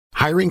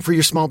Hiring for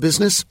your small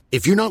business?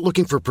 If you're not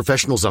looking for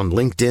professionals on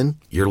LinkedIn,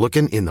 you're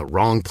looking in the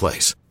wrong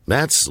place.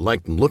 That's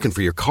like looking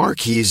for your car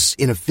keys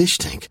in a fish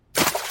tank.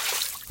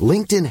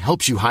 LinkedIn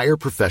helps you hire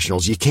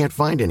professionals you can't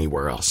find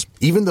anywhere else,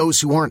 even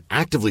those who aren't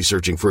actively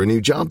searching for a new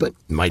job but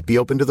might be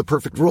open to the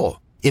perfect role.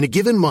 In a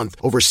given month,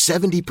 over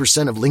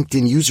 70% of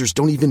LinkedIn users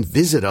don't even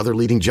visit other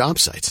leading job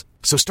sites.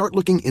 So start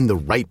looking in the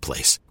right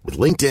place. With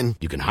LinkedIn,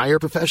 you can hire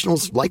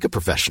professionals like a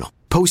professional.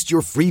 Post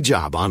your free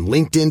job on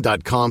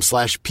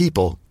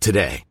linkedin.com/people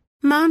today.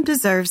 Mom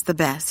deserves the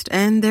best,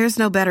 and there's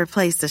no better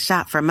place to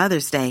shop for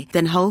Mother's Day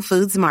than Whole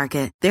Foods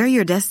Market. They're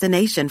your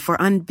destination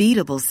for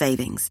unbeatable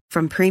savings,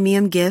 from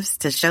premium gifts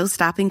to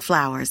show-stopping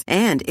flowers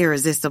and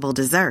irresistible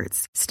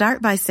desserts.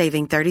 Start by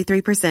saving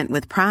 33%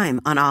 with Prime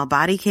on all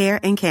body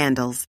care and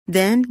candles.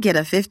 Then get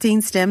a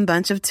 15-stem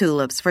bunch of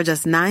tulips for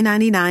just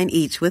 $9.99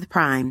 each with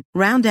Prime.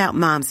 Round out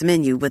Mom's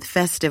menu with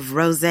festive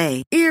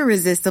rosé,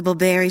 irresistible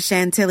berry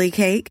chantilly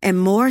cake,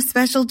 and more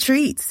special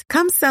treats.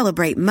 Come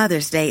celebrate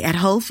Mother's Day at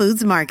Whole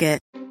Foods Market.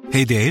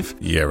 Hey, Dave.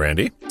 Yeah,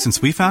 Randy.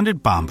 Since we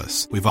founded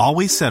Bombas, we've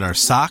always said our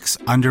socks,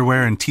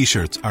 underwear, and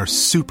T-shirts are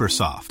super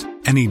soft.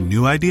 Any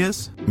new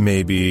ideas?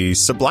 Maybe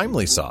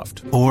sublimely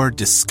soft. Or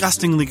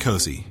disgustingly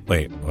cozy.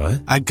 Wait,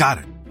 what? I got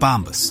it.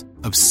 Bombas.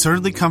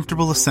 Absurdly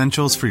comfortable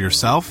essentials for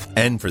yourself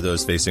and for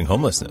those facing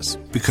homelessness.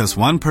 Because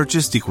one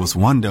purchased equals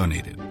one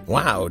donated.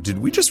 Wow, did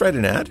we just write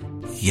an ad?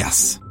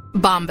 Yes.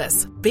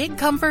 Bombas. Big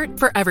comfort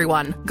for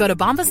everyone. Go to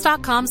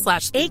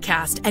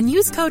bombas.com/ACAST and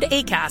use code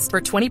ACAST for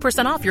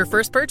 20% off your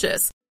first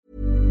purchase.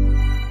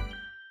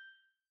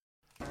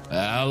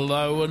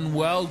 Hello and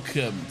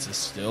welcome to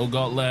Still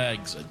Got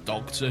Legs, a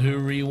Doctor Who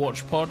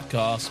rewatch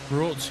podcast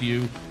brought to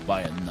you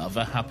by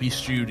Another Happy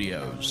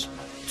Studios.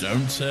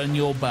 Don't turn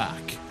your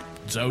back,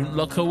 don't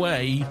look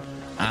away,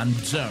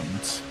 and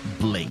don't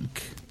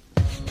blink.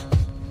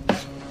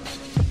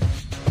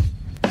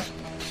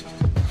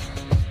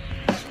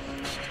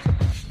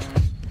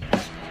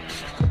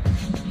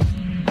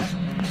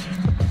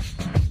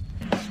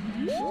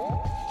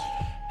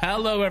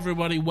 Hello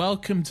everybody,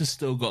 welcome to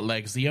Still Got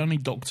Legs, the only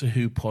Doctor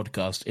Who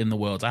podcast in the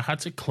world. I had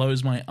to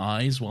close my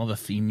eyes while the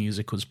theme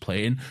music was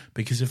playing,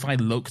 because if I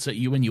looked at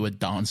you and you were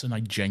dancing, I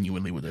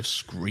genuinely would have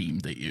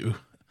screamed at you.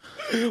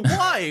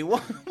 Why?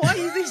 Why are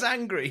you this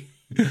angry?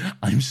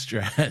 I'm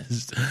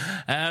stressed.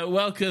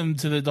 Welcome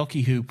to the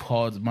Docky Who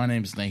pod. My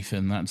name's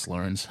Nathan, that's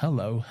Lawrence.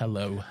 Hello,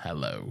 hello,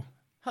 hello.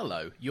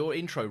 Hello. Your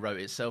intro wrote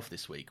itself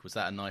this week. Was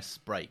that a nice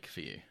break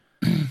for you?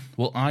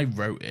 Well, I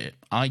wrote it.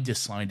 I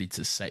decided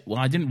to say... Well,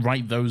 I didn't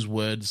write those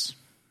words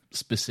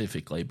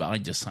specifically, but I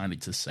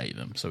decided to say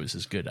them, so it's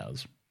as good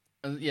as.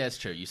 Yeah, it's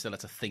true. You still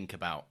had to think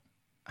about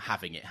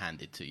having it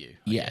handed to you.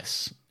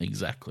 Yes,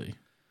 exactly.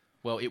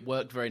 Well, it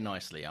worked very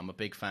nicely. I'm a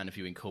big fan of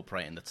you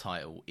incorporating the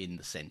title in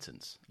the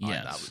sentence.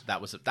 Yes. That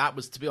was,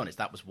 to be honest,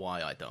 that was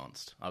why I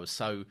danced. I was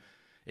so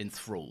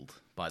enthralled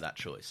by that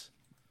choice.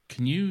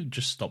 Can you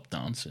just stop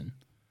dancing?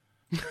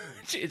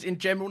 In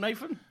general,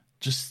 Nathan?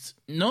 Just,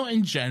 not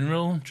in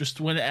general,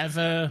 just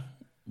whenever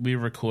we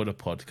record a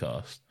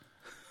podcast.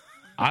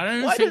 I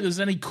don't think there's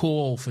any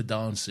call for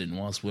dancing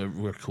whilst we're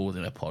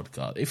recording a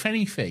podcast. If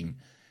anything,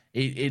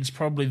 it's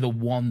probably the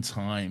one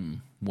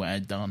time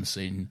where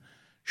dancing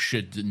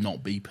should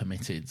not be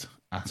permitted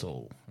at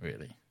all,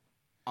 really.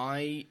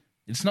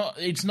 It's not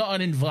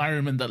an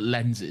environment that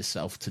lends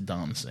itself to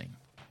dancing.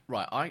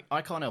 Right,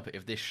 I can't help it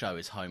if this show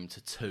is home to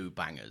two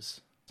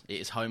bangers. It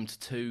is home to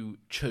two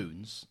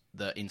tunes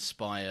that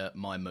inspire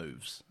my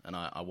moves, and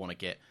I want to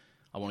get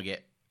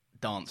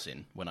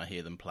dancing when I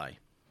hear them play.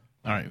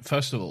 All right,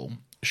 first of all,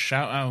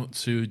 shout out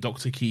to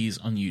Dr. Keys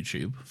on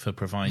YouTube for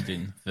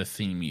providing the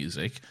theme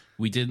music.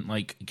 We didn't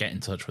get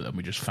in touch with him,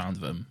 we just found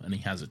them, and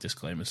he has a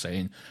disclaimer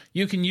saying,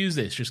 you can use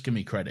this, just give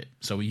me credit.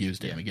 So we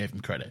used it and we gave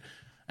him credit.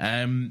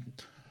 Second,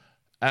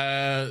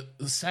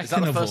 is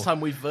that the first time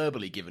we've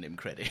verbally given him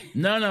credit?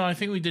 No, I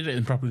think we did it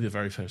in probably the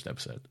very first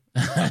episode.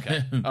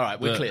 Okay, all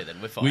right, we're clear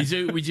then. We're fine.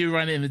 We do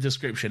write it in the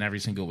description every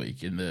single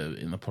week in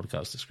the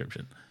podcast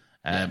description,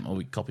 or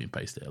we copy and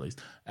paste it at least.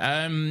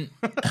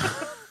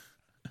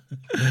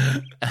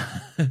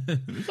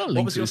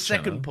 What was your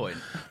second point?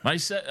 I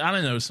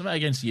don't know, something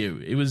against you.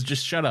 It was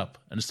just shut up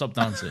and stop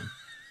dancing.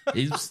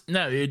 it's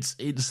that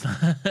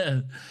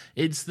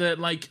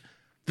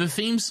the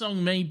theme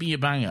song may be a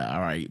banger, all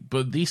right,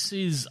 but this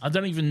is... I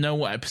don't even know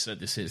what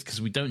episode this is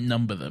because we don't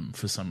number them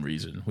for some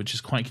reason, which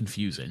is quite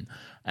confusing.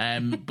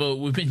 But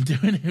we've been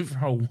doing it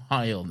for a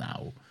while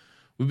now.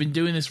 We've been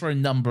doing this for a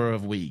number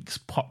of weeks,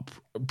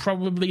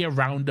 probably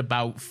around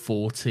about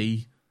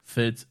 40,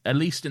 30, at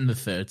least in the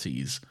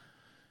 30s,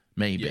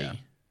 maybe. Yeah.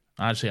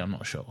 Actually, I'm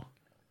not sure.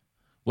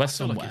 Where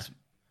somewhere.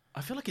 I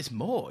feel like it's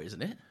more,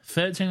 isn't it?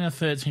 13 and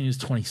 13 is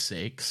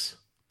 26...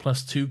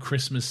 plus 2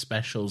 Christmas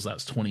specials,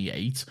 that's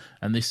 28.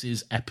 And this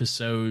is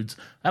episode...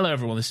 Hello,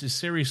 everyone. This is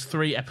Series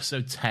 3,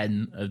 Episode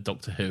 10 of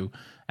Doctor Who.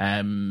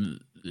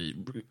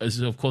 is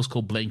of course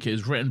called Blink. It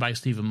was written by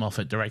Stephen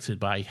Moffat, directed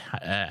by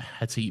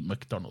Hetty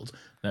McDonald.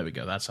 There we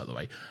go. That's out of the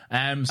way.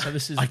 So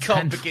this is. I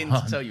can't begin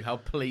to tell you how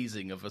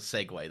pleasing of a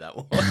segue that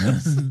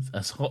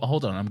was.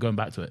 Hold on, I'm going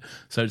back to it.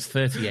 So it's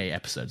 38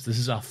 episodes. This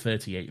is our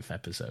 38th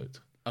episode.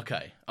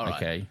 Okay, all right.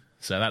 Okay,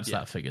 so that's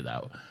that figured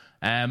out.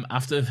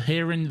 After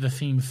hearing the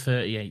theme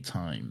 38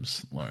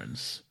 times,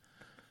 Lawrence,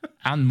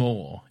 and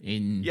more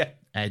in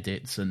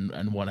edits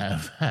and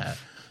whatever,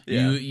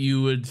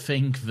 you would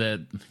think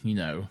that, you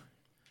know,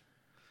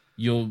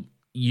 you're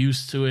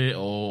used to it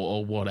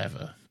or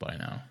whatever by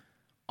now.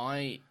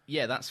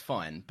 That's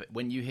fine. But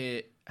when you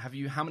hear,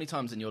 how many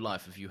times in your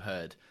life have you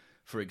heard,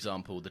 for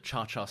example, the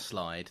Cha-Cha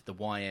Slide, the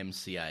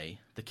YMCA,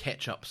 the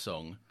Ketchup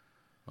Song,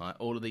 right?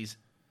 All of these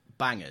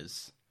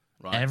bangers,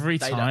 right? Every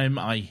time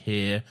I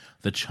hear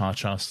the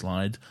Cha-Cha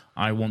Slide,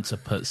 I want to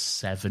put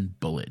 7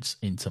 bullets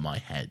into my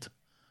head.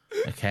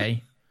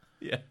 Okay?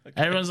 Yeah.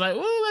 Okay. Everyone's like,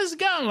 "Oh, let's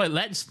go." I'm like,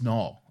 let's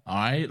not. All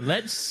right?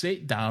 Let's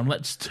sit down.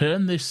 Let's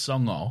turn this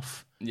song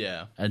off.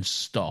 Yeah. And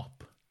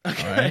stop.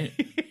 Okay. All right?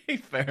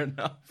 Fair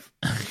enough.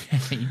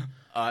 Okay.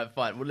 All right,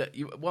 fine. Well, look,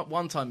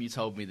 one time you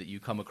told me that you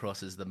come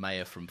across as the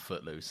mayor from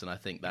Footloose, and I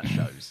think that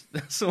shows.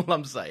 That's all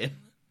I'm saying.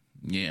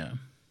 Yeah.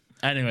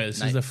 Anyway,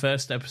 this is the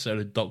first episode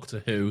of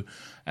Doctor Who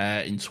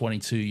in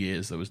 22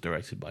 years that was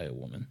directed by a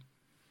woman.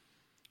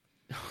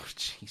 Oh,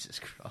 Jesus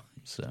Christ.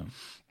 So,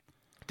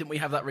 didn't we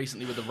have that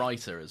recently with the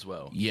writer as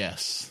well?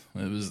 yes,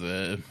 it was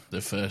the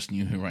first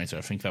New Who writer.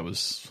 I think that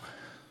was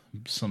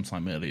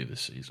sometime earlier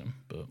this season.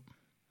 But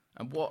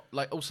and what,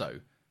 like, also,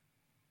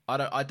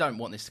 I don't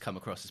want this to come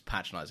across as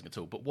patronising at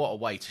all. But what a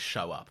way to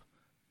show up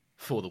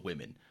for the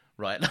women,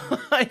 right?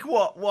 Like,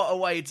 what a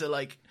way to,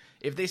 like,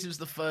 if this was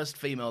the first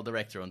female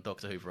director on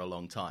Doctor Who for a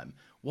long time,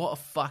 what a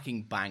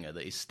fucking banger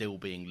that is still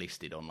being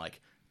listed on,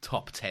 like,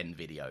 top 10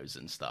 videos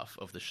and stuff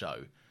of the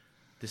show,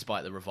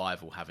 despite the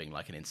revival having,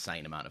 like, an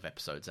insane amount of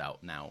episodes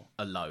out now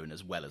alone,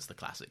 as well as the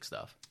classic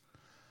stuff.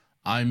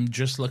 I'm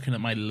just looking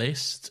at my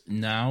list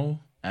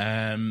now.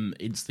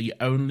 It's the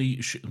only.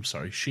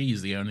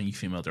 She's the only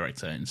female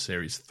director in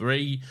series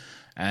 3.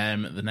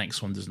 The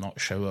next one does not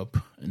show up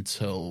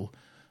until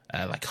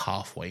like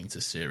halfway into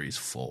series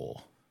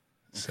 4.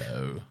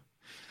 So,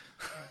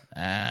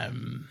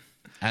 and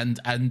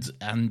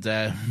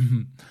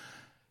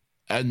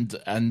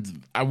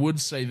I would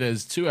say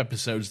there's 2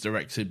 episodes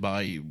directed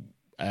by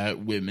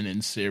women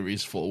in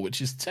series 4, which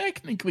is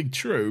technically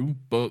true,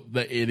 but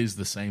it is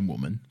the same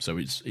woman, so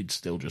it's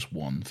still just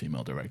one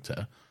female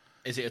director.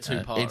 Is it a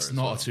 2-parter? It's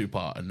not a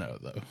 2-parter, no,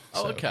 though.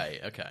 Oh, so, okay.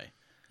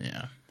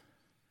 Yeah.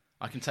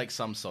 I can take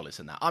some solace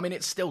in that. I mean,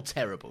 it's still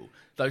terrible.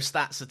 Those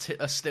stats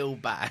are still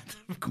bad.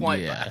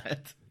 Quite bad.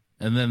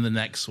 And then the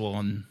next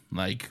one,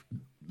 like,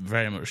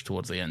 very much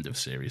towards the end of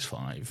Series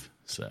 5,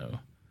 so...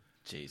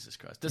 Jesus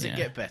Christ. Does it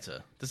get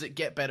better? Does it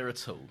get better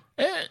at all?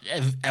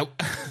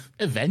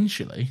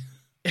 Eventually.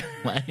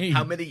 Like,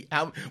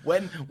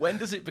 when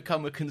does it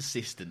become a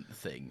consistent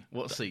thing?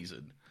 What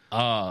season?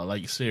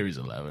 Like Series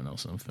 11 or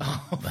something.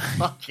 Oh,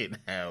 fucking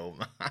hell,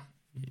 man.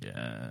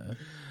 Yeah.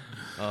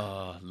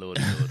 Oh,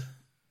 lordy lord.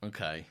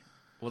 Okay.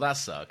 Well, that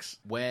sucks.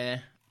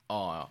 Where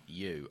are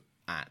you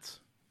at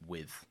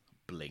with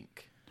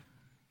Blink?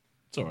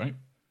 It's all right.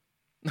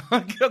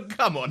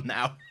 Come on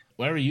now.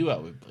 Where are you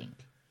at with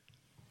Blink?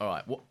 All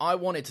right. Well, I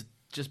wanted to,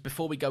 just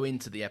before we go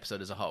into the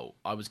episode as a whole,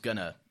 I was going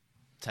to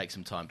take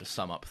some time to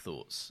sum up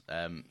thoughts.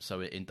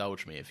 So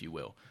indulge me, if you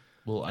will.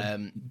 Well,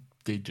 I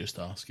did just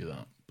ask you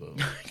that. But...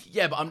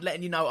 yeah, but I'm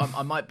letting you know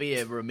I might be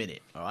here for a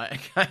minute, all right?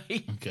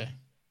 Okay? Okay.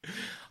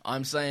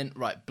 I'm saying,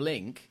 right,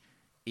 Blink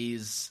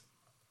is,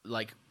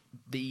 like,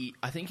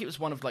 I think it was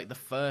one of, like, the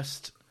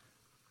first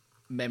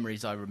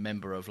memories I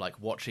remember of,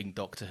 like, watching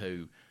Doctor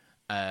Who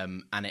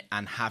and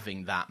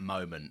having that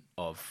moment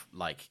of,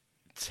 like,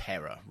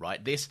 terror, right?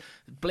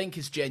 Blink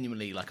is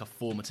genuinely, like, a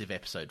formative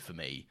episode for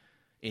me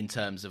in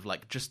terms of,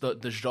 like, just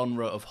the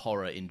genre of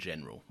horror in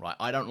general, right?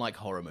 I don't like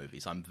horror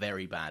movies. I'm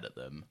very bad at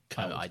them.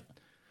 No,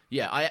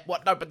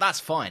 but that's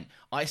fine.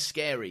 I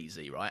scare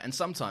easy, right? And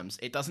sometimes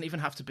it doesn't even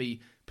have to be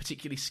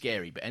particularly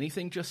scary, but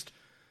anything just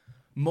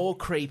more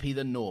creepy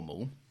than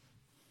normal,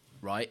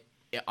 right?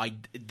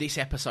 This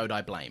episode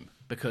I blame,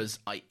 because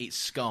it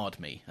scarred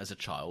me as a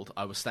child.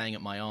 I was staying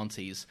at my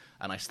auntie's,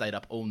 and I stayed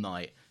up all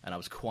night, and I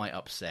was quite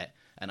upset,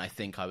 and I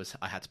think I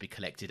had to be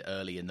collected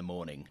early in the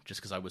morning,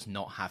 just because I was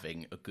not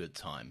having a good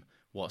time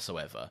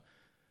whatsoever.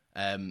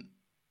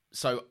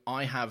 So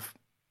I have,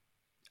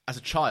 as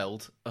a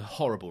child, a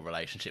horrible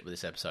relationship with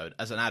this episode.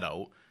 As an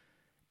adult,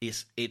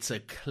 it's a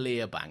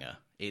clear banger.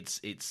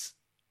 It's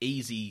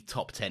easy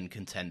top 10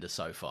 contender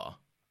so far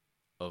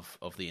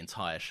of the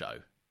entire show,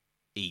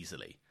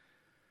 easily.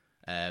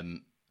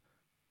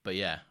 But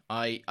yeah,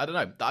 I don't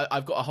know.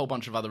 I've got a whole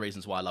bunch of other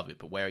reasons why I love it,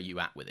 but where are you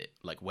at with it?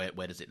 Like,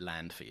 where does it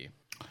land for you?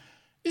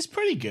 It's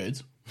pretty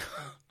good.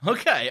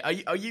 Okay,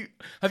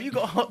 have you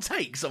got hot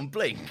takes on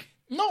Blink?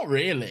 Not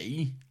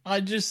really.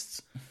 Did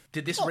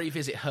this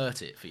revisit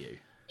hurt it for you?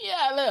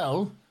 Yeah, a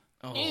little.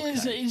 Oh, okay.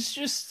 It's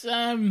just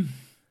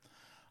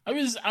I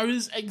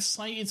was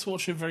excited to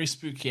watch a very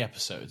spooky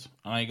episode,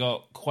 and I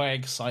got quite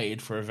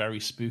excited for a very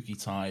spooky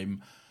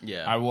time.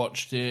 Yeah. I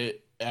watched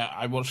it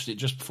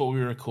just before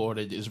we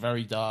recorded. It was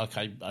very dark.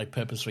 I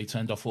purposely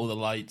turned off all the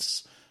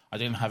lights. I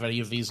didn't have any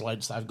of these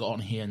lights that I've got on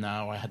here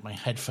now. I had my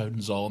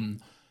headphones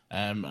on,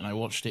 and I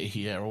watched it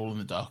here, all in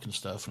the dark and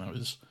stuff. And I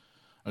was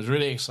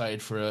really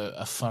excited for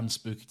a fun,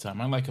 spooky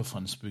time. I like a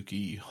fun,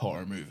 spooky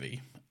horror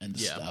movie and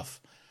stuff.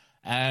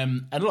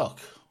 And look,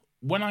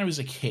 when I was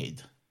a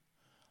kid,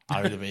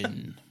 I would have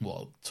been,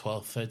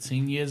 12,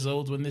 13 years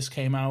old when this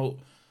came out.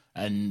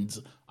 And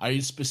I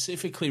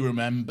specifically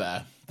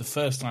remember the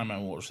first time I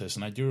watched this,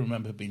 and I do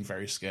remember being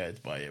very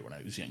scared by it when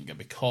I was younger,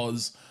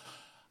 because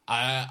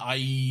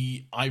I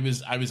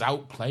was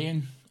out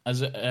playing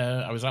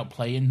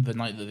the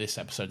night that this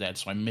episode aired,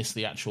 so I missed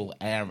the actual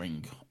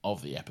airing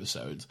of the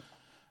episode,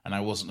 and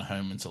I wasn't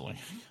home until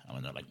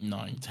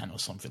 9, 10 or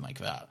something like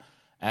that.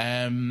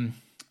 And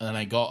then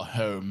I got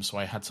home, so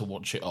I had to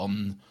watch it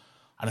on.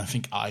 I don't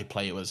think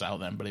iPlayer was out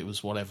then, but it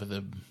was whatever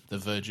the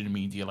Virgin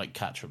Media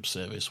catch-up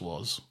service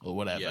was or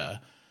whatever.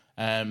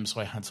 Yeah.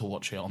 So I had to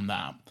watch it on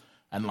that.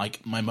 And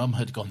my mum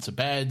had gone to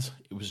bed.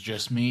 It was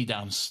just me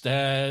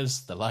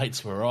downstairs. The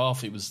lights were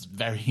off. It was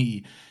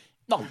very,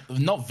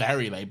 not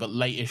very late, but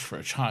late-ish for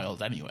a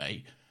child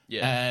anyway.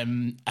 Yeah.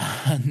 And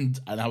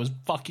I was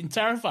fucking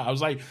terrified. I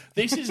was like,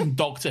 this isn't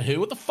Doctor Who.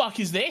 What the fuck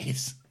is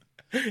this?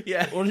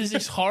 Yeah. What is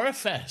this horror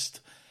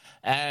fest?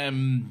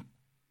 And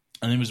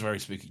it was a very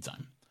spooky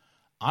time.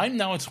 I'm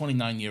now a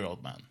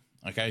 29-year-old man,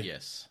 okay?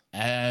 Yes.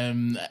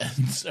 And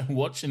so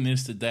watching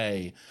this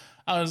today,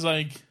 I was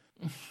like,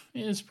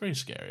 yeah, it's pretty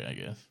scary, I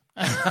guess.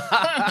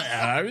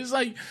 I was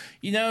like,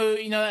 you know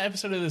that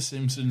episode of The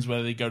Simpsons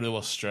where they go to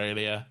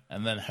Australia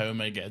and then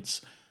Homer gets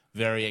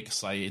very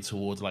excited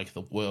toward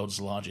the world's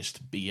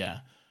largest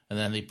beer, and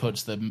then he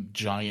puts the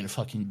giant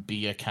fucking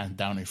beer can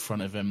down in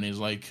front of him, and he's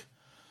like,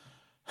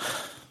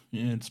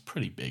 yeah, it's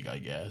pretty big, I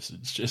guess.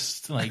 It's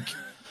just I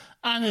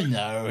don't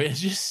know.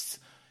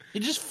 It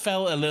just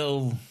felt a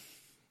little.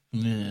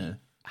 Yeah.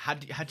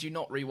 Had you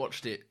not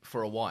rewatched it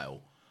for a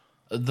while?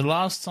 The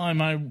last time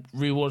I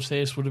rewatched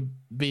this would have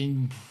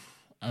been,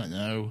 I don't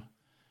know,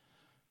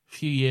 a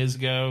few years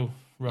ago,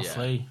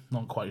 roughly. Yeah.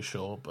 Not quite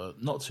sure,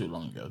 but not too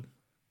long ago.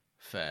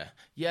 Fair.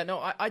 Yeah, no,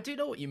 I do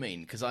know what you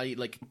mean, because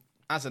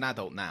as an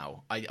adult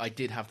now, I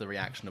did have the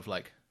reaction of oh,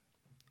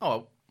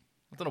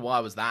 I don't know why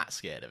I was that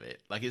scared of it.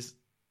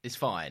 It's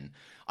fine.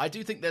 I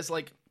do think there's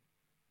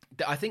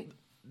I think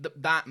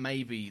that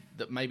maybe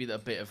a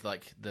bit of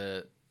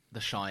the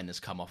shine has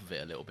come off of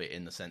it a little bit,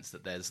 in the sense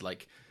that there's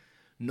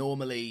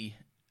normally,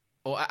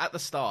 or at the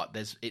start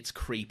it's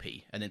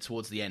creepy, and then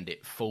towards the end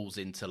it falls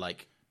into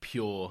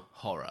pure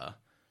horror,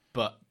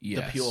 but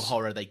the pure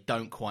horror they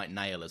don't quite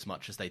nail as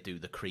much as they do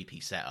the creepy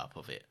setup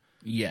of it.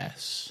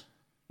 Yes,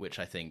 which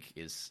I think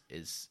is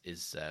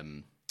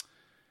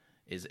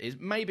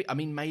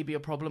maybe a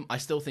problem. I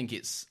still think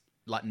it's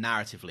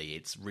narratively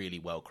it's really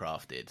well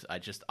crafted.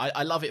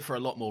 I love it for a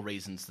lot more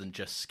reasons than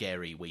just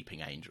scary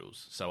weeping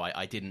angels. So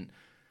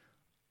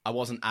I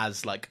wasn't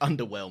as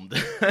underwhelmed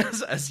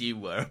as you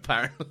were,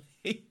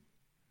 apparently.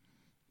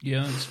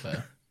 Yeah, that's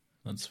fair.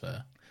 That's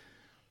fair.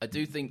 I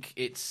do think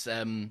it's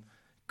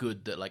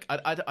good that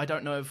I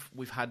don't know if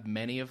we've had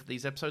many of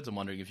these episodes. I'm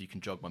wondering if you can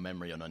jog my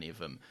memory on any of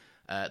them.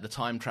 The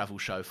time travel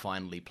show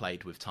finally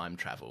played with time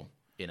travel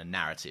in a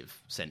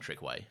narrative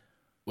centric way.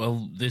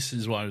 Well, this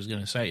is what I was going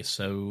to say.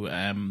 So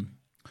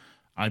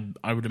I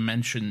would have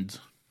mentioned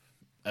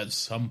at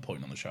some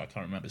point on the show, I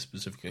can't remember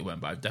specifically when,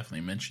 but I've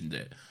definitely mentioned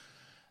it.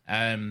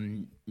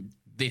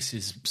 This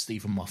is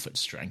Stephen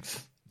Moffat's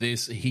strength.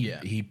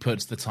 He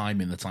puts the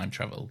time in the time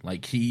travel.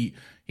 He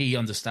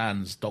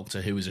understands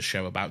Doctor Who is a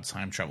show about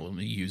time travel, and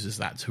he uses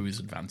that to his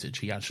advantage.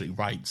 He actually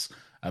writes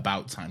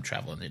about time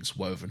travel, and it's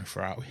woven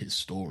throughout his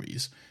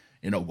stories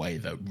in a way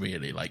that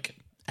really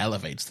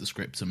elevates the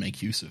script to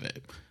make use of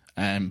it.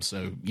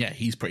 So yeah,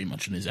 he's pretty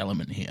much in his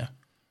element here.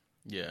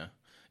 Yeah,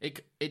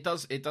 it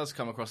does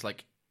come across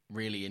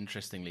really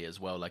interestingly as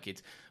well.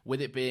 It's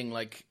with it being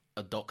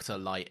a Doctor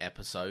light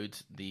episode.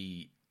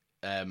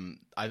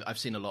 I've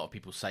seen a lot of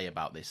people say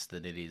about this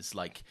that it is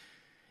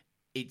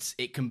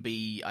it can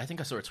be. I think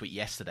I saw a tweet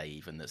yesterday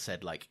even that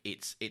said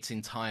it's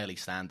entirely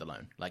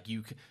standalone.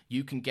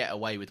 You can get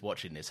away with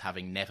watching this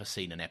having never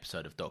seen an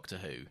episode of Doctor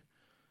Who,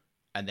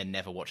 and then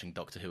never watching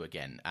Doctor Who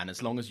again. And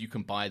as long as you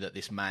can buy that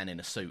this man in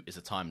a suit is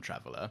a time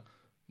traveler,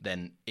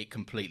 then it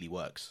completely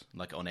works,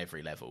 on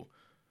every level.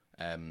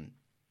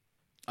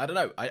 I don't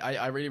know.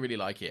 I really, really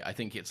like it. I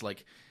think it's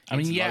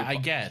I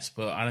guess,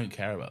 but I don't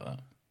care about that.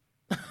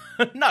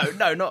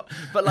 No, not.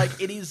 But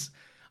it is.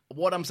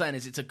 What I'm saying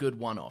is, it's a good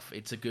one-off.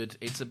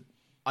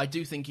 I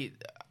do think it.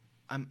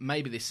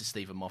 Maybe this is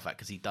Stephen Moffat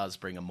because he does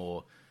bring a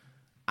more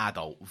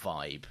adult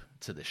vibe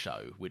to the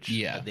show, which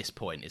at this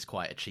point is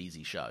quite a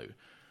cheesy show.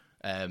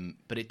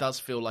 But it does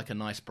feel like a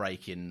nice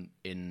break in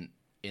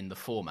the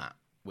format,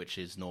 which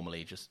is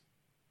normally just,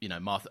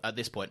 Martha, at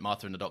this point,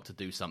 Martha and the Doctor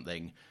do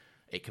something.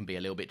 It can be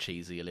a little bit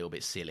cheesy, a little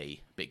bit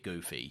silly, a bit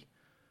goofy.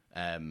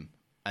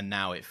 and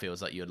now it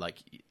feels like you're like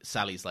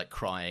Sally's like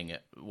crying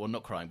at, well,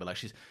 not crying, but like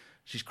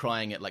she's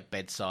crying at like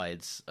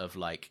bedsides of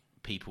like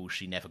people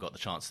she never got the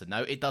chance to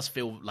know. It does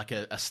feel like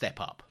a step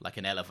up, like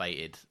an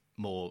elevated,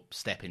 more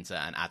step into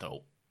an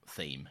adult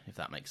theme, if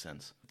that makes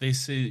sense.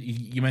 This is,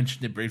 you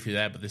mentioned it briefly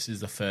there, but this is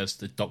the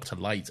first Dr.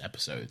 Light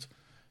episode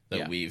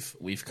that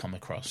we've come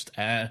across.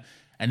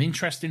 An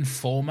interesting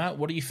format.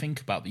 What do you think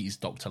about these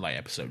Dr. Light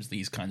episodes?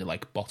 These kind of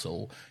like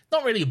bottle,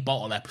 not really a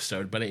bottle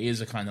episode, but it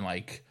is a kind of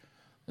like,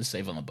 let's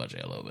save on the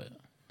budget a little bit.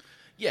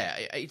 Yeah,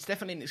 it's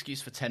definitely an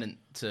excuse for Tennant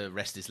to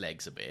rest his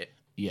legs a bit.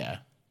 Yeah.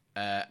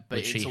 But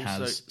which it's he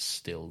also... has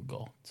still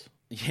got.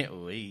 Yeah,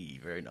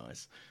 very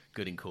nice.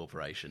 Good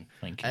incorporation.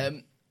 Thank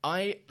you.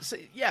 I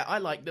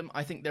like them.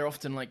 I think they're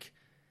often like,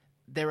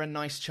 they're a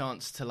nice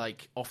chance to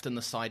like, often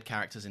the side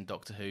characters in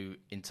Doctor Who,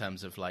 in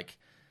terms of like,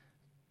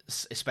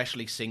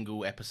 especially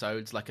single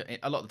episodes, like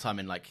a lot of the time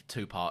in like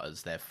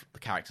two-parters, the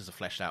characters are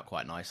fleshed out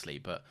quite nicely,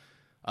 but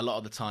a lot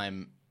of the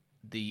time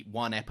the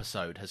one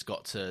episode has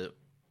got to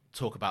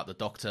talk about the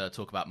Doctor,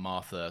 talk about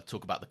Martha,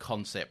 talk about the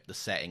concept, the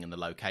setting and the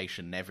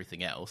location and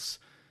everything else,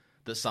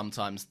 that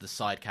sometimes the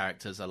side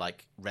characters are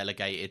like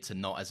relegated to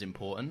not as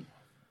important.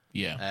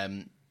 Yeah.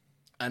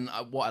 And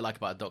what I like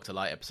about a Dr.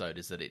 Light episode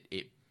is that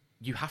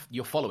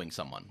you're following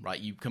someone,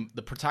 right?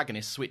 The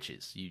protagonist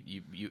switches.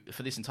 You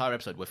for this entire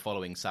episode, we're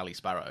following Sally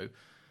Sparrow,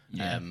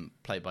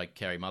 played by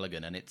Carey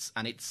Mulligan, and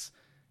it's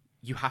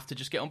you have to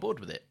just get on board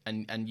with it,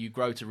 and you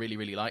grow to really,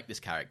 really like this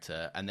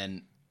character. And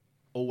then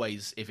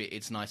always, if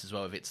it's nice as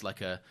well, if it's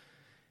like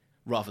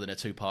rather than a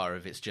two-parter,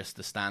 if it's just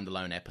the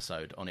standalone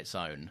episode on its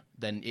own,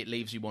 then it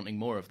leaves you wanting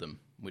more of them,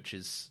 which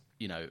is,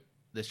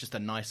 there's just a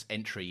nice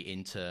entry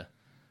into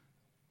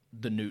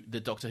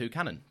the Doctor Who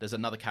canon. There's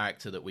another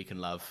character that we can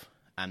love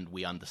and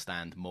we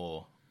understand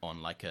more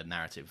on like a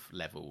narrative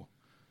level,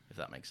 if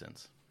that makes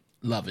sense.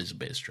 Love is a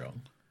bit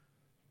strong.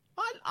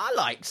 I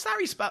like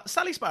Sally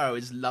Sparrow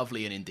is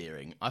lovely and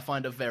endearing. I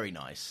find her very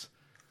nice.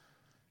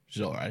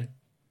 She's all right.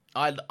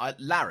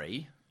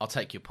 Larry, I'll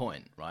take your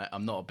point, right?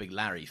 I'm not a big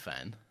Larry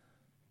fan.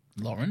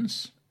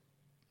 Lawrence?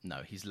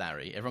 No, he's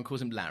Larry. Everyone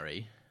calls him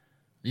Larry.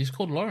 He's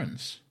called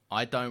Lawrence.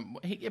 I don't...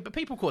 but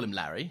people call him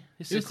Larry.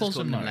 His sister calls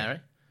him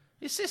Larry.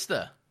 His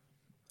sister.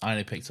 I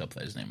only picked up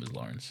that his name was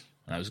Lawrence.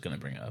 And I was going to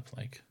bring it up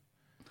like,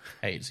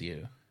 hey, it's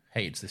you.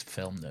 Hey, it's this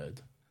film nerd.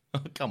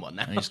 Oh, come on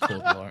now. And he's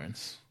called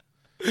Lawrence.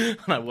 And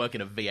I work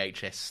in a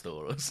VHS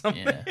store or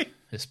something. Yeah,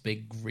 this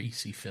big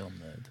greasy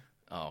film nerd.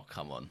 Oh,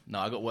 come on. No,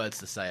 I got words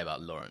to say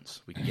about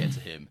Lawrence. We can get to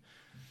him.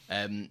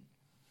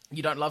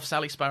 You don't love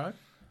Sally Sparrow?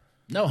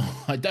 No,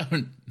 I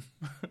don't.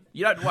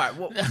 You don't?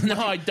 What? No,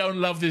 I don't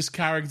love this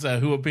character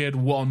who appeared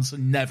once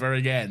and never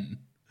again.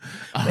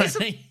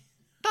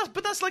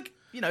 But that's like,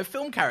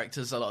 film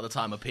characters a lot of the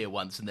time appear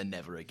once and then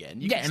never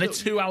again. In a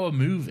 2-hour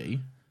movie.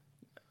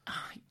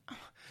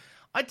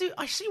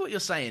 I see what you're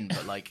saying,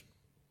 but like,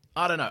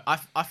 I don't know.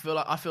 I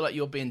feel like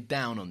you're being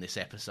down on this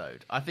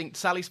episode. I think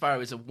Sally Sparrow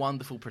is a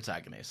wonderful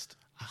protagonist.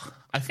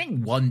 I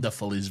think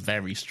wonderful is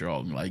very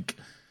strong. Like,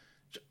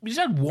 we just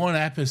had one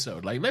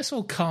episode. Like, let's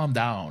all calm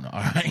down,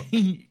 all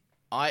right?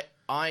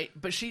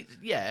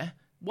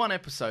 One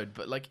episode,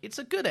 but like, it's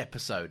a good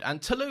episode.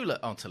 And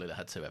Tallulah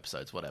had 2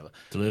 episodes, whatever.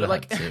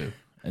 Tallulah had 2.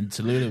 And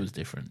Tallulah was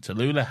different.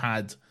 Tallulah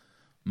had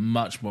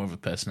much more of a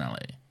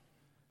personality.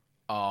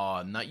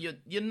 Oh, no,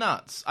 you're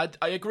nuts.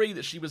 I agree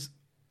that she was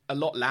a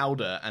lot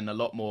louder and a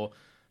lot more,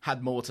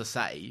 had more to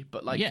say,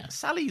 but like,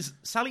 Sally's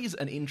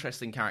an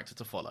interesting character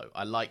to follow.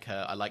 I like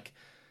her. I like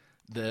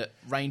the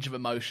range of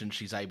emotion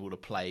she's able to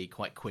play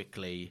quite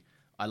quickly.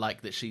 I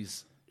like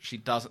that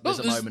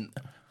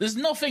there's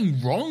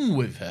nothing wrong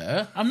with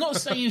her. I'm not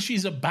saying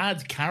she's a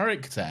bad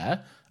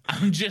character.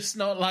 I'm just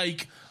not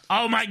like,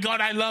 oh my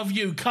God, I love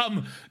you.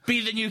 Come,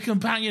 be the new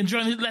companion.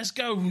 Join. Let's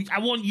go. I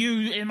want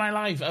you in my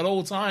life at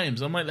all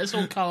times. I'm like, let's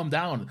all calm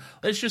down.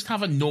 Let's just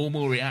have a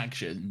normal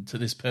reaction to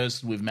this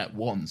person we've met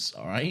once,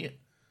 all right?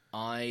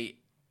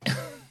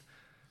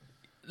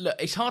 Look,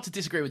 it's hard to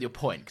disagree with your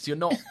point, because you're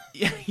not...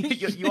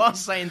 you are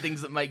saying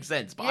things that make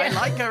sense, but I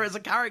like her as a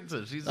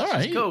character. She's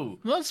cool.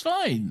 That's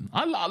fine.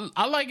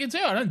 I like her too.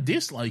 I don't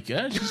dislike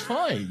her. She's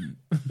fine.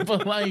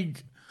 But,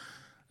 like,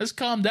 let's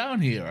calm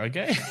down here,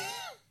 okay?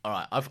 All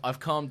right, I've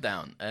calmed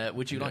down.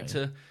 Would you like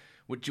to...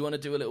 Would you want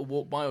to do a little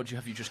walk by, or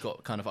have you just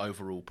got kind of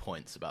overall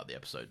points about the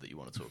episode that you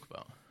want to talk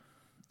about?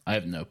 I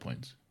have no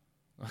points.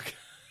 Okay.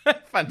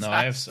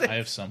 Fantastic. No, I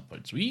have some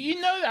points.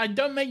 You know that I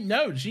don't make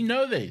notes. You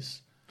know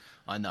this.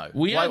 I know.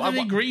 We had an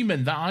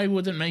agreement that I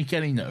wouldn't make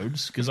any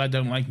notes because I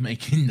don't like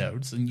making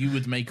notes, and you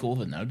would make all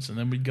the notes, and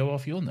then we'd go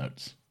off your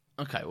notes.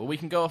 Okay, well, we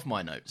can go off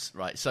my notes.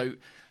 Right, so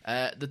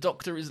the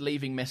Doctor is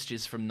leaving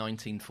messages from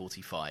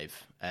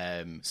 1945.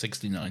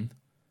 69.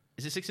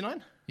 Is it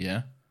 69?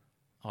 Yeah.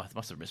 Oh, I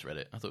must have misread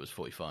it. I thought it was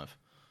 45.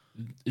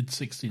 It's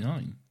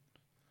 69.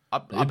 I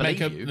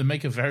believe you. They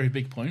make a very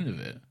big point of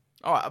it.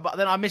 All right, but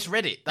then I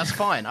misread it. That's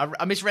fine.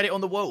 I misread it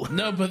on the wall.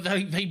 No, but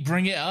they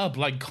bring it up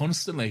like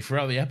constantly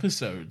throughout the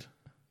episode.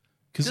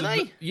 Do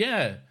they?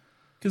 Yeah.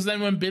 Because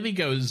then when Billy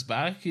goes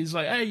back, he's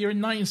like, hey, you're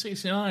in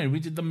 1969. We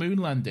did the moon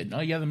landing.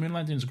 Oh, yeah, the moon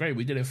landing's great.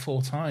 We did it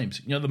 4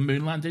 times. You know the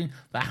moon landing?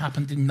 That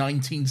happened in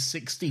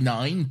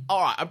 1969. All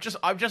right,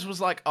 I just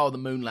was like, oh, the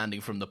moon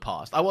landing from the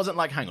past. I wasn't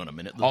like, hang on a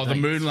minute. The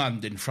moon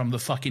landing from the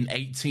fucking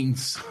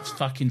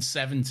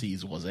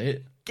 1870s, was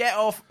it? Get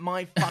off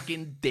my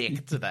fucking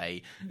dick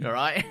today, all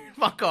right?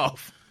 Fuck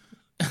off.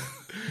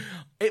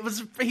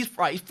 He's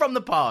from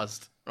the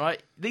past,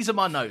 right? These are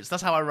my notes.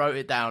 That's how I wrote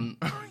it down.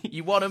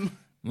 You want them?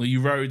 Well,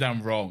 you wrote it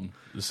down wrong.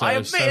 So, I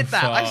admitted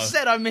that. I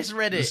said I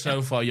misread it.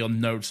 So far, your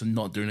notes are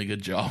not doing a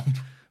good job.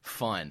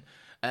 Fine.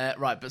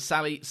 Right, but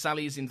Sally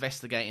is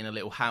investigating a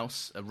little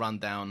house, a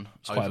rundown,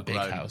 It's quite overgrown.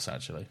 a big house,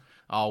 actually.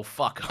 Oh,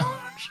 fuck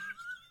off.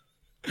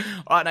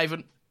 All right,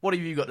 Nathan, what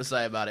have you got to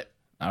say about it?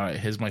 All right,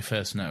 here's my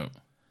first note.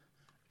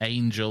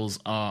 Angels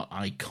are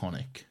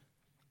iconic.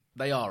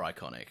 They are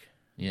iconic.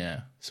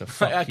 Yeah, so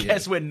fuck I you.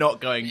 guess we're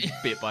not going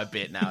bit by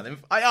bit now. Then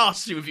I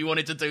asked you if you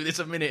wanted to do this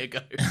a minute ago.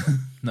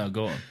 No,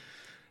 go on.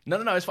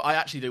 No, it's fine. I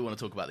actually do want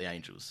to talk about the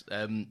Angels.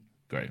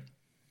 Great.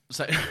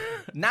 So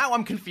now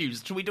I'm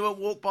confused. Should we do a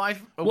walk by?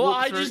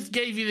 I just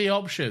gave you the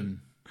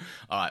option.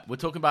 All right, we're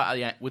talking about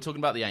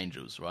the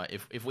Angels, right?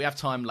 If we have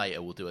time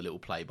later, we'll do a little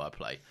play by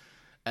play.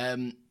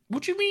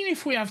 What do you mean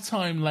if we have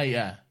time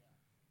later?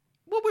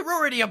 Well, we're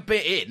already a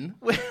bit in.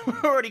 We're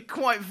already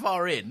quite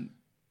far in.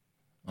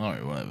 All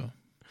right, whatever.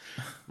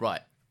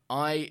 Right.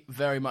 I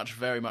very much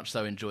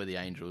so enjoy the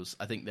Angels.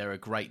 I think they're a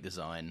great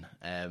design.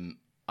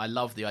 I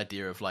love the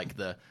idea of like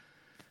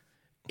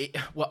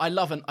I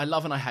love and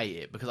I hate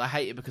it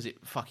because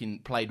it fucking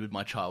played with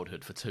my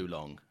childhood for too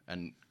long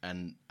and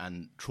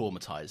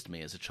traumatized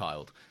me as a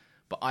child.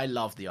 But I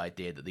love the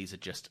idea that these are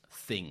just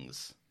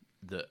things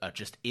that are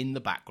just in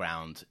the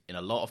background in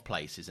a lot of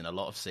places, in a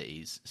lot of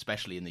cities,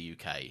 especially in the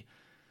UK.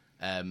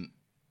 And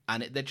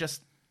they're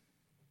just...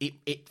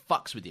 It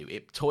fucks with you.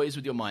 It toys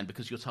with your mind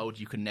because you're told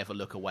you can never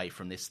look away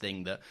from this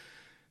thing that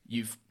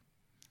you've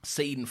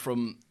seen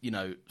from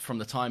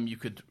the time you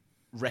could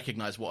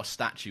recognize what a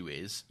statue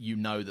is. You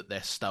know that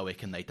they're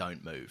stoic and they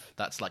don't move.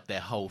 That's like their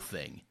whole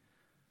thing.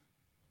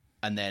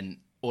 And then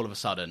all of a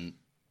sudden,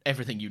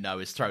 everything you know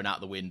is thrown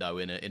out the window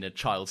in a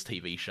child's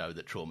TV show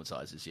that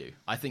traumatizes you.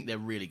 I think they're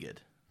really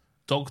good.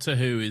 Doctor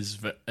Who is,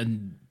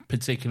 and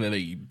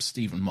particularly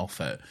Stephen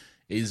Moffat,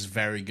 is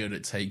very good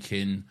at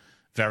taking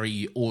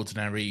very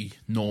ordinary,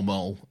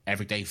 normal,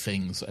 everyday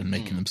things and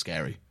making them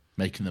scary,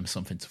 making them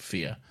something to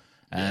fear.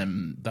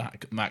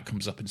 That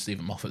comes up in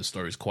Stephen Moffat's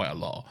stories quite a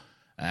lot,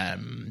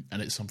 and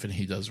it's something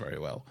he does very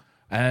well.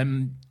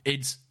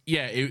 It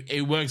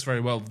works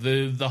very well.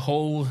 The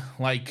whole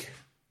like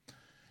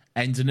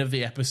ending of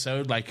the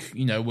episode, like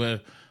we're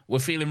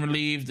feeling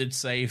relieved, it's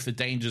safe, the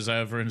danger's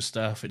over and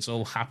stuff. It's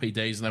all happy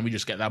days, and then we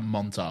just get that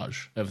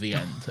montage of the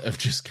end of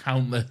just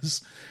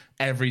countless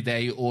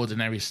everyday,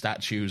 ordinary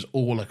statues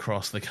all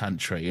across the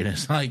country, and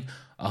it's like,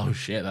 oh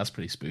shit, that's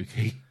pretty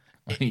spooky.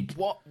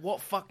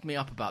 What fucked me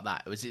up about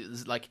that was it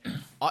was like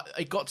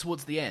it got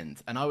towards the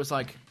end, and I was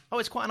like, oh,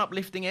 it's quite an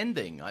uplifting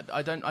ending.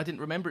 I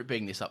didn't remember it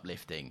being this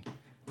uplifting,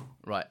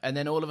 right? And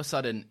then all of a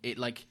sudden, it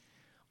like,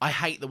 I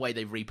hate the way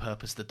they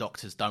repurposed the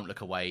Doctor's "don't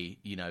look away,"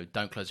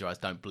 don't close your eyes,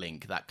 don't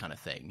blink, that kind of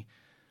thing.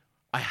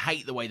 I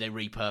hate the way they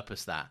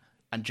repurpose that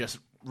and just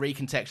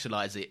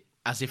recontextualize it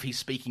as if he's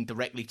speaking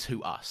directly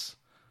to us.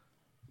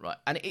 Right,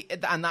 and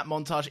that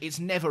montage, it's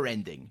never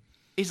ending.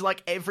 It's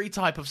like every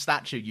type of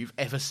statue you've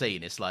ever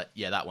seen. It's like,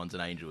 yeah, that one's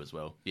an angel as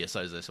well. Yeah,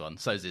 so's this one.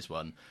 So's this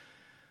one.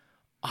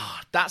 I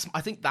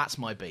think that's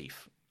my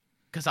beef.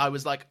 Because I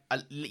was like,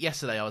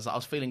 yesterday I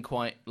was feeling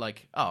quite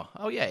like,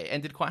 oh yeah, it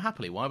ended quite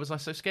happily. Why was I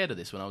so scared of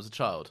this when I was a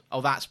child?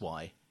 Oh, that's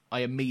why. I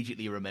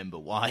immediately remember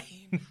why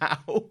now.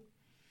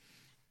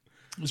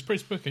 It was pretty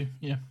spooky,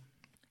 yeah.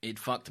 It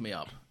fucked me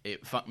up.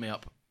 It fucked me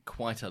up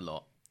quite a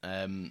lot.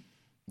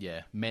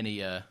 Yeah,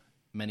 many a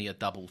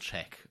double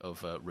check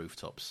of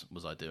rooftops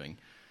was I doing.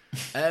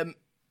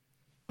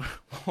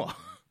 What?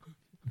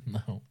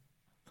 No.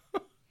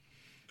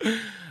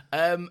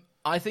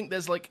 I think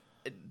there's like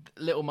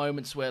little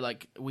moments where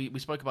like we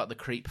spoke about the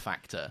creep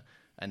factor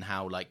and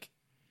how like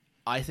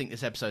I think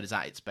this episode is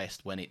at its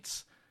best when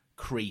it's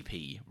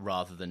creepy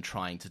rather than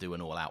trying to do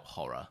an all-out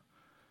horror.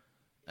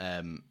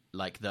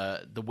 Like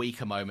the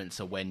weaker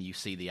moments are when you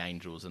see the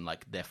angels and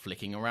like they're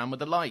flicking around with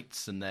the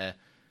lights and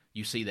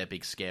you see their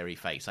big scary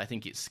face. I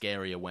think it's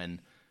scarier when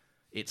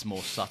it's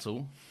more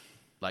subtle.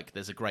 Like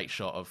there's a great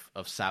shot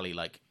of Sally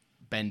like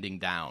bending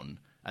down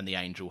and the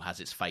angel has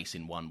its face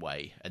in one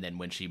way, and then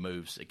when she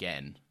moves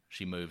again,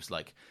 she moves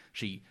like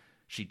she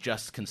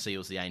just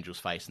conceals the angel's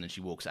face and then she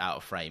walks out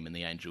of frame and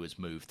the angel is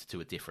moved to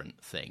a different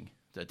thing,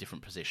 to a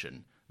different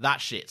position. That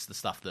shit's the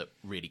stuff that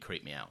really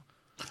creeped me out.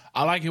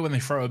 I like it when they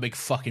throw a big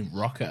fucking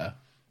rock at her.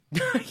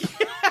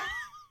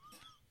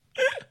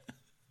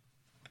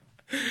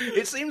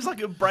 It seems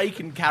like a break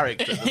in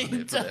character,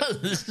 doesn't it?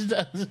 It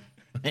does.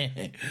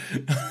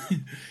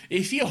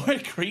 If you're a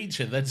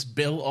creature that's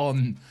built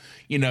on,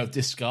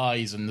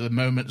 disguise, and the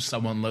moment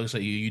someone looks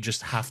at you, you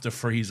just have to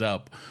freeze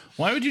up,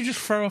 why would you just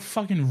throw a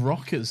fucking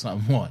rock at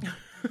someone?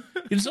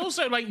 It's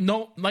also like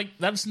not like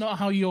that's not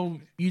how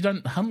you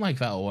don't hunt like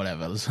that or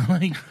whatever. So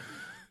like,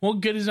 what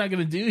good is that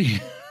going to do you?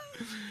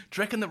 Do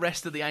you reckon the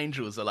rest of the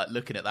angels are like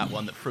looking at that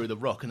one that threw the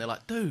rock and they're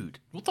like, dude,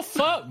 What the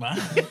fuck, man?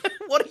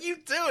 what are you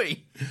doing?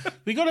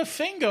 We got a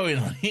thing going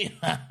on here.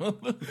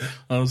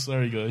 Oh,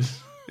 sorry, guys.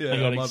 I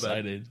got my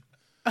excited.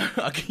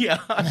 Yeah,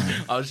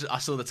 I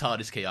saw the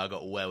TARDIS key. I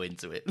got well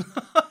into it.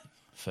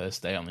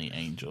 First day on the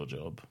angel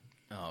job.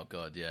 Oh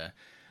god, yeah.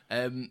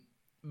 I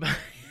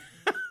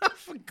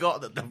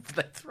forgot that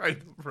they throw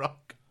the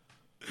rock.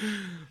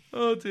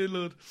 Oh dear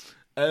lord.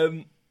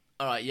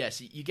 All right, yes,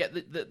 you get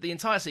the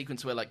entire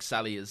sequence where like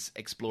Sally is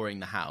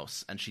exploring the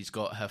house and she's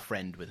got her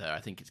friend with her.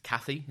 I think it's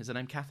Kathy. Is her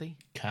name Kathy?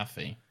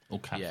 Kathy or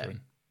Catherine?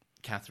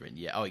 Yeah. Catherine.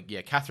 Yeah. Oh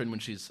yeah, Catherine when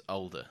she's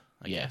older,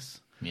 I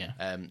guess. Yeah.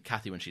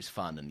 Kathy when she's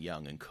fun and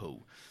young and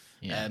cool.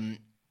 Yeah.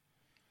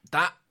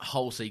 That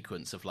whole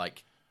sequence of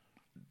like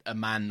a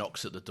man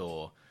knocks at the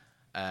door,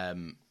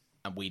 and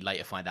we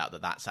later find out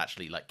that that's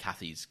actually like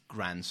Kathy's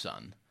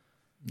grandson,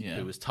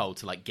 who was told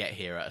to like get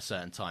here at a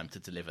certain time to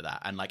deliver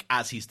that, and like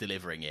as he's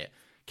delivering it,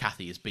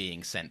 Kathy is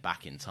being sent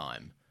back in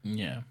time.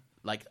 Yeah.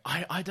 Like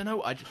I don't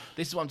know.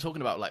 This is what I'm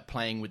talking about, like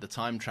playing with the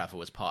time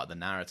travel as part of the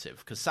narrative,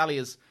 because Sally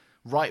is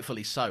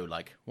rightfully so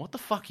like, what the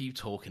fuck are you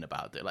talking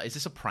about? Like, is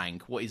this a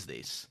prank? What is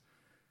this?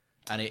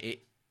 And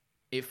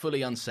it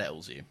fully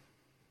unsettles you.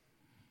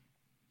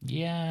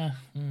 Yeah,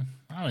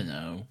 I don't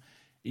know.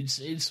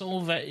 It's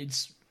all that.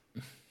 It's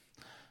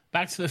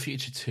Back to the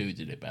Future 2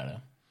 did it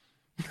better.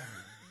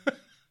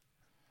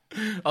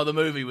 Oh, the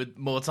movie with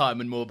more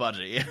time and more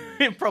budget.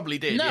 It probably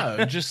did. No,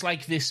 yeah. just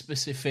like this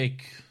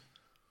specific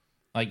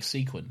like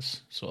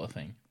sequence sort of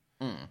thing.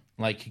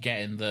 Like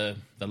getting the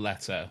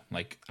letter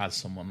like as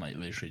someone like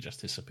literally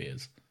just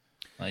disappears.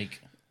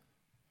 Like,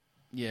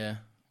 Yeah.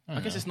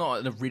 I guess it's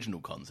not an original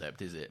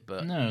concept, is it?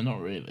 But no,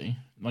 not really.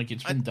 Like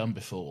it's been done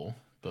before,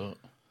 but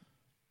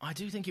I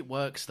do think it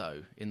works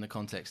though in the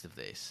context of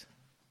this.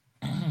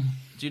 Do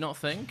you not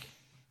think?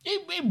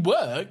 it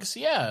works.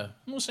 Yeah,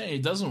 I'm not saying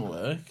it doesn't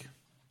work.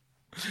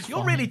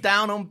 You're really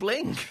down on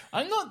Blink.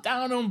 I'm not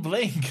down on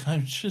Blink.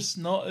 I'm just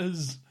not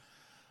as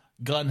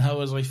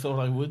gun-ho as I thought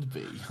I would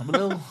be. I'm a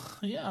little...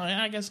 yeah,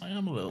 I guess I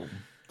am a little...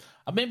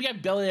 Maybe I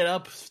belly it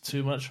up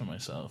too much for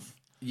myself.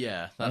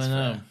 Yeah, that's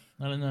I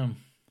don't know.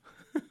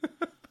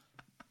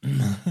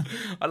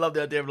 I love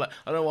the idea of like,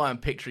 I don't know why I'm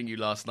picturing you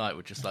last night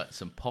with just like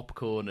some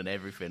popcorn and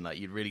everything. Like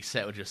you'd really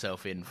settled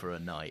yourself in for a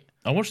night.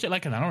 I watched it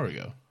like an hour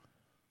ago.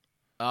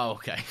 Oh,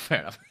 okay, fair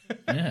enough.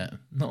 Yeah,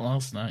 not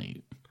last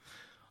night.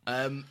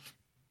 I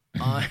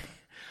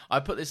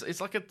put this. It's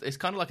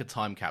kind of like a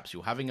time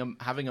capsule. Having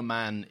a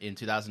man in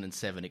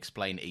 2007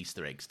 explain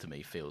Easter eggs to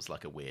me feels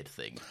like a weird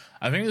thing.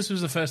 I think this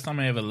was the first time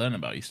I ever learned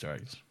about Easter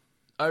eggs.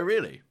 Oh,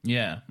 really?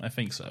 Yeah, I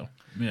think so.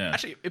 Yeah,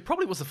 Actually, it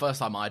probably was the first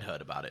time I'd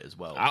heard about it as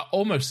well.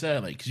 almost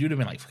certainly, because you'd have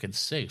been like fucking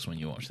 6 when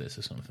you watched this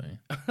or something.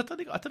 I don't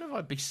know if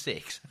I'd be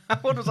 6. How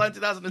old was I in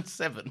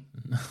 2007?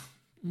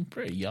 I'm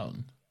pretty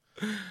young.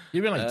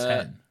 You'd been like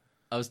 10.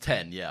 I was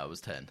 10. Yeah, I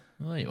was 10.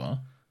 Well, there you are.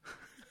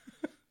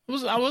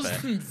 I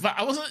wasn't.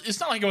 It's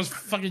not like I was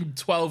fucking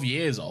 12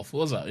 years off,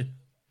 was I?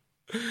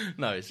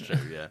 No, it's true.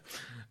 Yeah,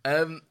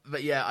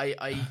 but yeah,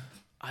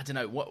 I don't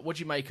know. What do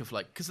you make of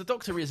like, because the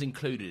Doctor is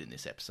included in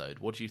this episode.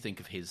 What do you think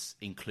of his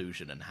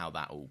inclusion and how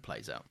that all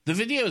plays out? The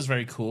video is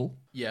very cool.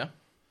 Yeah,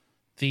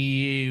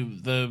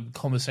 the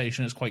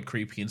conversation is quite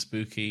creepy and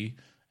spooky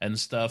and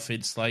stuff.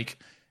 It's like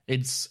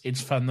it's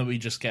fun that we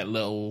just get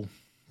little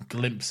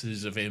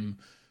glimpses of him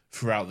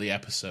throughout the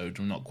episode.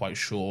 I'm not quite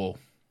sure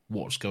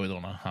what's going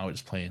on or how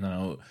it's playing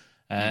out.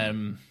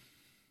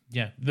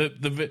 Yeah,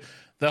 the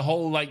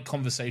whole like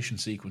conversation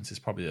sequence is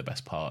probably the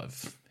best part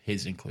of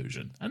his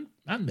inclusion,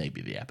 and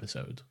maybe the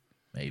episode,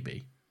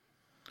 maybe.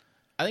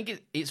 I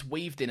think it's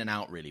weaved in and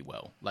out really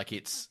well. Like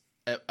it's,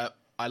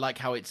 I like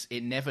how it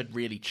never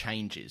really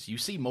changes. You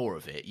see more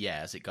of it, yeah,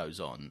 as it goes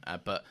on,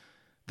 but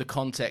the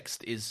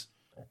context is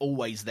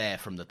always there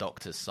from the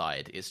Doctor's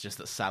side. It's just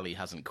that Sally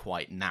hasn't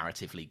quite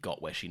narratively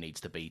got where she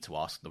needs to be to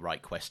ask the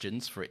right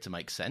questions for it to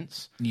make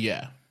sense.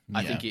 Yeah.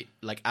 I think it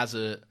like as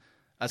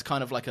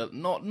kind of like a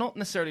not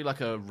necessarily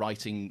like a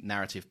writing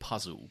narrative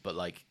puzzle, but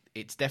like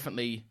it's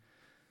definitely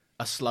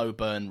a slow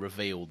burn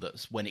reveal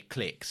that when it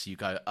clicks, you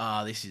go,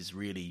 this is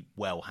really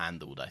well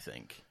handled, I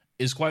think.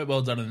 It's quite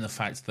well done in the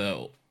fact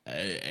that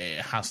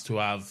it has to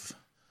have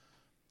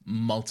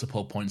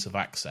multiple points of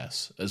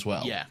access as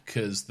well. Yeah.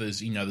 Because there's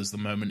the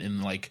moment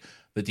in like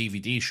the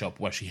DVD shop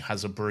where she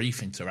has a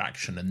brief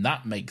interaction and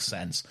that makes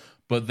sense,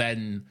 but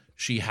then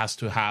she has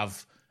to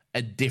have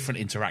a different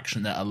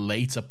interaction at a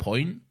later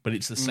point, but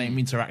it's the same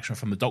interaction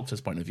from the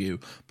Doctor's point of view,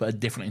 but a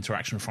different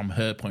interaction from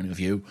her point of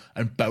view,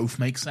 and both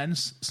make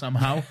sense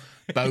somehow.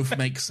 Both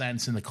make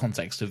sense in the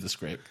context of the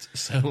script.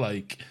 So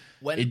like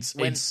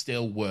it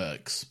still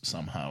works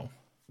somehow.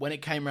 When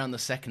it came around the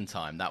second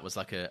time, that was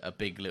like a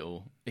big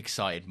little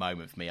excited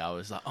moment for me. I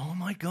was like, oh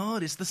my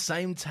God, it's the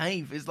same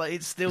tape. It's like,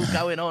 it's still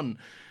going on.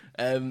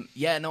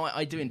 Yeah, no,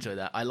 I do enjoy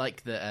that. I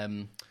like that.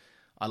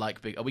 I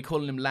like big. Are we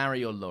calling him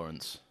Larry or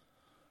Lawrence?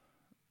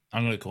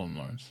 I'm going to call him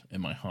Lawrence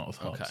in my heart of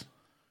hearts. Okay.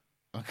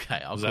 Okay,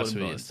 I'll call That's him who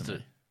he Lawrence. is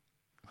to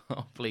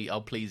me.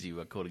 I'll please you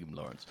by calling him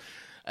Lawrence.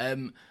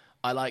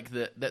 I like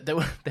that there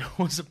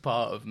was a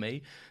part of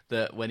me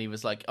that when he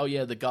was like, "Oh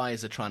yeah, the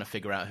guys are trying to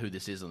figure out who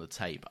this is on the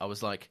tape," I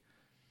was like,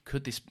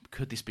 "Could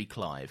this be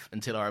Clive?"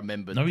 Until I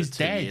remembered No, he's that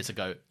 2 dead. years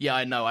ago. Yeah,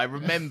 I know, I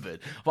remembered,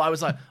 but I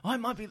was like, "Oh, it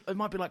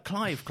might be like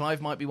Clive.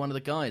 Clive might be one of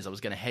the guys." I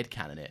was going to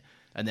headcanon it,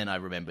 and then I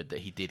remembered that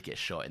he did get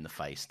shot in the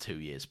face 2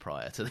 years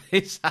prior to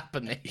this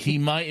happening. He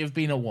might have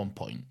been at one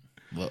point.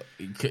 Look,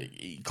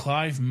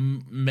 Clive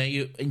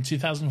may in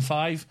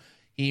 2005.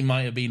 He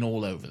might have been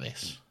all over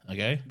this.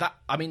 Okay.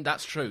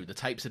 That's true. The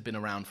tapes had been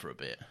around for a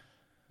bit.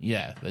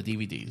 Yeah, the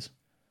DVDs.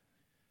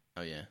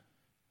 Oh yeah,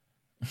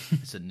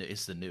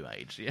 it's the new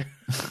age. Yeah.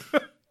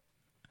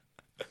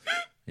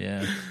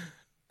 Yeah.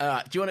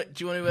 Do you want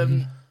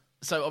to?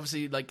 So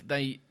obviously, like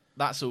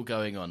that's all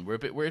going on. We're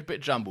a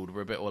bit jumbled.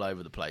 We're a bit all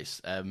over the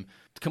place.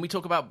 Can we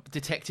talk about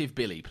Detective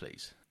Billy,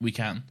 please? We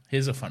can.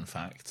 Here's a fun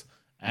fact.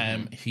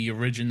 He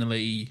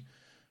originally,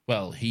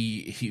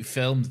 he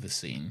filmed the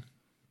scene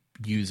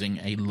using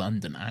a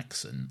London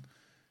accent,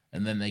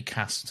 and then they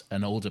cast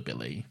an older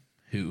Billy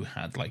who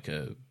had like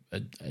a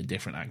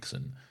different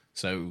accent.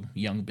 So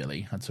young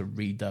Billy had to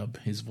redub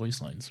his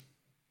voice lines.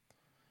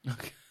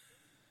 Okay.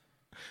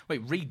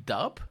 Wait,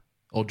 redub?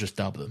 Or just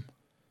dub them.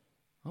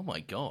 Oh my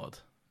god.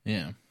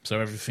 Yeah. So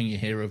everything you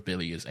hear of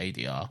Billy is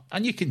ADR.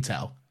 And you can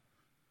tell.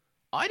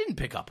 I didn't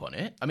pick up on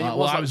it. I mean, it Well,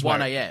 was I like was 1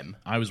 wearing- a.m.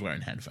 I was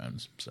wearing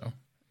headphones, so...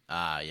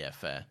 Yeah,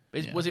 fair.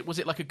 Yeah. Was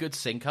it like a good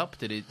sync up?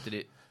 Did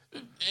it?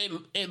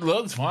 It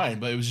looked fine,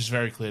 but it was just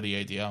very clearly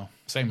ADR.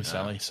 Same with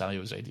Sally. Sally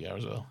was ADR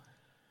as well.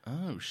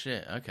 Oh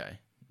shit. Okay.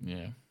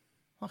 Yeah.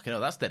 Okay, no,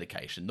 that's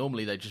dedication.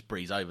 Normally they just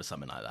breeze over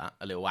something like that,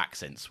 a little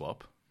accent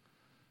swap.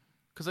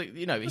 Because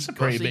It's a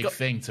pretty big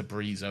thing to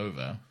breeze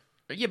over.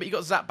 Yeah, but you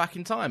got zapped back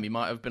in time. He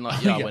might have been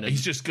like, "Yeah, I went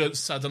he's just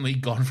suddenly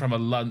gone from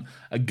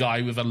a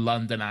guy with a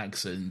London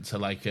accent to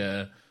like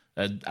I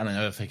don't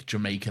know, like a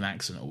Jamaican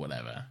accent or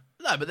whatever.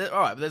 No, but all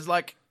right, but there's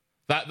like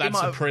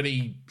That's a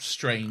pretty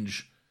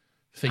strange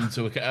thing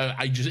to occur.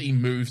 He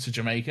moved to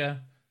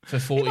Jamaica for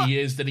 40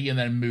 years, did he? And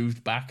then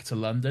moved back to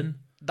London.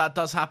 That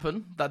does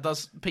happen.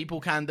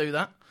 People can do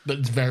that. But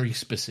it's very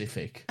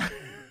specific.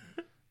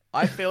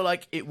 I feel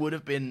like it would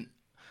have been.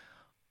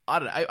 I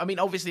don't know. I mean,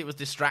 obviously it was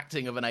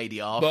distracting of an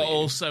ADR. But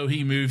also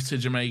he moved to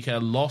Jamaica,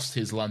 lost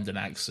his London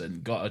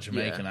accent, got a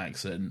Jamaican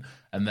accent,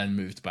 and then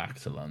moved back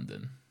to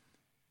London.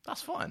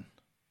 That's fine.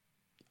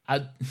 I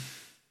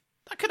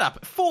That could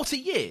happen. 40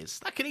 years.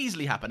 That could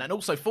easily happen. And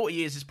also 40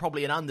 years is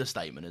probably an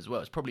understatement as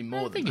well. It's probably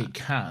more than think that. it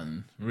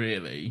can,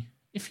 really.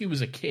 If he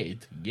was a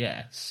kid,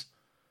 yes.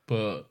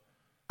 But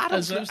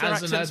Adults lose their as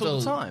an accents all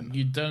adult, the time.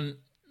 you don't...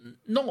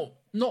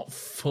 Not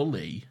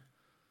fully.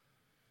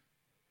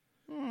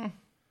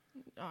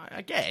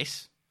 I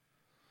guess.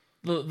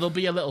 There'll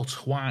be a little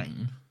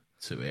twang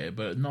to it,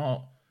 but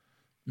not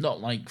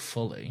like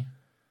fully.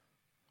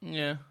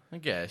 Yeah, I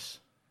guess.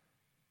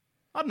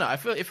 I don't know.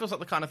 It feels like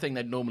the kind of thing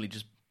they'd normally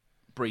just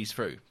breeze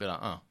through. Be like,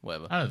 oh,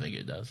 whatever. I don't think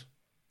it does.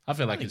 I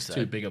feel like think it's so.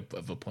 too big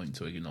of a point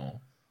to ignore.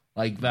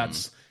 Like,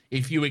 that's...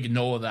 If you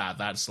ignore that,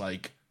 that's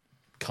like...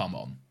 Come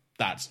on.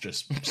 That's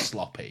just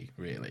sloppy,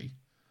 really.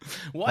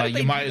 Why Like,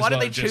 did you might as why did well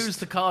they just- choose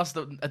to cast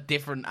a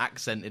different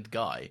accented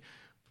guy?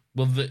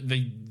 Well,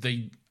 they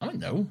I don't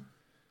know.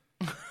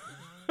 I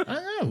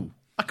don't know.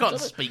 I can't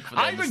speak for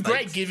them. I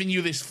regret giving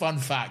you this fun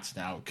fact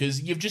now,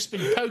 because you've just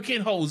been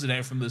poking holes in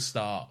it from the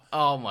start.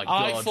 Oh my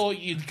god! I thought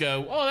you'd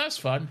go, oh, that's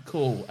fun,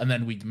 cool, and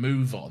then we'd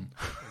move on.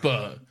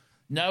 But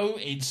no,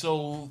 it's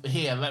all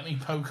here. Let me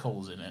poke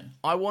holes in it.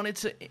 I wanted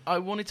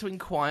to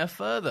inquire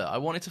further. I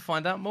wanted to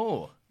find out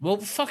more. Well,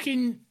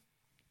 fucking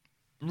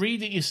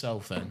read it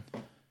yourself then.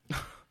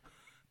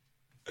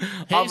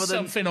 Here's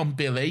something on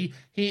Billy.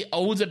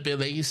 Older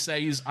Billy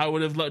says, I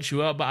would have looked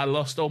you up, but I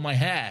lost all my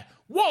hair.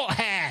 What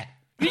hair?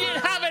 You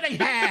didn't have any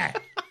hair.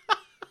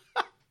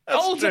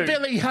 Older true.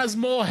 Billy has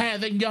more hair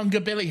than younger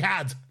Billy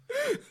had.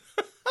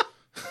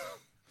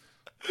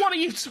 What are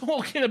you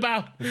talking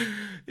about?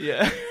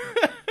 Yeah,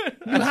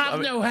 You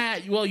have no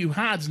hair. Well, you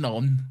had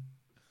none.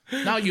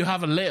 Now you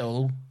have a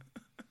little.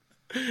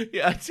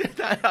 yeah.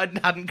 I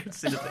hadn't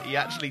considered that he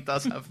actually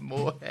does have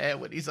more hair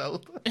when he's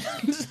older.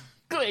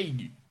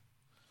 Exactly.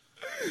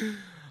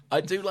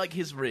 I do like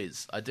his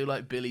riz. I do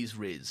like Billy's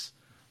riz.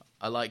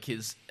 I like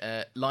his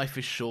life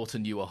is short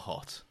and you are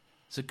hot.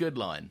 It's a good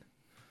line.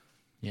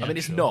 Yeah, I mean,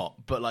 it's sure.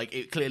 not, but like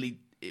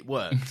it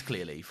worked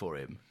clearly for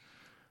him.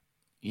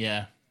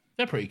 Yeah,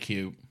 they're pretty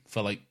cute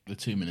for like the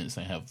 2 minutes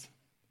they have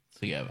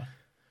together.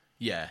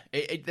 Yeah,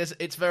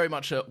 it's very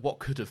much a what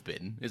could have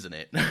been, isn't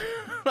it?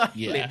 Like,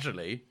 Yeah.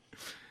 literally.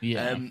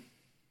 Yeah.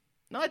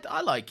 No,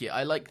 I like it.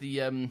 I like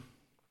the.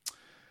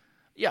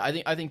 Yeah,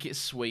 I think it's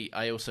sweet.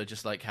 I also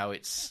just like how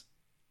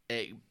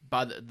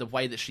by the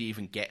way that she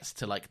even gets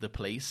to like the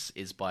police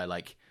is by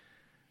like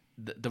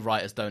the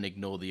writers don't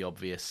ignore the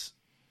obvious,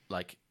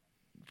 like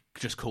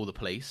just call the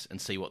police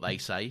and see what they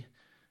say.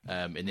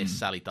 In this,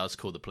 Sally does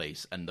call the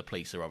police, and the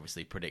police are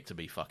obviously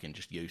predictably fucking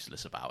just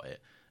useless about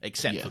it,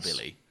 except for Yes.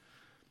 Billy.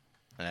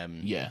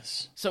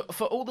 Yes. So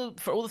for all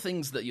the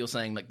things that you're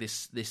saying, like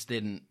this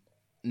didn't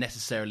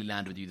necessarily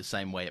land with you the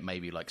same way it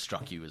maybe like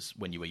struck you as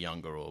when you were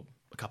younger or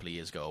a couple of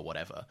years ago or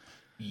whatever.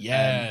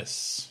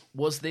 Yes.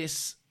 Was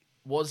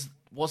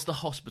the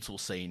hospital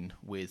scene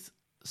with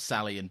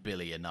Sally and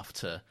Billy enough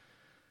to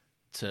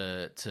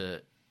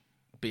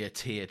be a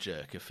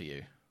tearjerker for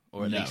you,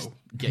 or at least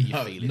get you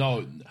feeling?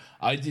 No,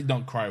 I did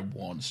not cry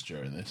once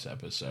during this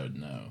episode.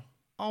 No.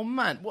 Oh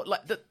man, what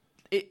like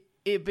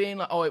it being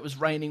like, oh, it was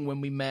raining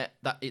when we met.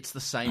 That it's the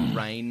same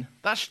rain.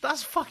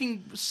 That's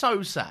fucking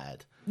so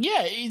sad.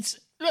 Yeah,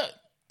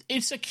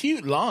 it's a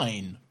cute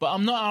line, but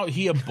I'm not out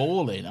here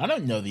bawling. I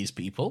don't know these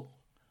people.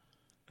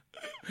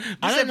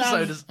 This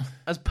episode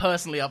has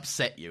personally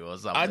upset you or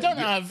something. I don't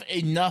have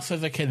enough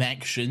of a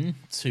connection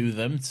to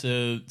them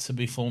to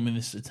be forming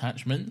this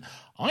attachment.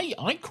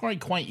 I cry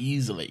quite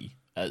easily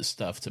at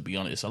stuff, to be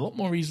honest, a lot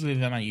more easily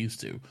than I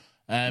used to.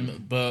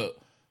 But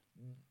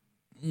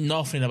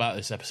nothing about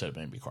this episode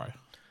made me cry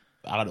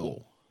at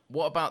all.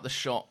 What about the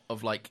shot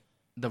of like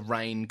the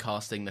rain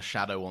casting the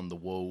shadow on the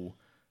wall,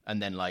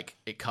 and then like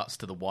it cuts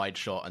to the wide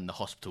shot and the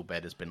hospital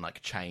bed has been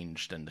like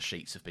changed and the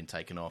sheets have been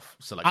taken off,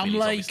 so like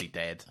Billy's obviously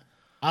dead.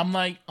 I'm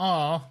like,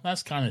 oh,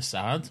 that's kind of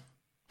sad,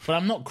 but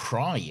I'm not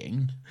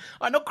crying.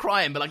 I'm not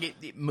crying, but like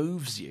it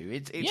moves you.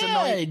 It's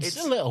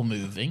a little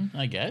moving,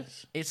 I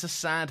guess. It's a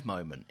sad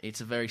moment.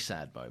 It's a very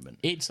sad moment.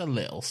 It's a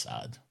little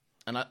sad,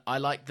 and I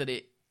like that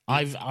it.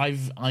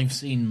 I've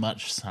seen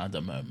much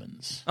sadder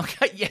moments.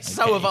 Okay, yes,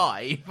 okay. So have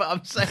I. But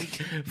I'm saying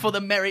for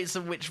the merits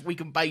of which we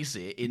can base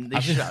it in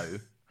this show.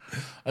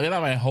 I think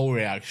that my whole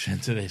reaction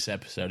to this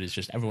episode is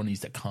just everyone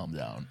needs to calm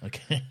down.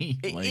 Okay,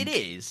 it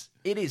is.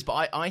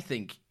 But I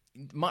think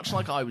much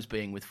like I was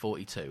being with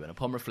 42, and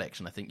upon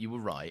reflection, I think you were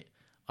right.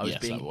 I was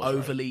being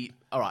overly... Right.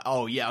 All right.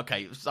 Oh, yeah,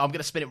 okay. So I'm going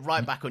to spin it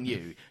right back on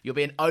you. You're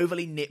being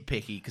overly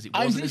nitpicky because it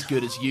wasn't as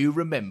good as you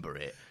remember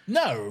it.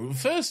 No,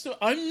 first,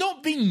 I'm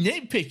not being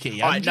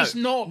nitpicky. I'm just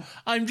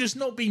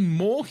not being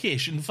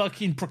mawkish and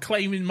fucking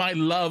proclaiming my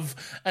love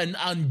and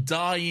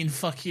undying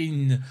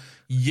fucking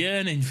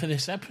yearning for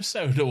this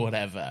episode or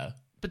whatever.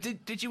 But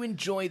did you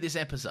enjoy this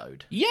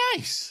episode?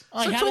 Yes.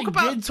 So talk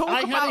about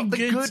the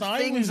good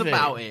things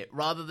about it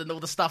rather than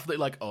all the stuff that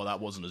like, oh, that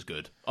wasn't as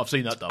good. I've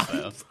seen that done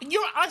better.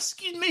 You're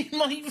asking me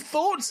my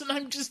thoughts and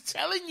I'm just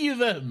telling you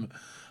them.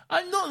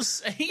 I'm not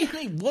saying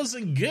it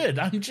wasn't good.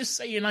 I'm just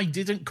saying I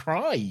didn't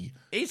cry.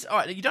 It's all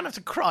right. You don't have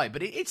to cry,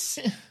 but it's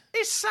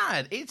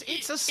sad.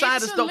 It's as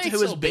sad as Doctor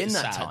Who has been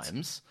at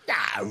times.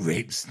 No,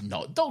 it's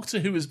not. Doctor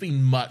Who has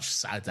been much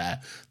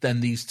sadder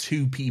than these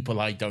two people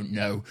I don't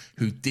know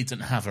who didn't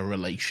have a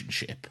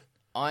relationship.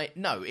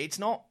 No, it's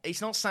not.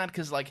 It's not sad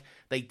because like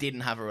they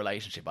didn't have a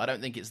relationship. I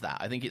don't think it's that.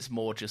 I think it's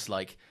more just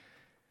like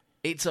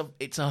it's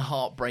a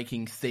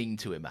heartbreaking thing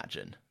to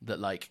imagine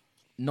that like.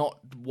 Not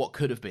what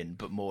could have been,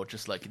 but more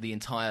just like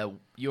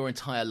your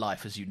entire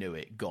life as you knew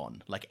it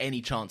gone. Like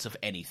any chance of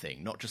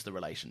anything, not just the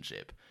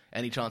relationship.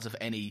 Any chance of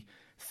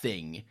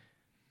anything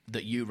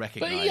that you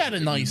recognise. But he had a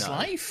nice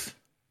life.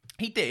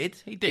 He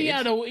did. He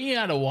had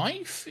a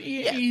wife.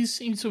 He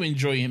seemed to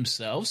enjoy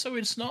himself. So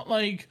it's not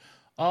like,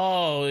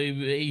 oh,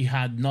 he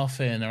had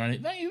nothing or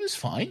anything. He was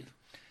fine.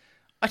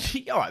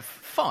 All right,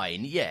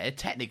 fine. Yeah,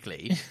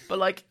 technically, but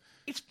like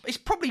it's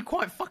probably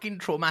quite fucking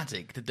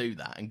traumatic to do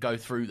that and go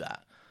through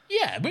that.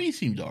 Yeah, but he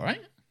seemed all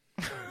right.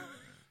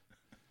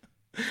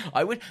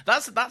 I would.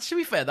 That should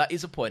be fair. That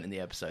is a point in the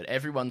episode.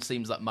 Everyone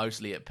seems like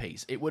mostly at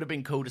peace. It would have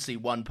been cool to see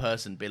one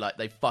person be like,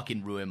 "They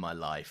fucking ruined my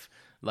life."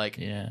 Like,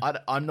 yeah.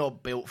 I'm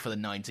not built for the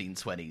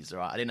 1920s.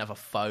 Right? I didn't have a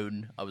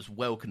phone. I was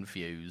well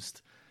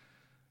confused.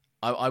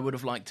 I would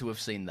have liked to have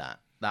seen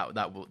that.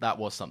 That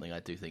was something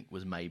I do think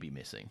was maybe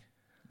missing.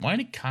 Why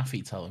did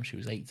Kathy tell him she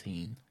was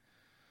 18?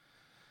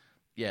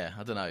 Yeah,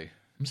 I don't know.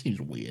 It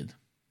seems weird.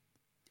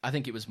 I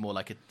think it was more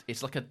like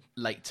it's like a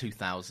late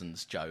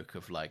 2000s joke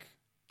of like,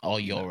 oh,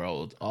 you're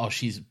old. Oh,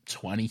 she's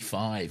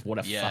 25. What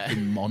a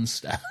fucking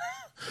monster.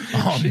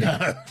 Oh,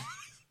 no.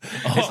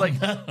 It's like,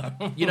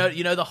 you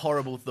know the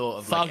horrible thought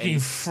of fucking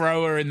like,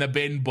 throw her in the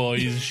bin,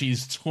 boys.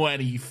 She's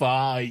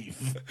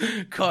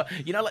 25. God,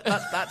 you know, like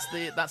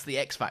that's the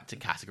X Factor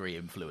category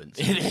influence.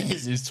 It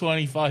is. It's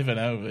 25 and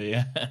over.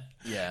 Yeah.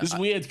 Yeah. It's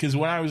weird because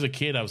when I was a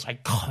kid, I was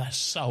like, God, that's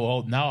so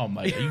old. Now I'm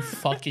like, are you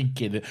fucking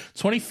kidding?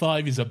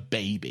 25 is a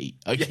baby.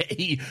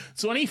 Okay.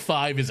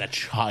 25 is a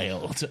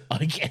child.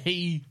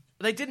 Okay.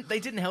 They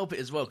didn't help it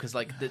as well because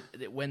like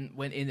when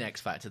in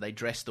X Factor they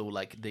dressed all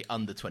like the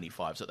under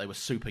 25s, so they were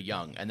super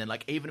young, and then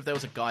like even if there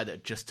was a guy that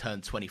had just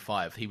turned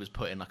 25, he was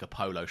put in like a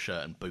polo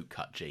shirt and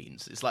bootcut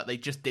jeans. It's like they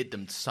just did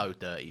them so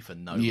dirty for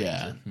no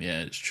reason.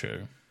 Yeah, it's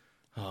true.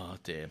 Oh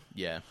dear,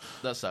 yeah,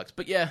 that sucks.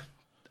 But yeah,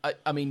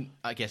 I mean,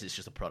 I guess it's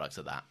just a product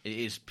of that. It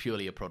is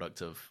purely a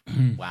product of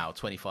wow,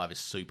 25 is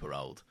super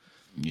old.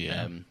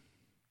 Yeah,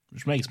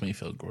 which makes me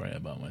feel great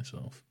about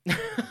myself.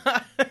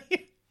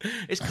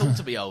 It's cool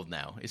to be old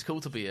now. It's cool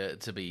to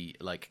be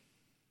like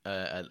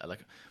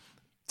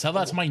tell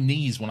that to my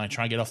knees when I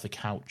try to get off the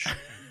couch.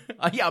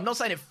 Yeah, I'm not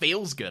saying it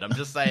feels good. I'm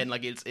just saying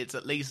like it's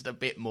at least a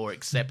bit more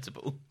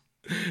acceptable.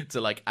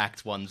 to like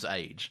act one's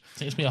age. It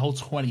takes me a whole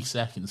 20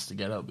 seconds to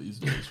get up these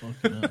days.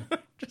 Fucking hell.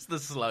 Just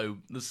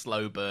the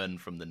slow burn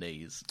from the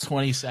knees.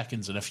 20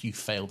 seconds and a few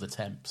failed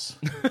attempts.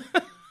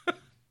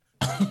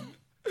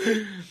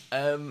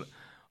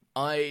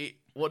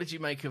 What did you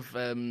make of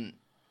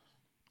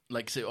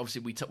so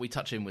obviously we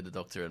touch in with the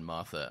Doctor and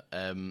Martha.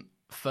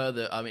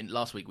 Further, I mean,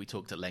 last week we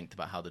talked at length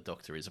about how the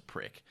Doctor is a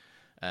prick,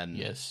 and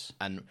yes,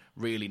 and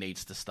really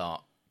needs to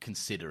start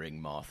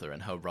considering Martha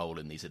and her role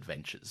in these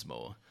adventures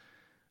more.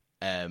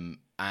 And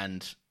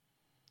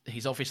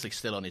he's obviously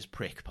still on his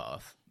prick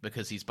path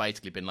because he's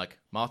basically been like,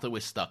 Martha, we're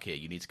stuck here.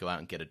 You need to go out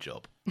and get a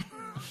job.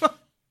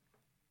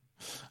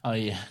 Oh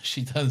yeah,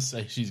 she does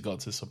say she's got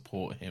to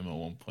support him at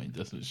one point,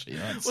 doesn't she?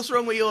 What's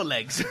wrong with your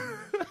legs?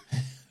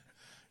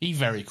 He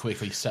very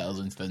quickly settles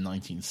into the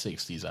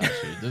 1960s,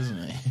 actually,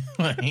 doesn't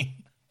he?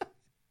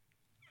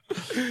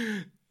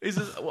 He's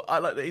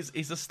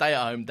a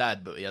stay-at-home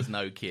dad, but he has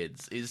no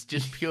kids. It's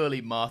just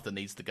purely Martha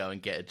needs to go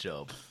and get a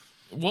job.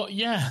 What?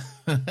 Yeah,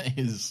 that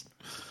is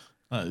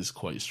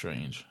quite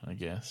strange, I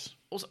guess.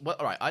 Also, well,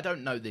 all right, I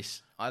don't know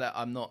this.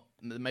 I'm not.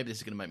 Maybe this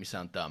is going to make me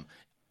sound dumb.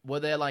 Were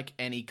there like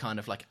any kind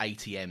of like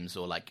ATMs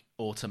or like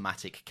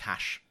automatic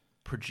cash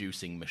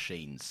producing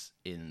machines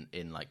in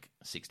like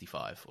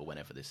 65 or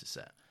whenever this is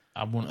set?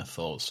 I wouldn't have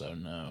thought so.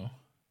 No.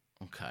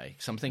 Okay,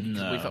 so I'm thinking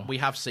we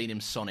have seen him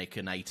sonic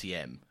an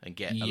ATM and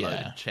get a load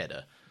of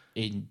cheddar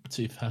in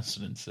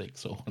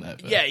 2006 or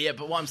whatever. Yeah,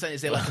 but what I'm saying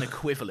is they're like an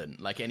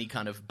equivalent, like any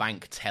kind of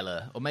bank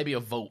teller or maybe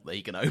a vault that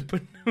he can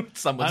open with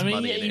someone's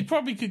money in it. You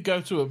probably could go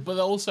to it, but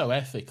also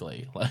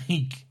ethically,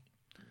 like.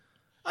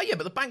 Oh yeah,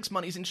 but the bank's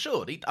money's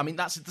insured.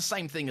 That's the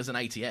same thing as an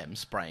ATM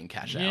spraying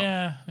cash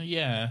out.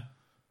 Yeah,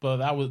 but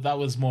that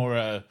was more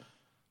a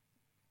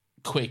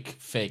quick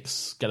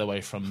fix, get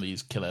away from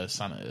these killer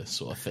Santa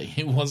sort of thing.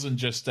 It wasn't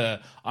just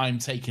I'm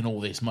taking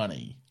all this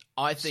money.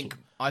 I think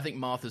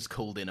Martha's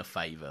called in a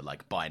favour,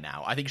 like, by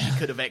now. I think she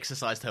could have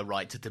exercised her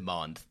right to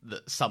demand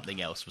that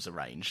something else was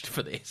arranged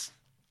for this.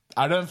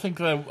 I don't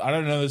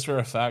know this for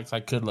a fact. I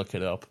could look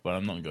it up, but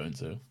I'm not going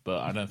to. But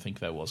I don't think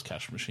there was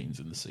cash machines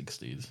in the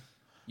 60s.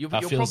 You're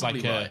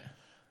probably right.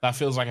 That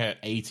feels like a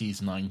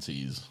 80s,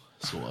 90s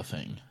sort of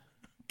thing.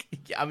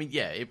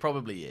 Yeah, it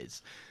probably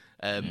is.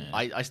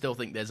 I still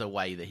think there's a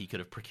way that he could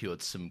have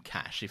procured some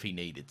cash if he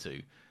needed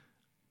to.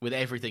 With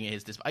everything at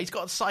his disposal. He's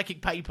got a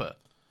psychic paper.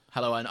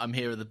 Hello, I'm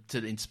here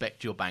to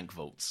inspect your bank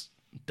vaults.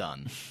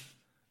 Done.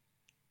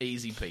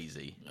 Easy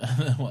peasy.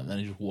 Well, then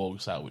he just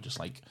walks out with just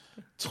like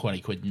 20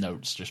 quid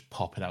notes just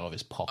popping out of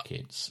his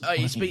pockets. All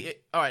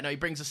right, no, he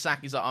brings a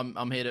sack. He's like,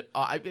 I'm here to...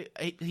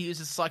 he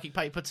uses psychic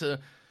paper to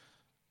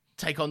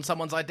take on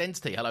someone's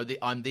identity. Hello,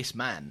 I'm this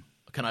man.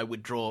 Can I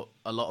withdraw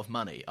a lot of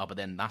money? Oh, but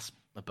then that's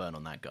a burn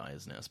on that guy,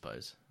 isn't it, I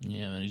suppose?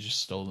 Yeah, and then he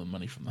just stole the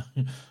money from that.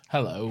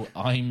 Hello,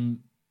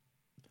 I'm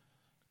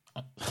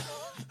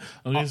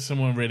just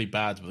someone really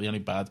bad, but the only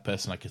bad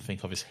person I can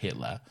think of is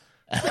Hitler.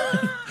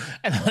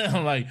 And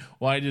I'm like,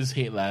 why does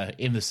Hitler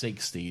in the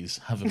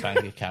 60s have a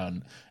bank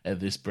account at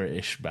this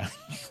British bank?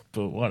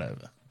 But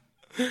whatever.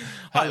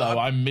 Hello,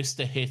 I'm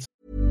Mr. Hitler.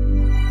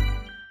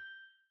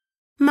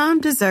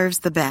 Mom deserves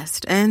the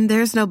best, and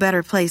there's no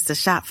better place to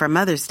shop for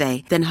Mother's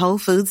Day than Whole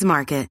Foods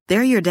Market.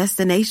 They're your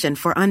destination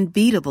for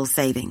unbeatable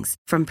savings,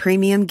 from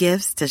premium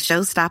gifts to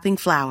show-stopping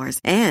flowers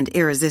and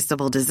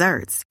irresistible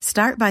desserts.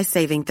 Start by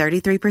saving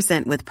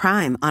 33% with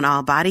Prime on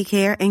all body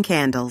care and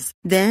candles.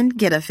 Then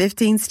get a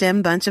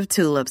 15-stem bunch of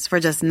tulips for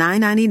just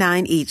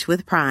 $9.99 each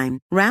with Prime.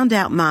 Round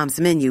out Mom's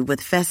menu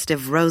with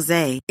festive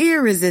rosé,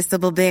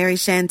 irresistible berry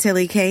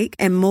chantilly cake,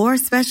 and more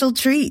special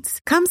treats.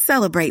 Come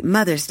celebrate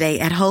Mother's Day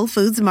at Whole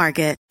Foods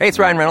Market. Hey, it's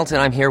Ryan Reynolds,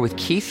 and I'm here with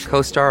Keith,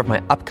 co-star of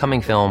my upcoming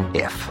film,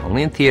 If,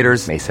 only in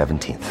theaters May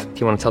 17th. Do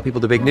you want to tell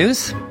people the big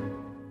news?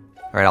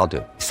 All right, I'll do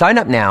it. Sign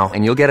up now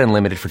and you'll get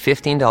unlimited for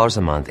 $15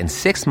 a month and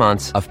 6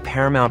 months of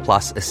Paramount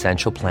Plus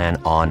Essential Plan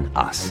on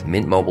us.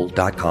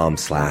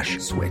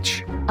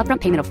 MintMobile.com/switch.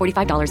 Upfront payment of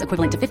 $45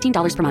 equivalent to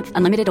 $15 per month.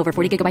 Unlimited over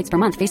 40 gigabytes per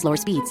month. Face lower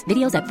speeds.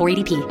 Videos at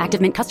 480p.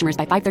 Active Mint customers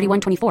by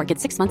 531.24 get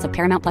 6 months of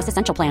Paramount Plus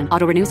Essential Plan.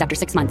 Auto renews after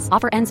 6 months.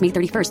 Offer ends May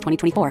 31st,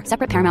 2024.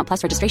 Separate Paramount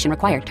Plus registration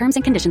required. Terms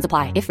and conditions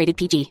apply if rated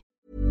PG.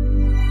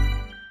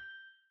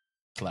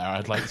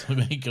 I'd like to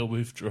make a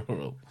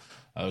withdrawal.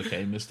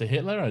 Okay, Mr.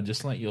 Hitler, I'd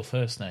just like your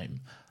first name.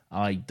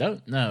 I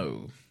don't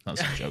know.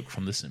 That's a joke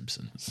from The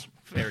Simpsons.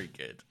 Very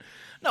good.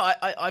 No,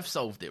 I've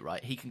solved it,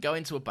 right? He can go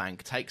into a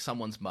bank, take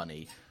someone's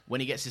money. When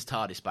he gets his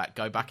TARDIS back,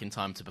 go back in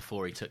time to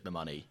before he took the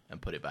money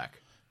and put it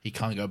back. He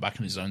can't go back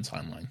in his own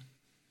timeline.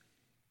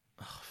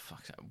 Oh,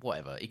 fuck that.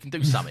 Whatever. He can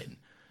do something.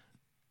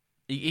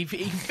 He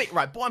can fit...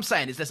 Right, what I'm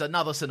saying is there's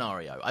another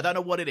scenario. I don't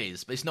know what it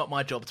is, but it's not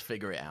my job to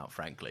figure it out,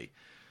 frankly.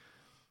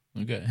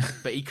 Okay.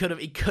 But he could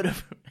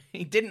have...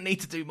 He didn't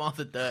need to do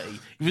Martha dirty.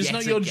 If it's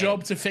not your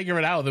job to figure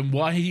it out, then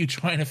why are you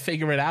trying to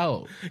figure it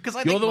out? Because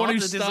I think the Martha one who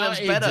deserves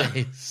started better.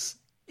 this.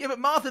 Yeah, but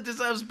Martha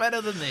deserves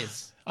better than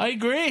this. I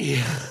agree.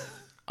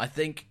 I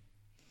think...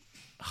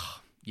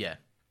 yeah.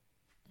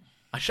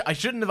 I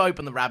shouldn't have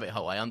opened the rabbit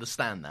hole. I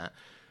understand that.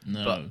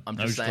 No, but I'm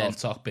just saying... off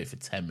topic for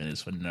 10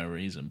 minutes for no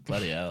reason.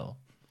 Bloody hell.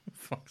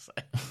 Fuck's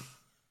sake.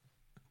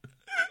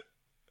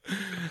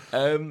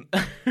 I'm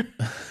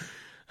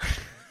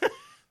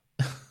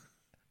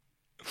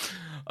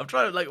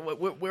trying to like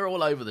we're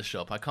all over the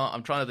shop.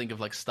 I'm trying to think of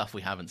like stuff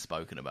we haven't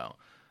spoken about.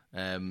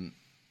 Well,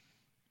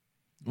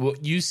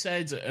 you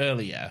said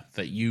earlier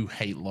that you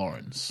hate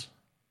Lawrence.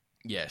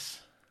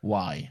 Yes.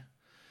 Why?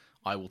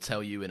 I will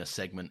tell you in a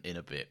segment in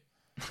a bit.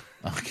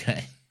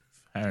 Okay,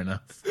 fair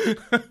enough.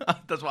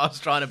 That's why I was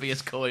trying to be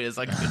as coy as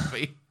I could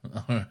be.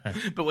 All right.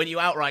 But when you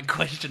outright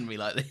question me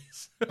like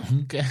this,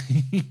 okay,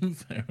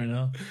 fair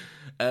enough.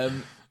 All right.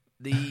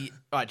 Do you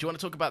want to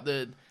talk about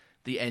the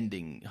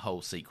ending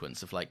whole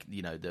sequence of like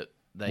that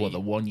they What,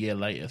 the 1 year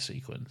later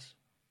sequence?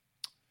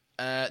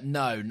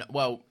 No.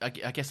 Well, I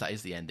guess that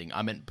is the ending.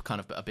 I meant kind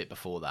of a bit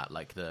before that,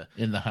 like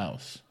in the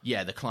house.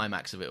 Yeah, the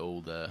climax of it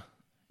all, the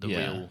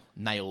real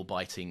nail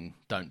biting,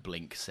 don't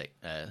blink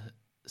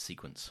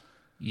sequence.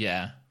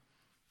 Yeah.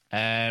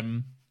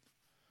 Yeah.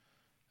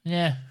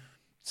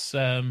 It's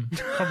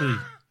probably.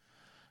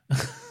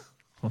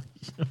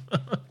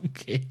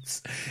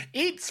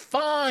 It's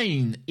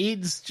fine.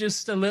 It's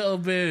just a little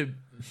bit.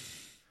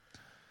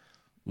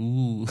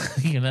 Ooh,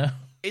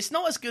 It's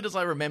not as good as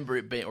I remember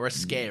it being, or as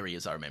scary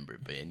as I remember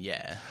it being.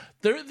 Yeah,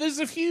 there's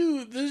a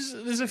few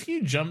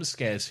jump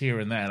scares here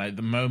and there, like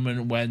the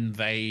moment when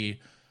they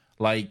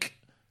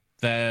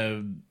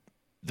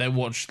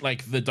watch,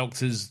 like, the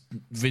doctor's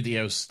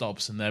video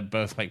stops and they're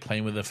both like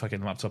playing with a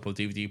fucking laptop or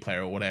DVD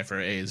player or whatever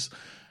it is,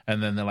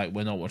 and then they're like,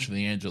 we're not watching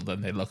the angel.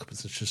 Then they look up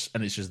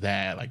and it's just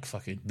there, like,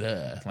 fucking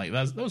there. Like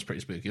that was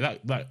pretty spooky.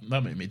 That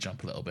made me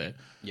jump a little bit.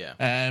 Yeah.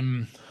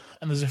 And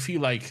there's a few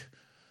like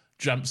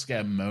jump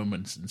scare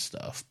moments and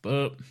stuff,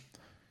 but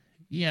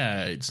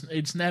yeah,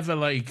 it's never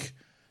like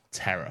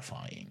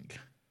terrifying.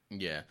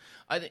 Yeah,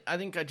 I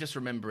think I just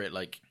remember it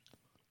like,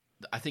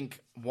 I think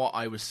what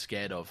I was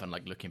scared of, and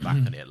like looking back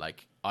on it,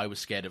 like I was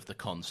scared of the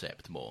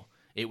concept more.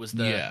 It was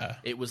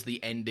the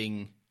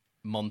ending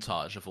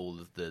montage of all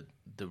of the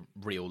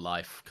real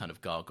life kind of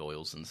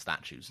gargoyles and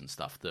statues and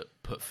stuff that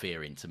put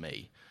fear into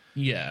me.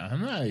 Yeah,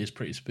 and that is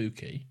pretty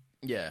spooky.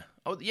 Yeah.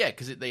 Oh yeah,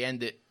 because they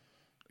end it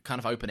kind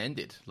of open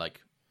ended,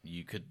 like.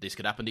 This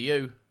could happen to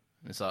you.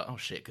 And it's like, oh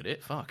shit, could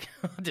it? Fuck.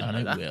 I didn't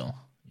know that. And it will.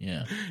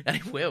 Yeah. And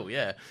it will,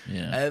 yeah.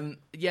 Yeah.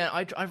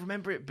 I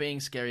remember it being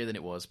scarier than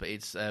it was, but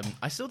it's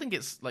I still think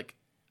it's like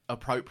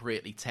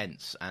appropriately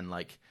tense, and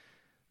like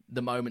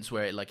the moments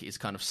where it like is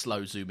kind of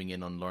slow zooming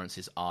in on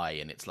Lawrence's eye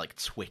and it's like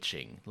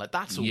twitching. Like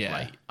that's all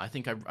great. I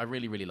think I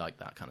really, really like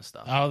that kind of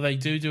stuff. Oh, they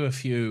do a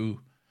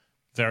few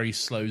very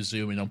slow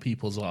zooming on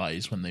people's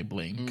eyes when they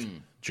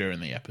blink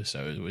during the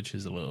episode, which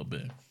is a little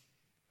bit.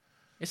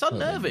 It's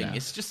unnerving.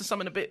 It's just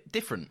something a bit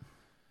different.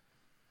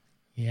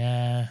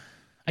 Yeah.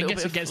 I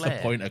guess it gets the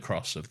point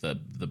across of the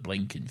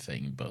blinking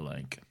thing, but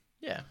like...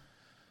 Yeah.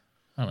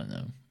 I don't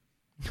know.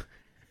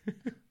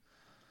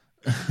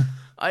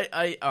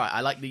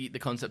 I like the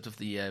concept of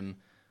the...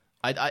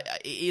 it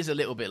is a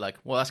little bit like,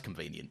 well, that's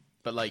convenient.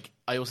 But like,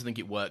 I also think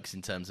it works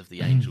in terms of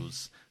the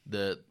angels,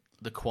 the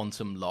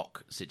quantum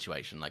lock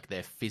situation. Like,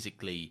 they're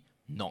physically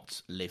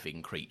not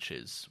living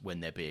creatures when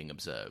they're being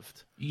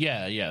observed.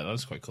 Yeah,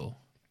 that's quite cool.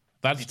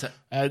 That's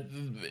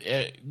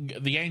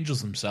the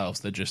angels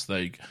themselves. They're just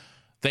like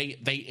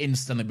they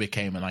instantly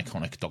became an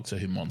iconic Doctor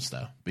Who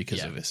monster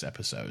because of this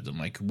episode, and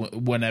like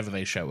whenever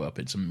they show up,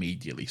 it's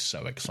immediately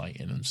so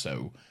exciting and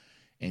so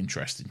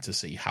interesting to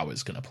see how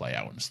it's going to play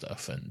out and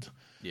stuff. And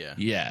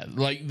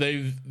like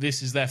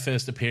this is their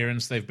first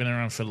appearance. They've been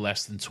around for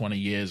less than 20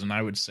 years, and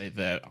I would say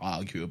they're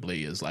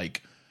arguably as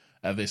like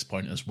at this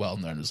point as well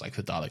known as like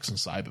the Daleks and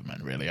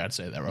Cybermen. Really, I'd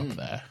say they're up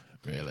there.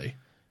 Really.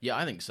 Yeah,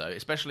 I think so,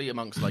 especially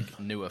amongst like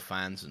newer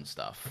fans and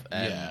stuff.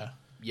 For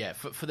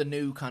the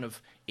new kind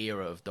of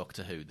era of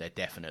Doctor Who, they're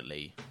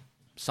definitely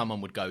someone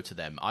would go to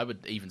them. I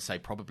would even say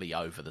probably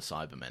over the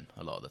Cybermen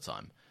a lot of the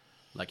time,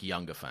 like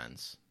younger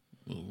fans.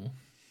 Ooh.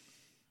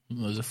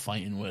 Those are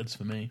fighting words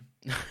for me.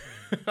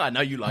 I know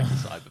you like the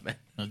Cybermen.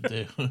 I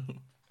do.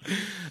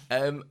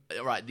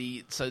 Right.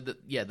 The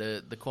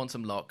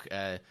quantum lock.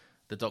 The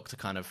Doctor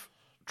kind of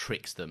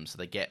tricks them, so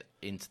they get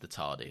into the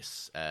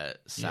TARDIS.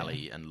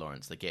 Sally and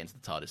Lawrence, they get into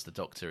the TARDIS. The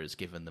Doctor has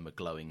given them a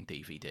glowing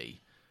DVD.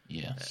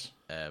 Yes.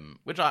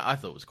 Which I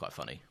thought was quite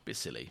funny. A bit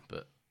silly,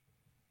 but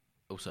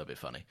also a bit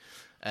funny.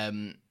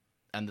 And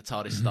the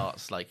TARDIS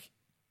starts like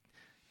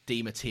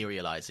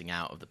dematerializing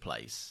out of the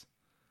place.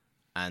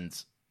 And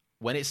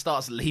when it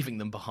starts leaving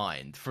them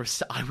behind,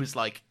 I was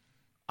like,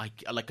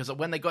 because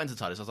when they got into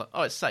the TARDIS, I was like,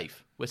 oh, it's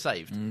safe. We're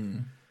saved.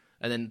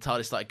 And then the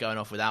TARDIS started going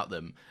off without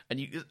them.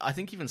 And I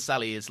think even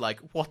Sally is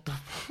like, what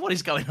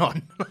is going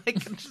on? Like,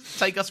 just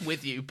take us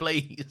with you,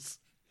 please.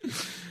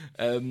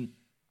 But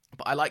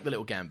I like the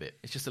little gambit.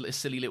 It's just a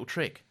silly little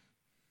trick.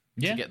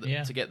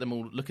 To get them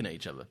all looking at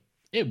each other.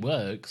 It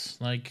works.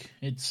 Like,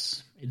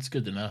 it's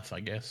good enough,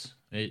 I guess.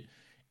 It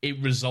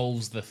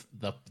resolves the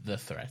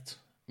threat,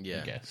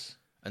 I guess.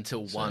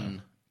 Until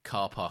one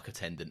car park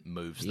attendant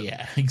moves them.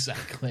 Yeah,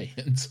 exactly.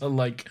 Until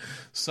like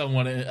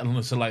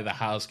until like the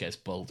house gets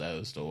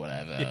bulldozed or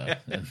whatever,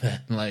 and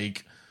then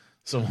like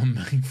someone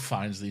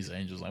finds these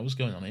angels. Like, what's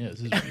going on here?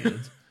 This is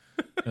weird.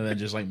 and then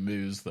just like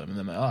moves them, and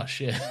then like, oh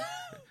shit.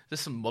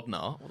 There's some modern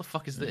art. What the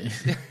fuck is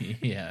this?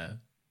 Yeah.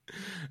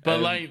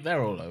 But like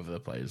they're all over the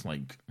place.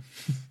 Like,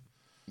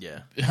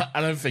 yeah, I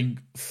don't think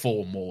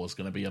 4 more is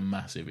going to be a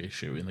massive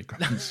issue in the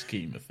grand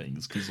scheme of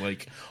things, because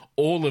like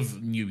all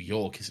of New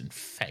York is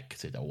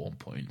infected at one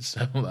point.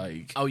 So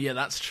like, oh yeah,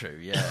 that's true.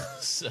 Yeah.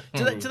 so...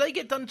 do they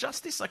get done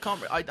justice?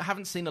 I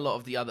haven't seen a lot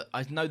of the other.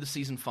 I know the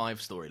season 5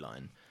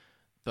 storyline,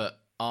 but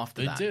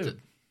after that, do.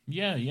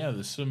 Yeah.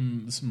 There's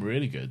some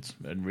really good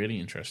and really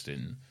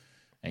interesting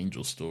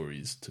Angel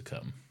stories to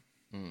come.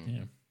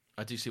 Yeah.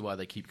 I do see why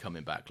they keep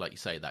coming back. Like you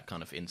say, that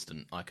kind of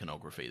instant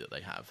iconography that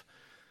they have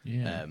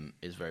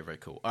is very, very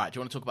cool. All right, do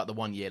you want to talk about the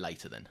 1 year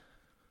later then?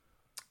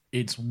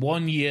 It's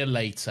 1 year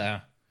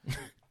later.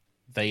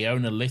 They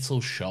own a little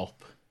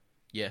shop.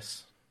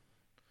 Yes.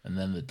 And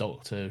then the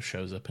Doctor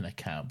shows up in a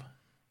cab.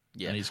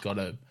 Yeah. And he's got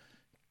to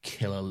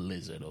kill a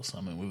lizard or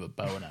something with a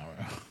bow and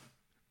arrow.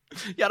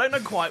 Yeah, I don't know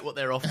quite what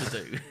they're off to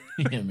do.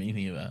 Yeah, me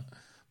neither.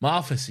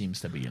 Martha seems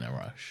to be in a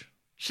rush.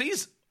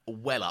 She's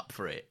well up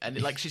for it,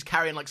 and like she's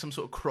carrying like some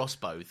sort of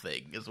crossbow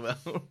thing as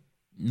well.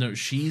 No,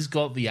 she's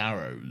got the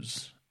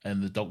arrows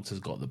and the Doctor's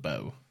got the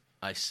bow.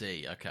 I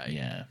see. Okay.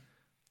 Yeah.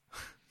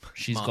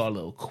 She's got a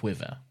little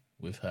quiver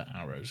with her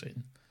arrows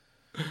in.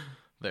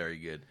 Very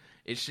good.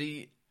 Is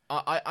she?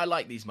 I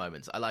like these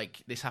moments. I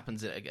like this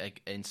happens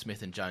in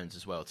Smith and Jones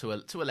as well, to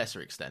a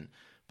lesser extent,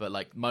 but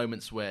like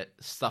moments where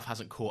stuff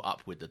hasn't caught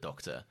up with the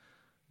Doctor,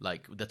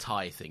 like the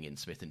tie thing in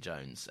Smith and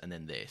Jones, and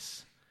then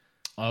this.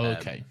 Oh,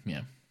 okay.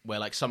 Yeah. Where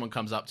like someone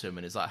comes up to him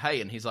and is like, "Hey,"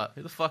 and he's like,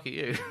 "Who the fuck are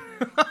you?"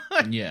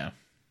 Yeah.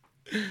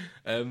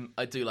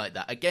 I do like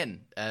that.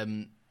 Again,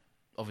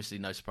 obviously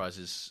no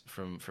surprises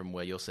from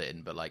where you're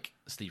sitting, but like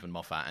Stephen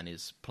Moffat and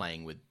his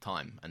playing with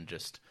time and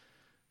just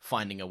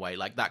finding a way.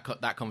 Like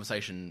that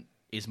conversation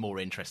is more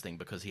interesting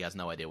because he has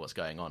no idea what's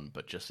going on,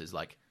 but just is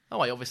like, "Oh,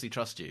 I obviously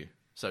trust you,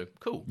 so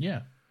cool."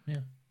 Yeah.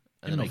 And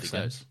it makes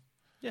sense.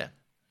 Yeah,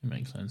 it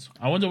makes sense.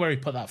 I wonder where he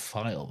put that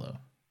file though.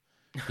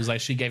 Because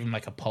like she gave him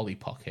like a Polly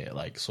Pocket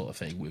like sort of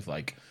thing with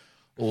like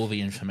all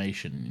the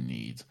information you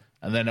need,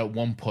 and then at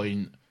one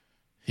point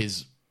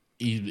he's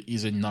in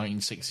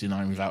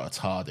 1969 without a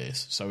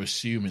TARDIS, so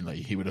assuming that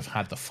he would have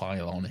had the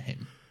file on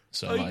him.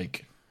 So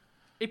like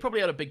he probably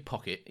had a big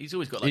pocket. He's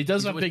always got like he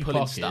does have big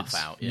pockets. Stuff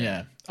out.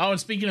 Yeah. Oh, and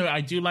speaking of it, I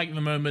do like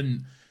the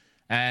moment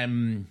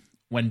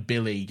when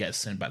Billy gets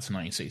sent back to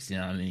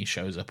 1969 and he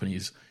shows up and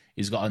he's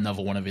got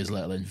another one of his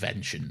little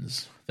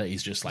inventions that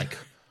he's just like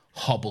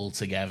hobbled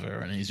together,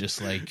 and he's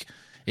just like,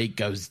 it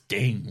goes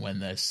ding when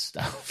there's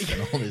stuff and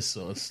all this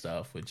sort of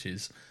stuff, which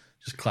is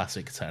just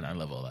classic 10. I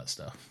love all that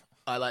stuff.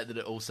 I like that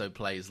it also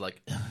plays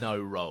like no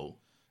role.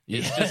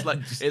 It's just like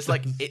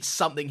it's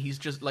something he's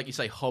just, like you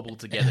say, hobbled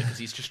together because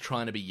he's just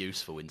trying to be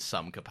useful in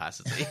some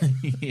capacity.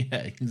 Yeah,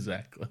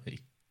 exactly.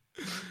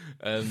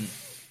 And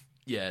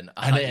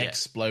it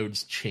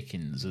explodes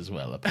chickens as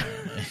well,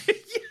 apparently.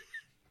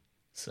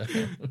 So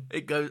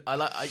it goes. I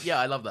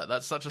love that.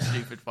 That's such a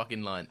stupid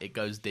fucking line. It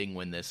goes ding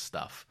when there's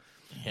stuff.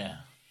 Yeah.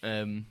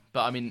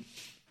 But I mean,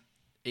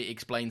 it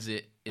explains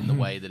it in the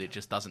way that it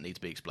just doesn't need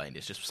to be explained.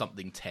 It's just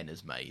something 10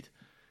 has made.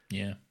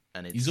 Yeah.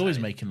 And he's always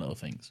making little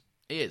things.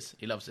 He is.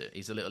 He loves it.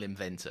 He's a little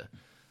inventor.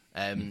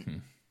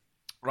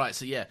 Right.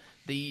 So yeah,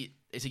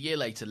 it's a year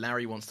later.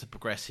 Larry wants to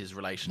progress his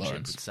relationship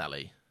with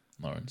Sally.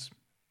 Lawrence.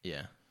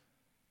 Yeah.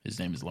 His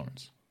name is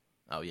Lawrence.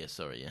 Oh yeah.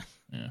 Sorry. Yeah.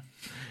 Yeah.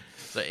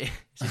 So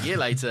it's a year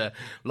later.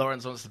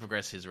 Lawrence wants to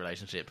progress his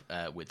relationship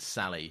with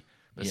Sally,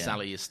 but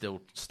Sally is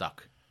still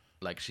stuck.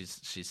 Like she's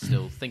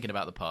still thinking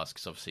about the past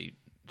because obviously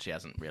she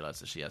hasn't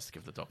realised that she has to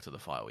give the Doctor the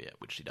file yet,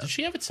 which she does. Did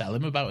she ever tell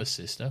him about his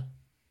sister?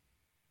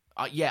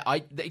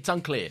 It's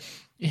unclear.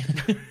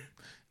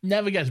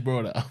 Never gets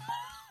brought up.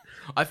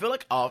 I feel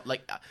like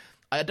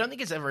I don't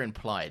think it's ever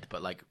implied,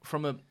 but like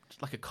from a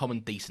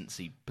common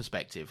decency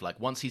perspective, like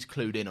once he's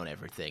clued in on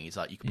everything, he's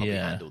like, you can probably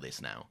handle this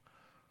now.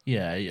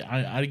 Yeah,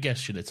 I guess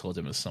should have told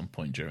him at some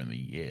point during the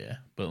year,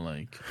 but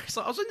like... It's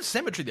like I was in the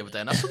cemetery the other day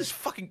and I saw this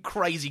fucking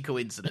crazy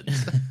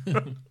coincidence.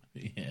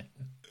 Yeah.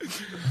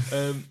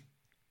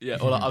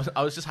 Well,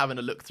 I was just having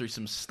a look through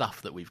some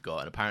stuff that we've got,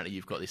 and apparently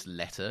you've got this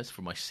letter. It's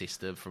from my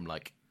sister from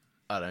like,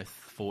 I don't know,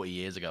 40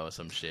 years ago or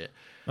some shit.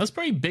 That's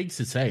pretty big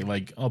to say,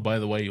 like, oh, by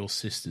the way, your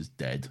sister's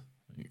dead.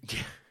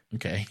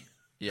 Okay.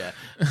 Yeah,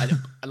 and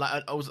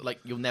I was like,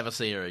 you'll never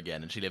see her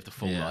again, and she lived a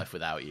full life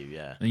without you.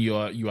 Yeah, and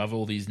you have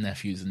all these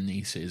nephews and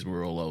nieces who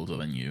are all older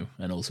than you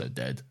and also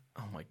dead.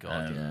 Oh my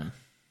god!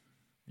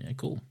 Yeah,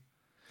 cool.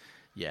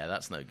 Yeah,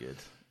 that's no good.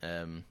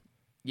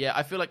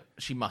 I feel like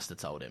she must have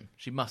told him.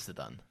 She must have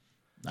done.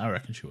 I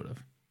reckon she would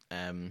have.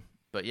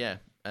 But yeah,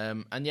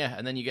 and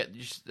then you get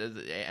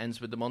it ends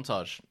with the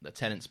montage. The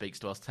Tennant speaks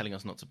to us, telling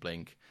us not to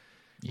blink.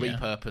 Yeah.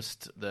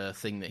 Repurposed the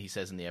thing that he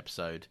says in the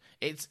episode.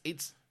 It's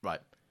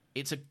right.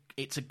 It's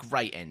a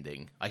great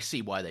ending. I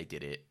see why they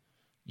did it.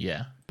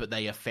 Yeah. But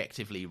they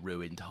effectively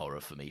ruined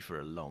horror for me for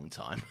a long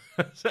time.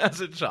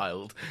 As a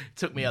child. It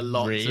took me a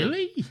lot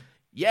Really?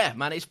 Yeah,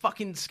 man, it's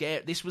fucking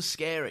scary. This was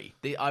scary.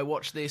 I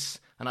watched this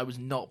and I was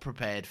not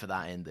prepared for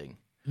that ending.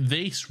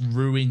 This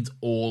ruined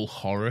all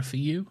horror for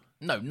you?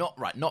 No,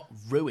 not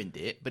ruined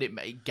it, but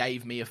it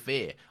gave me a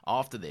fear.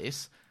 After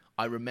this,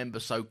 I remember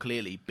so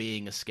clearly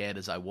being as scared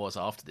as I was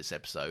after this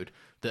episode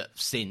that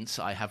since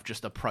I have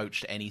just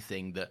approached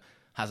anything that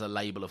has a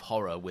label of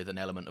horror with an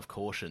element of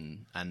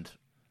caution and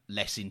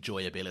less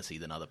enjoyability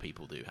than other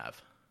people do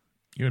have.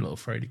 You're a little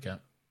fraidy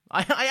cat.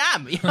 I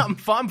am. Yeah,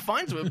 I'm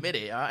fine to admit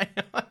it. All right?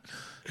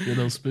 You're a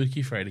little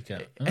spooky fraidy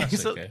cat. Oh,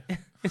 that's okay.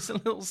 It's a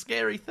little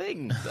scary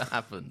thing that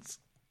happens.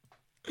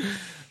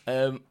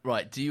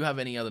 Right, do you have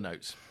any other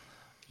notes?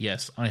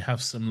 Yes, I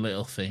have some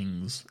little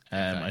things.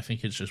 Okay. I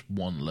think it's just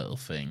one little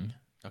thing.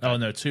 Okay. Oh,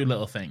 no, two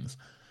little things.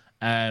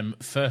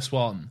 First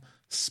one,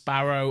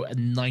 Sparrow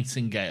and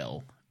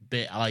Nightingale,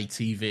 bit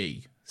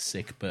ITV,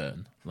 sick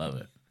burn. Love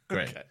it.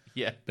 Great. Okay.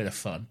 Yeah. Bit of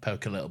fun.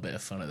 Poke a little bit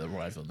of fun at the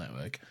rival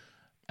network.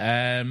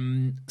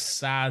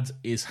 Sad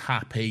is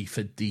happy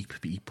for deep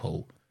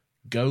people.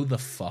 Go the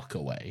fuck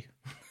away.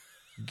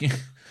 Get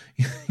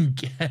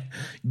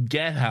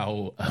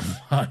out of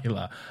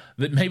Hyla.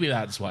 Maybe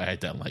that's why I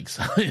don't like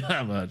Sally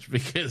that much,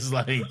 because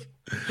like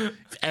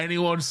if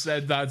anyone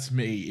said that to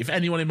me, if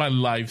anyone in my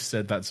life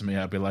said that to me,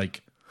 I'd be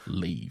like,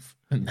 leave.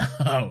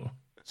 No,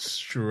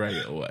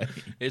 straight away.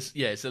 It's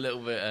a little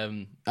bit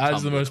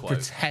That's the Tumblr most quote.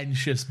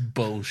 pretentious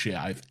bullshit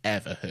I've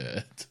ever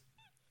heard.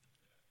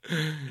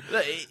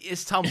 Look,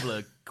 it's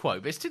Tumblr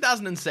quote, but it's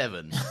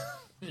 2007.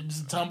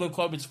 It's a Tumblr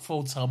quote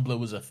before Tumblr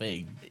was a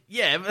thing.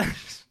 Yeah,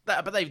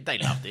 but they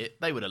loved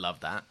it. They would have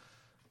loved that.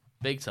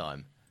 Big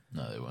time.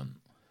 No, they weren't.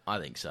 I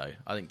think so.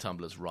 I think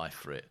Tumblr's rife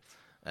for it.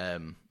 I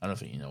don't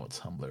think you know what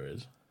Tumblr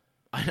is.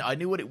 I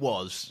knew what it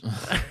was.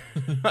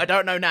 I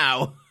don't know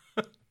now.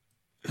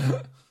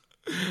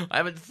 I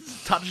haven't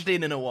touched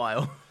in a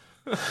while.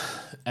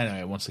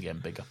 Anyway, once again,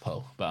 big up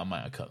Poe, but I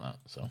might have cut that,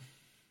 so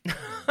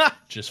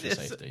just for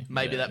safety.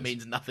 Maybe Yeah, that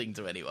means nothing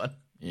to anyone.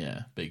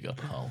 Yeah, big up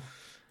Poe.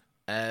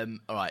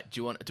 All right.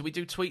 Do we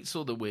do tweets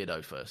or the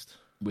weirdo first?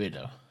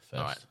 Weirdo first.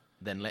 All right.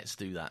 Then let's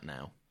do that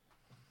now.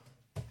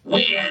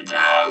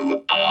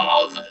 Weirdo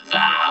of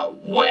the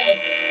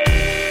Week!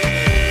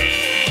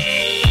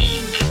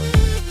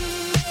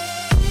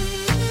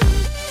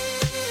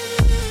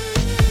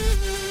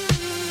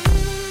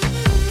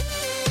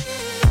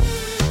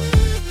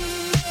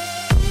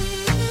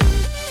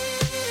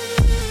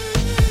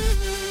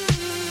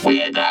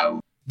 Weirdo.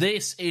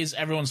 This is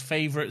everyone's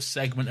favourite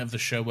segment of the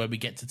show where we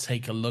get to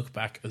take a look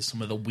back at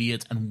some of the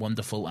weird and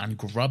wonderful and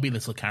grubby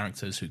little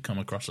characters who come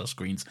across our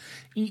screens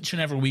each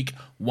and every week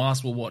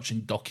whilst we're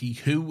watching Docky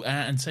Who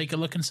and take a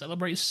look and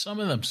celebrate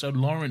some of them. So,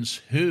 Lawrence,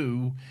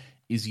 who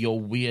is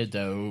your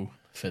weirdo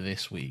for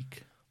this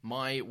week?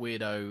 My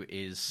weirdo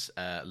is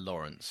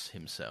Lawrence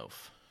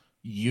himself.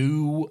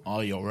 You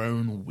are your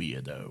own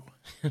weirdo.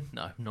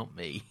 No, not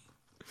me.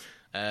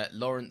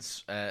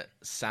 Lawrence,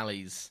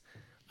 Sally's,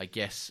 I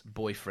guess,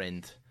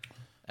 boyfriend.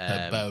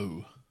 Her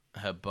beau.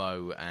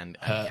 And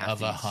Her Kathy's,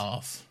 other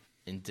half.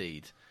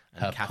 Indeed.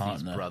 And Her Kathy's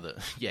partner. brother.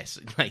 Yes,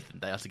 Nathan,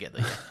 they have to get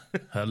there.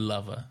 Her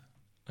lover.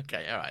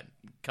 Okay, all right.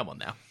 Come on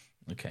now.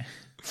 Okay.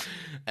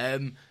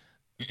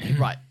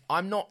 Right.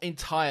 I'm not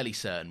entirely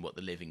certain what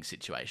the living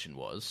situation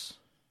was.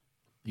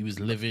 He was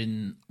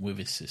living with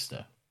his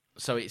sister.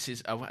 So it's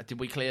his. Did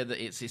we clear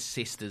that it's his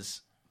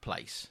sister's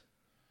place?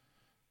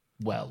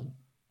 Well,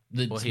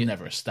 it's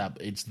never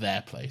established. It's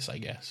their place, I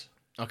guess.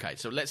 Okay,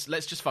 so let's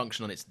just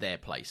function on it's their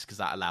place because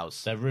that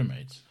allows. They're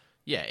roommates.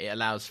 Yeah, it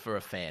allows for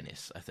a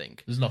fairness, I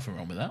think. There's nothing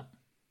wrong with that.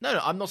 No,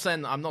 I'm not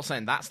saying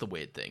that's the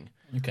weird thing.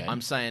 Okay.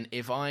 I'm saying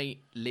if I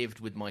lived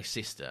with my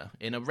sister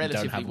in a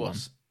relatively have one.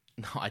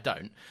 No, I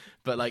don't.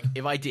 But like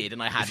if I did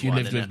and I had If you one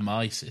lived and with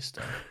my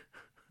sister.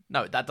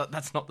 No,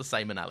 that's not the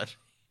same analogy.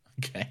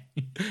 Okay.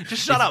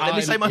 Just shut up. Let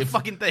me say my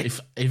fucking thing.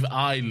 If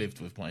I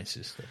lived with my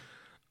sister.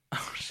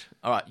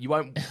 All right, you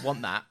won't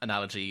want that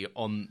analogy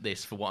on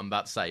this for what I'm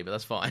about to say, but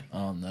that's fine.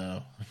 Oh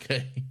no.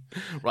 Okay.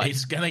 Right.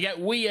 It's gonna get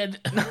weird.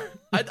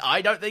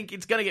 I don't think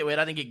it's gonna get weird.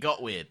 I think it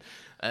got weird.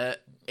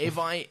 If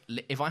I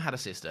had a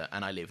sister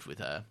and I lived with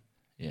her,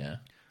 Yeah.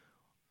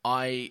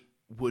 I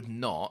would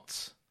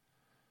not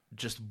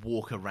just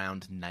walk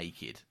around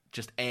naked,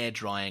 just air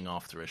drying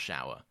after a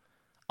shower.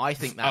 I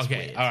think that's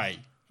okay. weird. All right.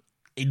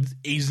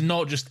 He's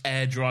not just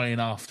air drying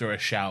after a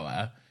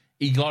shower.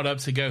 He got up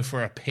to go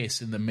for a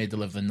piss in the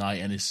middle of the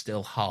night and is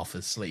still half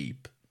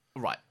asleep.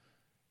 Right.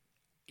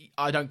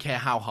 I don't care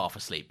how half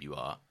asleep you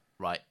are,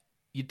 right?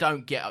 You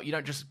don't get up. You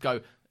don't just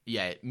go,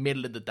 yeah,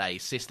 middle of the day,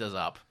 sister's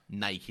up,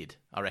 naked.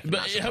 I reckon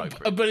that's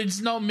appropriate. But it's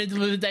not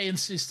middle of the day and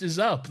sister's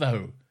up,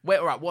 though. Wait,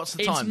 all right, what's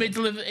the time?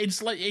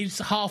 It's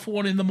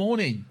 1:30 in the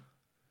morning.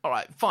 All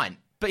right, fine.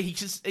 But he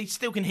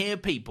still can hear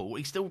people.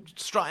 He's still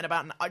strutting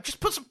about. Just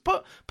put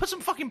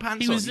some fucking pants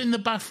on. He was in the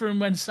bathroom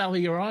when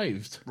Sally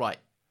arrived. Right.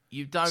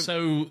 You don't.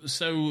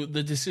 So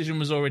the decision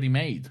was already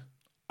made.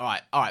 All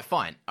right,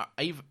 fine.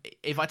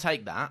 If I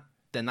take that,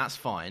 then that's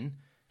fine.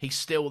 He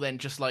still then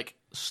just like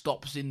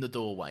stops in the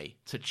doorway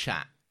to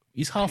chat.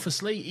 He's half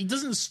asleep. He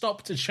doesn't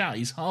stop to chat.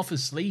 He's half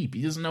asleep.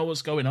 He doesn't know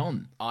what's going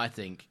on. I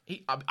think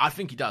he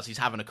does. He's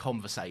having a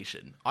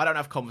conversation. I don't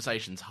have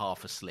conversations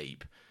half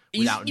asleep.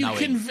 without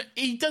knowing.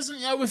 He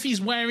doesn't know if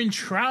he's wearing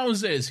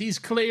trousers. He's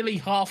clearly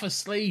half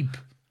asleep.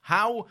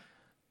 How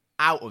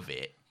out of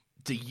it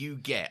do you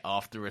get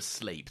after a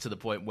sleep to the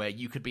point where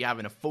you could be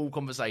having a full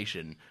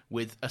conversation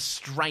with a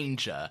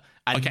stranger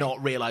and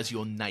not realise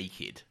you're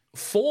naked?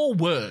 4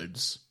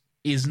 words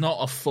is not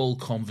a full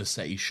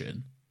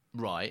conversation.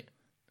 Right.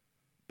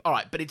 All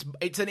right, but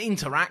it's an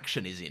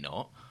interaction, is it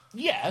not?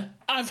 Yeah,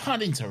 I've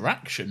had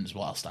interactions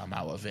whilst I'm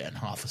out of it and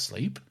half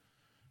asleep.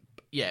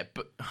 Yeah,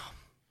 but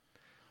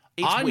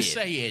I'm weird.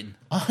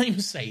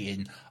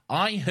 saying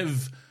I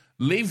have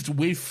lived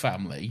with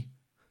family,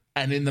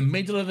 and in the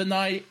middle of the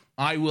night,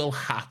 I will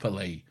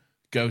happily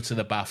go to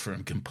the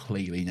bathroom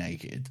completely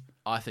naked.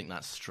 I think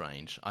that's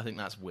strange. I think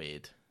that's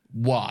weird.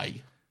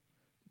 Why?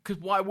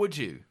 Because why would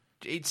you?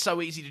 It's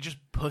so easy to just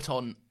put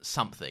on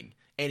something,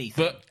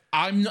 anything. But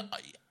I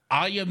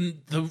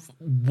am the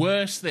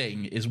worst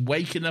thing is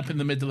waking up in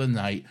the middle of the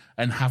night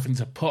and having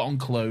to put on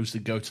clothes to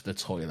go to the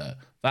toilet.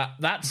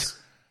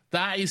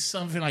 That is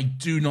something I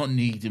do not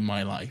need in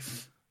my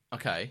life.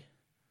 Okay.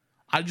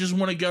 I just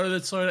want to go to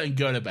the toilet and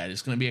go to bed.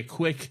 It's going to be a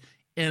quick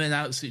in and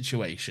out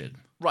situation.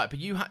 Right,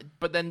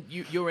 but then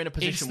you're in a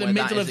position the where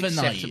that middle is of the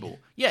acceptable. night.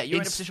 Yeah, you're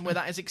in a position where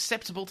that is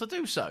acceptable to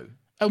do so.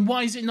 And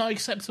why is it not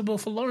acceptable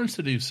for Lawrence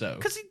to do so?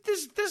 Because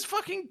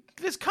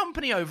there's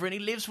company over and he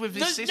lives with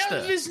his sister.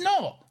 No, there's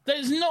not.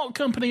 There's not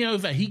company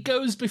over. He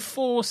goes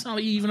before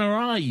Sally even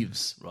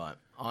arrives.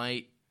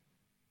 Right,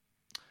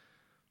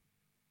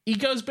 He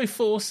goes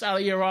before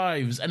Sally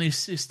arrives and his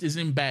sister's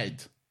in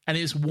bed and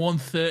it's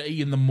 1:30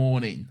 in the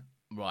morning.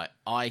 Right,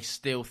 I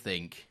still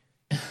think...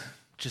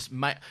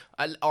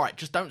 all right,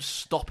 just don't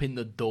stop in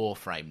the door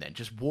frame then.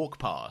 Just walk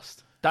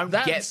past.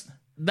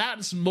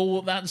 That's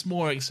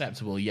more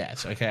acceptable,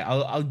 yes. Okay,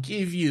 I'll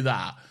give you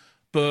that.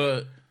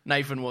 But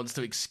Nathan wants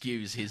to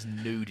excuse his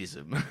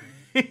nudism.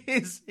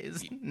 his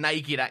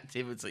naked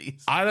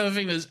activities. I don't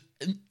think there's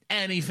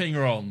anything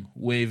wrong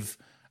with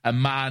a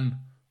man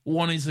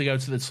wanting to go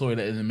to the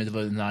toilet in the middle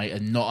of the night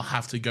and not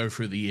have to go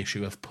through the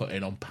issue of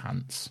putting on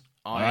pants.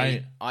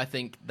 I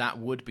think that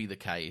would be the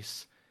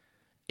case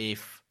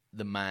if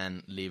the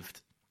man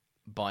lived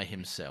by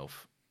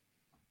himself.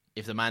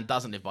 If the man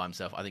doesn't live by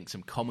himself, I think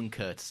some common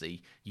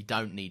courtesy, you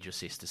don't need your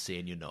sister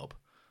seeing your knob.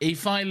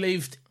 If I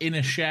lived in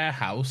a share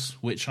house,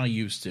 which I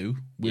used to,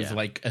 with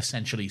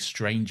essentially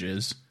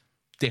strangers,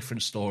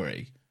 different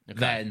story. Okay.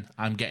 Then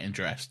I'm getting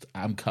dressed.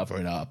 I'm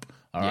covering up.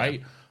 All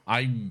right.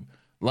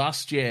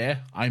 Last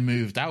year, I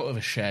moved out of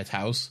a shared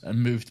house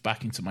and moved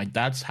back into my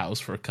dad's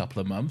house for a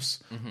couple of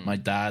months. Mm-hmm. My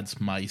dad,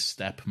 my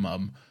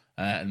stepmom,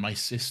 and my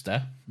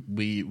sister.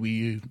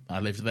 I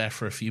lived there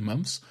for a few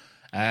months.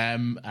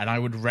 And I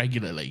would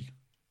regularly,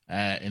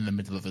 in the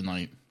middle of the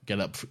night, get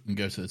up and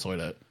go to the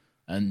toilet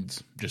and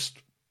just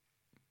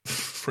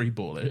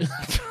freeball it.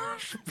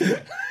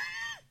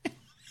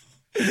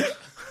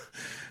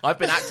 I've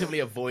been actively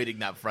avoiding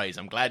that phrase.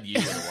 I'm glad you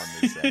were the one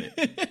that said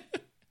it.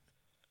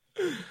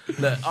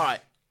 Look, all right.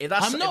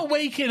 I'm not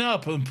waking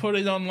up and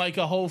putting on like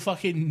a whole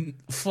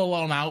fucking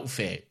full-on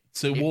outfit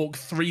to walk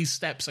 3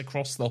 steps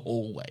across the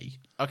hallway.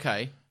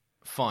 Okay,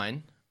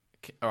 fine.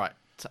 All right,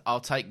 I'll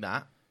take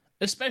that.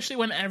 Especially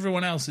when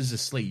everyone else is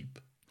asleep.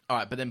 All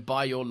right, but then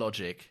by your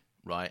logic,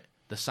 right,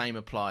 the same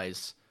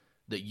applies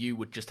that you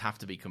would just have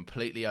to be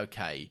completely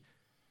okay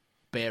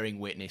bearing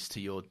witness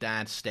to your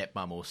dad,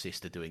 stepmom, or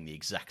sister doing the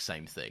exact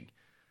same thing.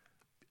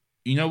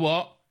 You know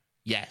what?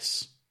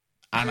 Yes.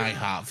 And I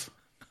have.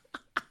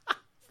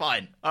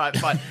 Fine. All right,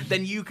 fine.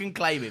 Then you can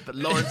claim it, but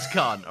Lawrence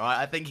can't, all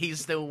right? I think he's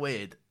still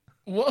weird.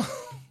 What?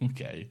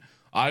 Okay.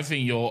 I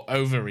think you're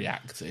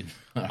overreacting.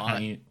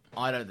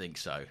 I don't think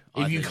so.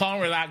 If you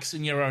can't relax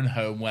in your own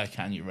home, where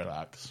can you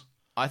relax?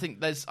 I think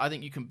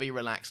you can be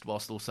relaxed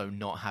whilst also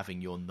not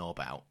having your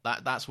knob out.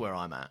 That's where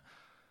I'm at.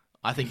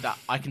 I think that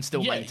I can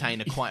still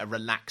maintain quite a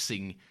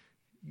relaxing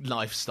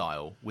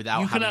lifestyle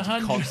without having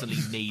to constantly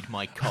need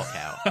my cock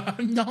out.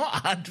 I'm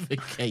not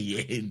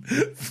advocating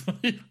for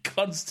you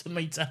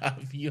constantly to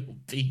have your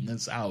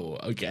penis out,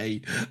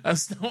 okay?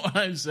 That's not what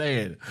I'm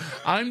saying.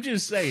 I'm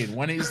just saying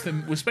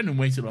we're spending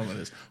way too long on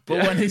this,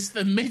 but when it's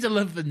the middle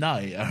of the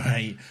night, all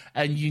right,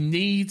 and you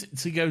need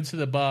to go to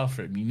the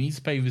bathroom, you need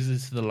to pay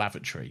visits to the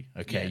lavatory,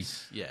 okay?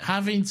 Yes, yeah.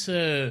 Having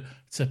to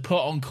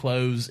put on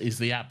clothes is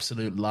the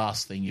absolute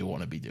last thing you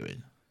want to be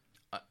doing.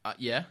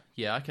 Yeah,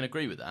 I can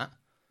agree with that.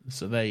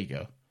 So there you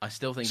go. I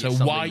still think so.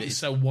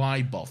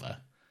 Why bother?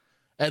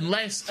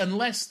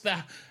 Unless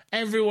that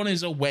everyone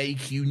is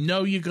awake, you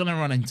know you're gonna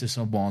run into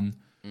someone,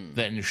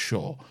 then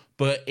sure.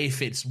 But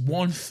if it's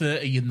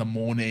 1:30 in the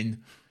morning,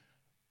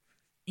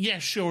 yeah,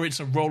 sure,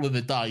 it's a roll of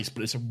the dice,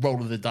 but it's a roll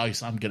of the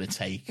dice I'm gonna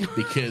take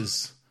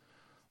because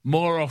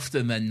more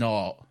often than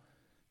not,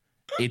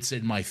 it's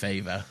in my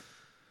favour.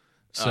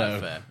 So all right,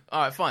 fair.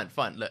 All right,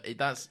 fine. Look,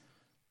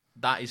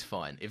 that is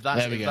fine. If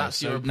that's there we go. That's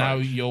so your approach, now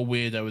your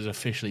weirdo has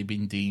officially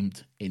been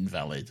deemed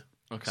invalid.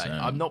 Okay, so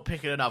I'm not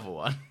picking another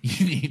one.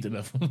 You need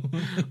another one.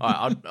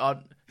 All right,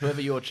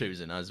 whoever you're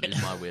choosing is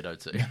my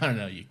weirdo too.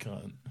 No, you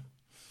can't.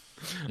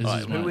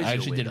 Right, I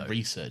actually did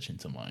research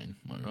into mine.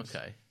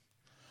 Okay.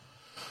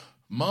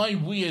 My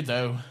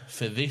weirdo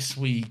for this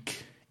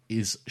week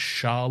is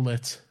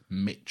Charlotte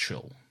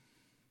Mitchell.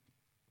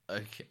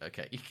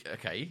 Okay.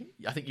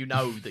 I think you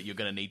know that you're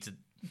going to need to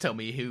tell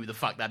me who the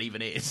fuck that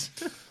even is.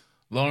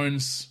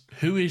 Lawrence,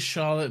 who is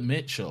Charlotte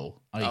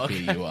Mitchell? I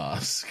hear you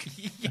ask.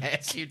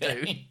 Yes, you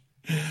do.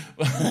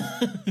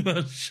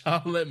 Well,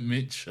 Charlotte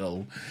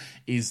Mitchell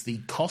is the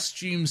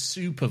costume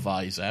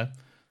supervisor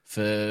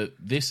for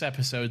this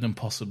episode and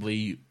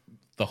possibly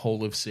the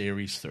whole of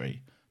Series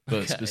 3.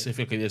 But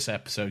specifically this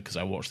episode because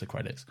I watched the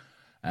credits.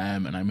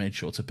 And I made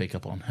sure to pick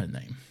up on her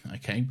name,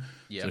 okay?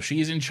 Yep. So she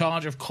is in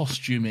charge of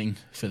costuming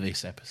for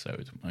this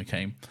episode,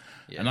 okay?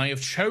 Yep. And I have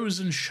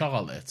chosen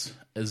Charlotte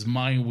as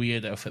my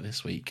weirdo for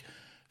this week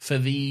for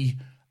the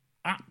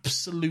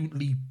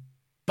absolutely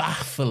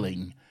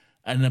baffling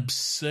and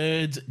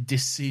absurd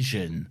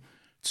decision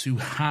to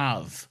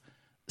have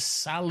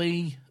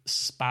Sally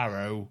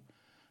Sparrow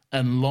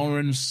and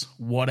Lawrence,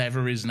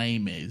 whatever his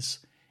name is,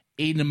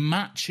 in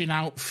matching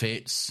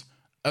outfits,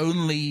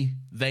 only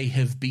they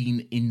have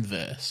been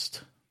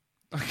inversed.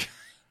 Okay.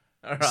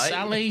 All right.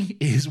 Sally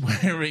is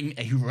wearing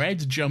a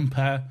red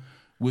jumper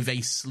with a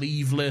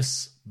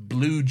sleeveless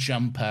blue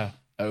jumper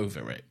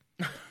over it.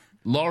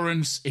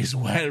 Lawrence is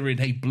wearing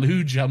a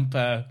blue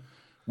jumper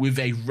with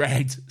a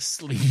red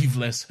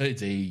sleeveless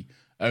hoodie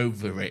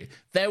over it.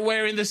 They're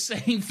wearing the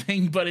same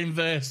thing but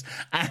inverse,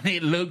 and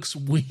it looks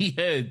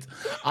weird.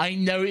 I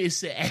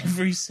notice it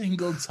every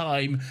single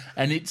time,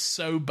 and it's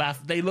so bad.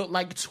 They look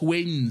like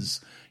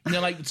twins. You know,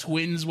 like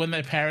twins when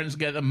their parents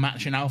get them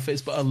matching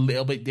outfits but a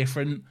little bit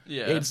different.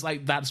 Yeah. It's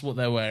like that's what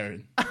they're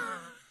wearing.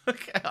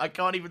 Okay, I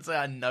can't even say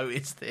I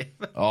noticed it.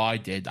 Oh, I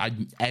did.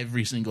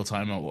 Every single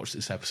time I watch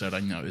this episode, I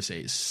notice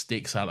it. It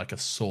sticks out like a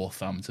sore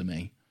thumb to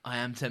me. I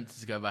am tempted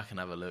to go back and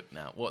have a look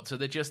now. What? So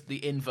they're just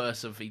the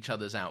inverse of each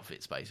other's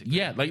outfits, basically?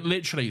 Yeah, like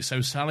literally. So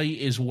Sally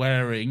is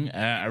wearing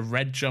a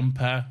red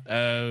jumper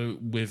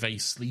with a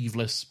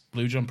sleeveless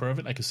blue jumper over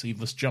it, like a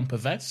sleeveless jumper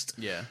vest.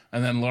 Yeah.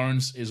 And then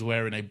Lawrence is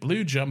wearing a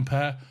blue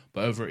jumper,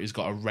 but over it he's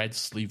got a red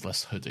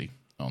sleeveless hoodie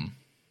on.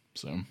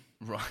 So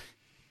right.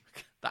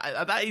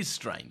 That is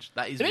strange.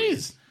 That is it weird.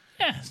 is.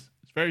 Yes.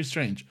 It's very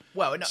strange.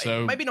 Well,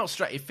 no, maybe not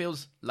straight. It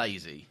feels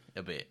lazy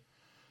a bit.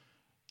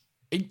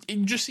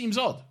 It just seems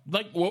odd.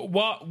 Like,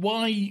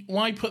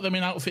 why put them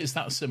in outfits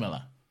that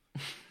similar?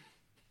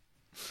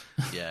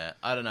 Yeah,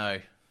 I don't know.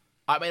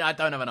 I mean, I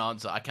don't have an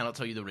answer. I cannot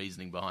tell you the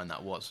reasoning behind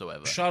that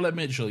whatsoever. Charlotte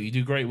Mitchell, you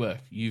do great work.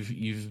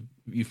 You've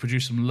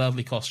produced some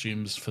lovely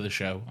costumes for the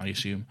show, I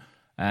assume.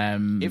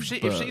 If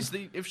she's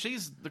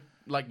the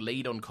like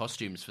lead on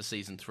costumes for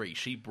season 3,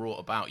 she brought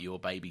about your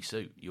baby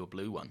suit, your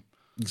blue one.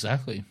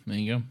 Exactly. There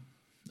you go.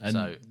 And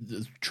so,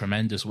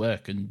 tremendous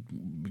work, and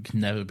we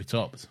can never be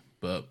topped.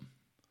 But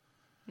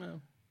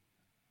no,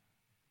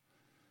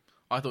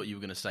 I thought you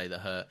were going to say that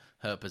her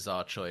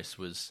bizarre choice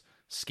was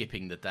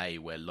skipping the day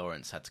where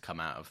Lawrence had to come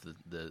out of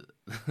the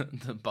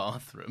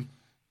bathroom.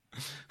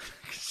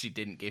 She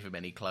didn't give him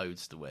any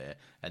clothes to wear,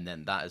 and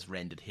then that has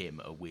rendered him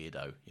a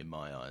weirdo in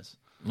my eyes.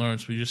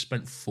 Lawrence, we just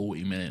spent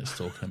 40 minutes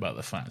talking about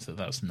the fact that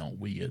that's not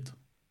weird.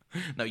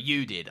 No,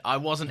 you did. I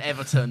wasn't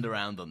ever turned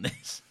around on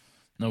this.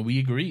 No, we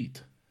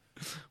agreed.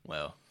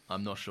 Well,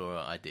 I'm not sure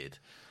I did.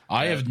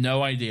 I have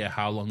no idea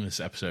how long this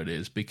episode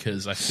is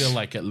because I feel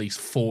like at least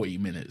 40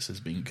 minutes has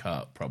been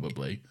cut,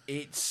 probably.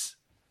 It's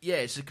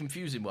a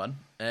confusing one.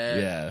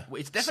 Yeah.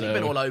 It's definitely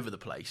been all over the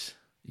place.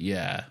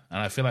 Yeah, and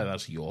I feel like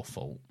that's your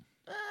fault.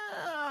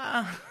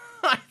 I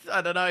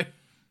don't know.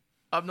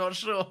 I'm not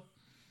sure.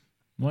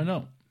 Why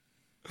not?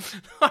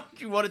 Do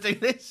you want to do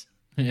this?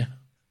 Yeah.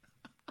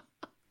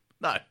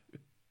 No.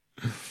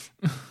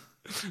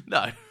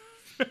 No.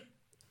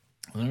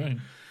 All right.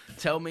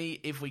 Tell me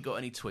if we got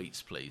any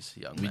tweets, please,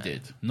 young man. We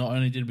did. Not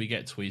only did we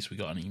get tweets, we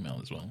got an email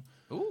as well.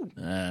 Ooh.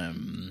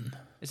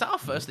 Is that our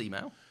first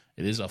email?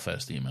 It is our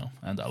first email,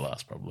 and our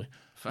last, probably.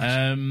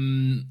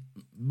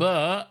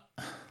 But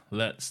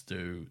let's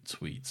do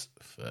tweets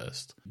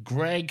first.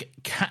 Greg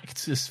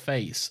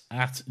Cactusface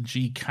at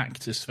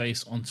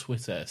GCactusface on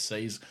Twitter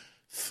says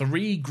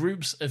 3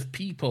 groups of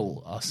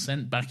people are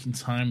sent back in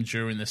time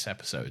during this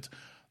episode.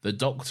 The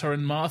Doctor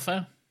and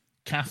Martha,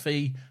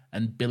 Kathy,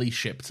 and Billy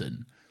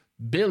Shipton.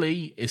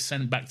 Billy is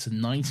sent back to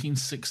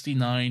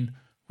 1969,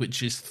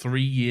 which is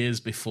 3 years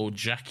before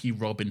Jackie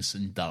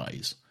Robinson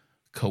dies.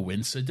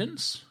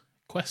 Coincidence? ?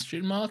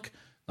 No,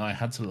 I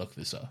had to look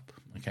this up.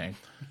 Okay.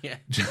 Yeah.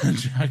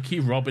 Jackie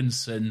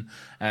Robinson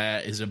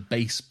is a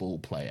baseball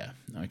player.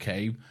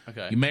 Okay.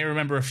 You may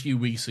remember a few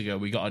weeks ago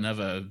we got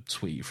another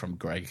tweet from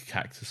Greg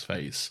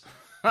Cactusface,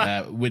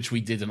 which we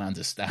didn't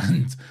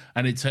understand,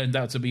 and it turned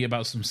out to be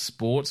about some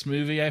sports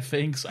movie. I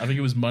think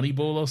it was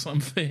Moneyball or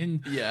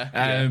something.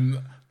 Yeah.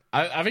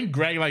 I think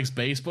Greg likes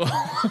baseball.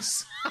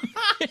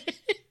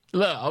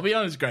 Look, I'll be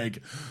honest,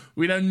 Greg.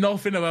 We know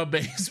nothing about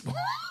baseball.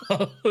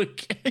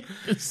 Okay,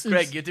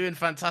 Greg, you're doing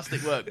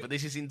fantastic work, but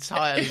this is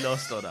entirely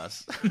lost on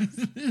us.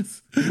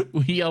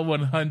 We are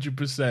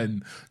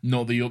 100%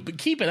 not the... But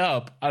keep it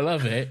up. I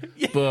love it.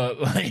 Yeah. But,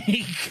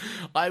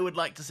 I would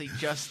like to see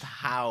just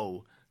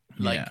how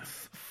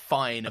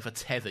fine of a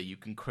tether you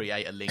can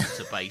create a link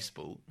to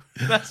baseball.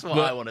 That's what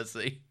I want to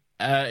see.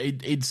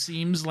 It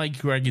seems like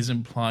Greg is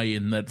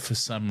implying that for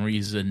some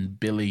reason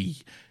Billy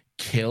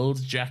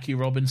killed Jackie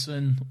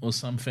Robinson or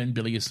something.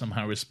 Billy is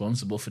somehow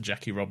responsible for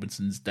Jackie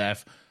Robinson's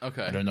death.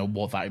 Okay. I don't know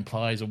what that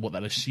implies or what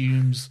that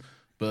assumes,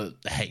 but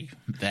hey,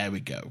 there we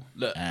go.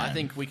 Look, I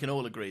think we can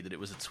all agree that it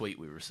was a tweet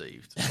we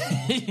received.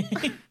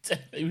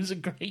 It was a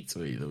great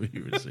tweet that we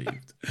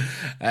received.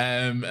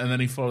 And then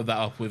he followed that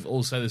up with,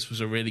 also, this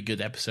was a really good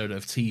episode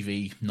of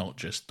TV, not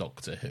just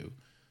Doctor Who.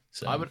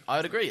 So I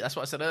would agree. That's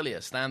what I said earlier.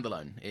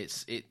 Standalone.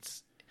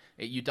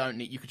 You don't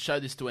need. You could show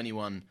this to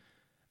anyone,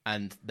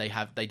 and they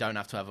don't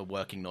have to have a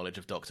working knowledge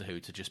of Doctor Who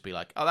to just be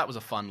like, oh, that was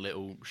a fun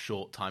little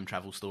short time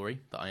travel story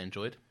that I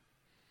enjoyed.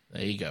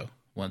 There you go.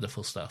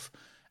 Wonderful stuff.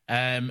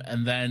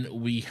 And then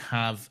we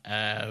have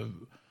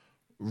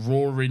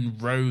Roaring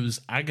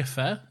Rose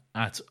Agatha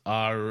at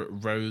our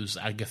Rose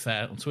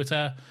Agatha on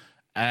Twitter.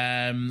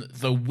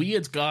 The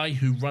weird guy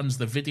who runs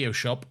the video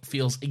shop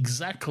feels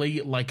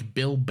exactly like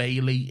Bill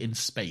Bailey in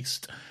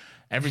Spaced.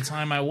 Every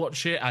time I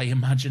watch it, I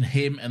imagine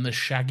him and the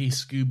shaggy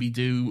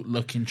Scooby-Doo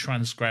looking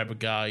transcriber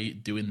guy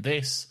doing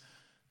this.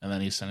 And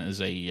then he sent us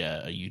a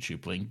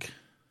YouTube link.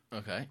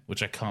 Okay.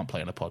 Which I can't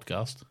play on a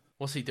podcast.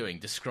 What's he doing?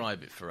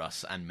 Describe it for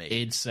us and me.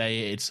 It's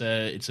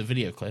a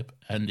video clip,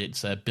 and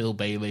it's Bill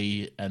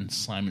Bailey and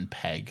Simon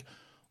Pegg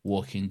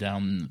walking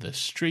down the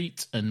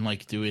street and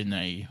like doing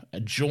a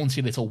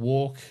jaunty little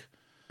walk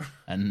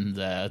and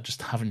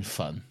just having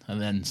fun.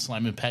 And then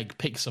Simon Pegg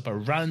picks up a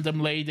random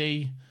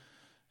lady,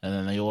 and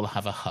then they all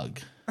have a hug.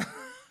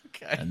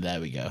 Okay. And there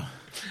we go.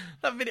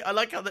 That video, I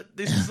like how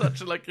this is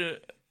such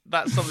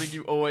that's something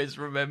you always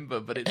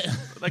remember, but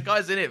it's that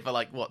guy's in it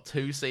for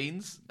 2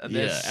 scenes, and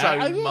they're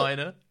so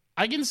minor.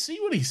 I can see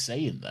what he's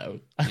saying though.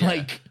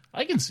 Yeah.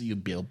 I can see you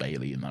Bill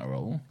Bailey in that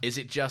role. Is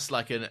it just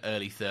like an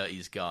early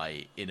 30s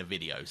guy in a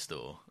video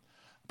store?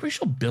 I'm pretty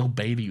sure Bill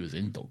Bailey was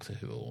in Doctor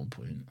Who at one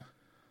point.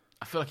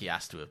 I feel like he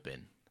has to have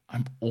been.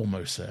 I'm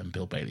almost certain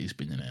Bill Bailey's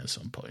been in it at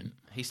some point.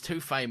 He's too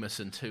famous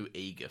and too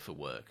eager for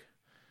work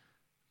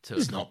to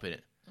have not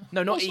been.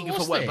 No, not eager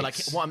for work,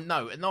 but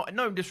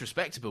no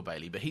disrespect to Bill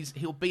Bailey, but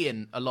he'll be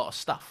in a lot of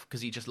stuff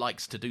because he just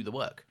likes to do the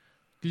work.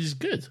 Because he's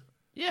good.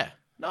 Yeah.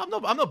 No,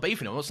 I'm not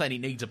beefing him. I'm not saying he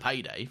needs a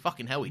payday.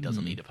 Fucking hell, he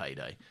doesn't need a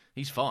payday.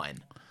 He's fine.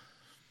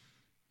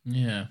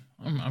 Yeah,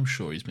 I'm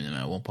sure he's been in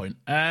there at one point.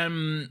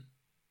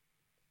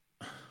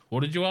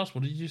 What did you ask?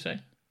 What did you say?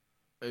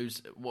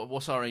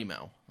 What's our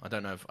email? I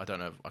don't know. I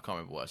can't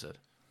remember what I said.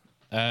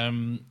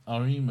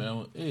 Our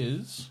email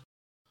is.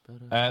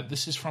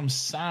 This is from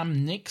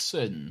Sam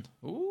Nixon.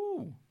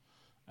 Ooh.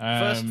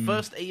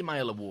 First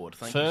email award.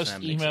 Thank you, Sam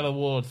Nixon. First email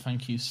award.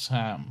 Thank you,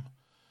 Sam.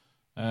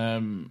 I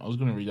was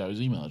going to read out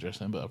his email address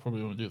then, but I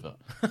probably won't do that.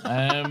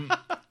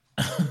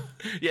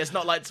 Yeah, it's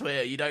not like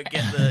Twitter. You don't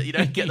get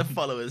the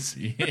followers.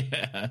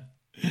 Yeah.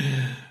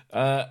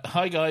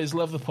 Hi guys,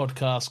 love the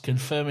podcast.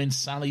 Confirming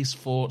Sally's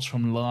thoughts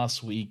from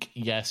last week.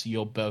 Yes,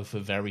 you're both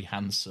very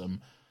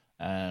handsome.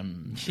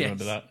 Yes.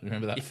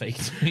 Remember that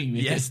fake tweet?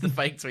 Yes, the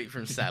fake tweet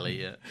from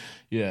Sally. Yeah.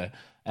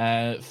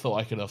 Yeah. Thought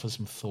I could offer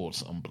some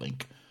thoughts on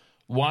Blink.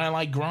 While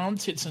I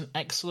grant it's an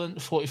excellent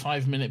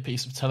 45-minute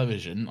piece of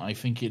television, I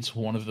think it's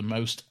one of the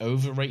most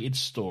overrated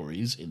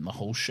stories in the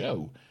whole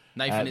show.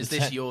 Nathan, is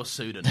this your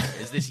pseudonym?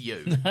 Is this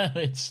you? No,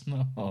 it's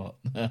not.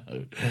 No.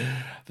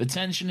 The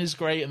tension is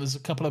great, and there's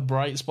a couple of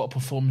bright spot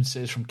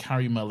performances from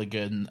Carey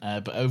Mulligan,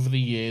 but over the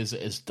years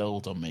it has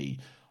dulled on me.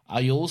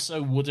 I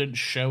also wouldn't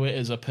show it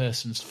as a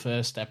person's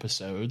first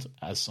episode,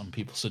 as some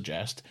people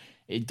suggest.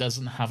 It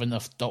doesn't have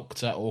enough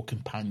Doctor or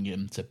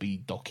companion to be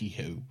Docky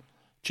Who.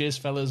 Cheers,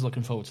 fellas.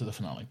 Looking forward to the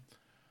finale.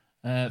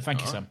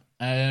 Thank you,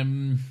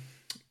 Sam.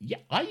 Yeah,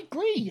 I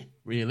agree,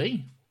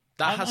 really.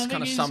 That has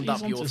kind of summed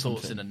up your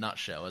thoughts in a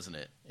nutshell, hasn't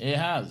it? It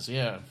has,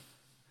 yeah.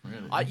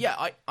 Really.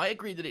 I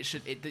agree that it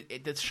should.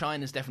 The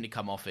shine has definitely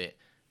come off it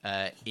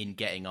in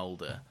getting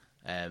older,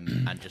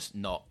 and just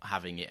not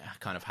having it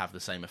kind of have the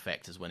same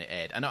effect as when it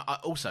aired. And I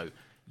also,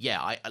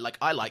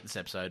 I like this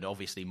episode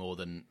obviously more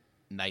than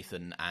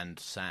Nathan and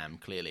Sam,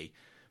 clearly,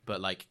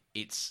 but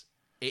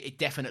it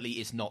definitely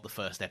is not the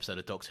first episode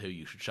of Doctor Who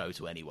you should show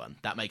to anyone.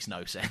 That makes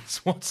no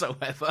sense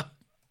whatsoever.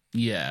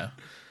 Yeah.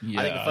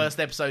 I think the first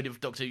episode of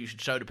Doctor Who you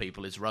should show to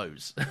people is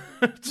Rose,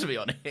 to be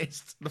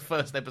honest. The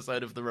first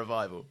episode of the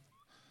revival.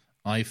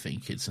 I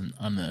think it's An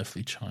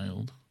Unearthly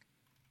Child.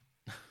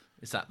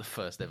 Is that the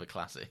first ever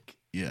classic?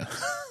 Yeah.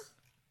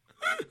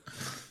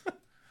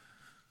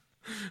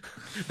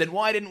 Then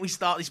why didn't we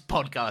start this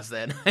podcast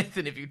then,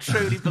 Nathan, if you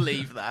truly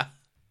believe that?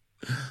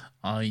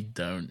 I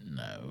don't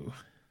know.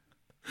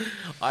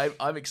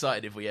 I'm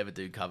excited if we ever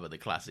do cover the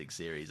classic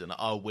series, and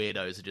our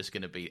weirdos are just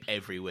going to be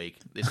every week.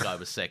 This guy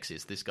was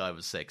sexist. This guy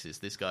was sexist.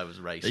 This guy was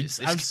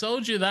racist. I've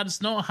told you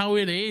that's not how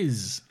it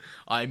is.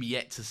 I'm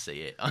yet to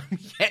see it. I'm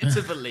yet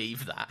to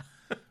believe that.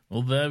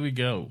 Well, there we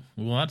go.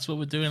 Well, that's what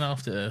we're doing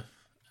after.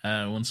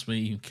 Once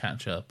we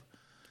catch up,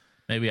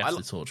 maybe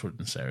after Torchwood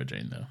and Sarah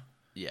Jane, though.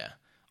 Yeah,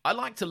 I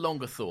liked a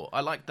longer thought.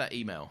 I liked that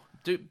email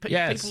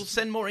Yes. People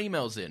send more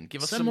emails in.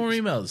 Send more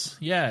emails.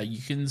 Yeah,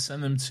 you can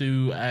send them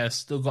to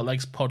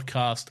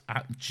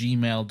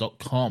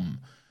stillgotlegspodcast@gmail.com.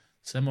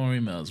 Send more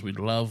emails. We'd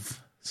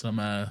love some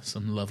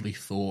lovely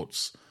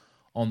thoughts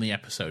on the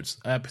episodes.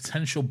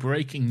 Potential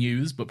breaking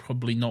news, but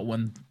probably not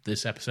when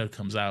this episode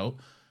comes out.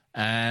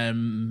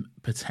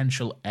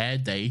 Potential air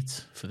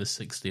date for the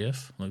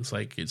 60th. Looks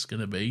like it's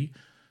going to be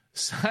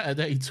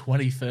Saturday,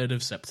 23rd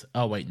of September.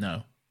 Oh, wait,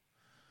 no.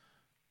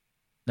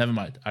 Never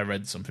mind. I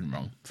read something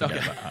wrong.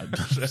 Forget about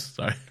that.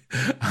 Sorry.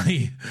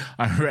 I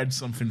read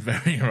something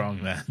very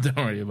wrong there. Don't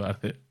worry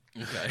about it.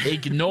 Okay.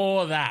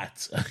 Ignore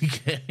that.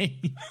 Okay.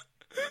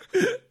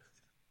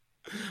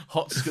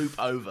 Hot scoop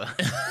over.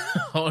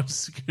 Hot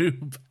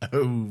scoop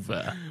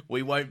over.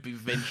 We won't be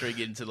venturing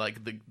into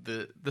like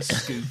the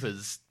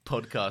scoopers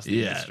podcast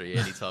industry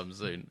anytime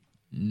soon.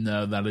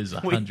 No, that is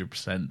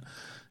 100%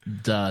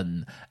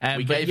 done.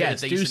 We gave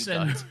it a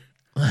decent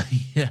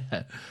go.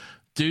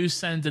 Do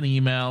send an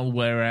email.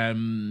 We're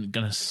going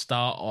to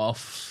start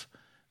off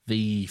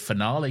the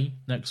finale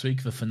next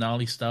week. The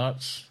finale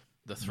starts.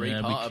 The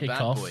three-parter we kick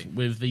Bad off Boy.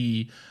 with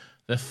the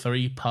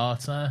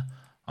three-parter.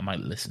 I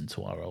might listen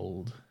to our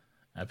old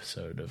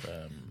episode of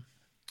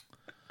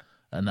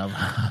another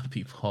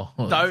Happy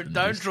Pod.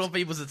 Don't draw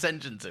people's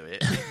attention to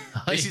it.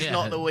 This is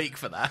not the week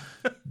for that.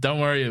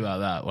 Don't worry about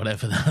that.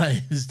 Whatever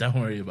that is, don't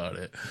worry about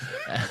it.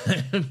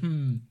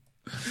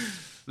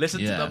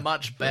 Listen to the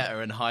much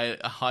better and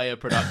higher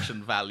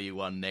production value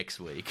one next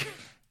week.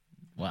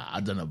 Well, I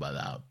don't know about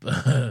that,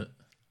 but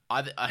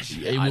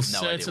it will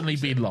certainly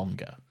be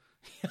longer.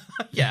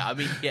 Yeah, I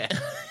mean, yeah.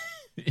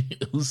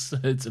 It will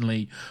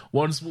certainly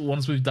once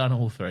we've done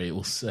all three, it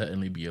will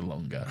certainly be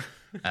longer.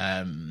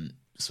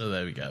 So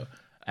there we go.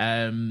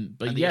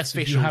 But yes,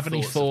 if you have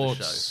any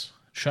thoughts,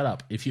 shut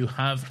up. If you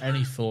have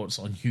any thoughts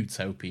on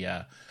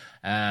Utopia,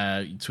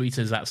 tweet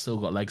us at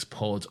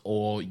StillGotLegsPod,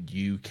 or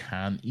you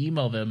can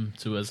email them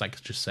to us, like I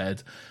just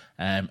said,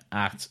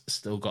 at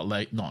it's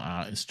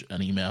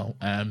an email,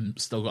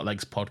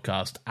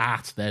 StillGotLegsPodcast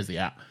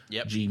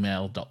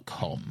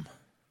gmail.com.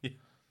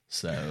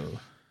 So,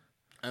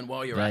 and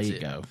while you're there at you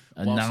it, go.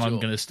 And now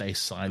I'm going to stay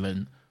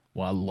silent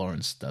while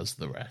Lawrence does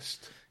the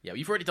rest. Yeah,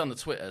 you've already done the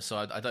Twitter, so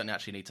I don't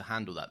actually need to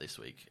handle that this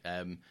week.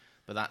 But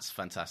that's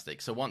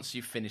fantastic. So once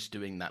you've finished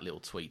doing that little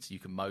tweet, you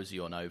can mosey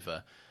on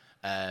over.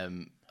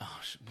 I've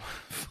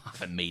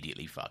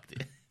immediately fucked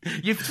it.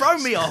 You've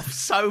thrown me off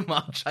so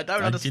much. I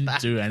don't understand. I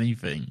didn't do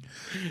anything.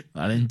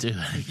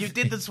 You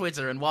did the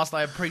Twitter, and whilst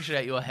I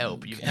appreciate your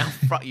help, you've now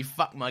you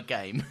fucked my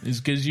game. It's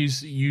because you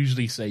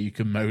usually say you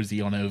can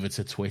mosey on over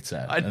to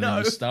Twitter. I know. And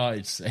I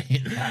started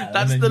saying that.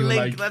 That's and the then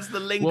link. like, That's the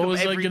link. What of was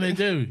everything. I going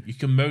to do? You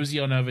can mosey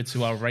on over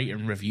to our rate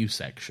and review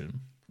section.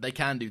 They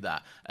can do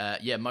that.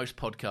 Most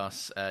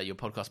podcasts, your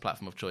podcast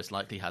platform of choice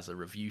likely has a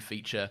review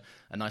feature.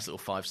 A nice little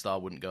 5-star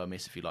wouldn't go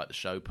amiss if you like the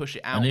show. Push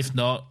it out. And if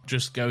not,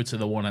 just go to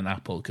the one on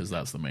Apple, because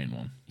that's the main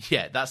one.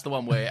 Yeah, that's the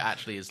one where it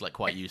actually is like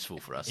quite useful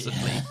for us.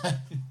 And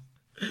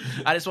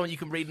it's one you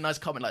can read a nice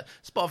comment. Like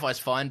Spotify's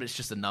fine, but it's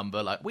just a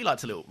number. Like we like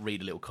to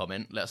read a little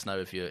comment. Let us know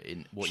if you're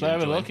in what Shall you're I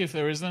have enjoying. a look if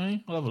there is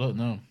any? I'll have a look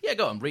now. Yeah,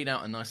 go on. Read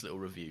out a nice little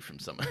review from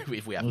someone.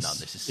 If we have none,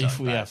 this is so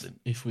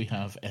embarrassing. If we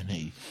have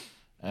any.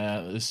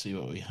 Let's see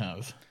what we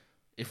have.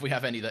 If we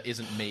have any that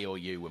isn't me or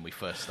you when we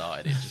first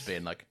started, it's just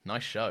being like,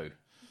 nice show.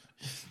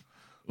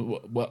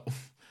 Well,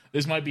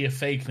 this might be a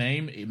fake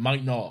name. It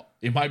might not.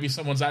 It might be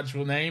someone's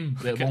actual name,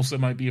 but it also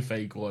might be a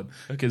fake one.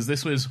 Because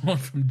this was one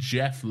from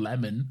Jeff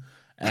Lemon,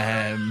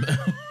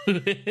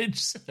 which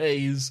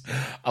says,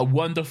 a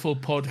wonderful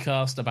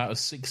podcast about a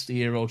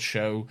 60-year-old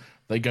show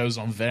that goes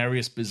on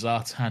various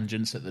bizarre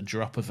tangents at the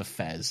drop of a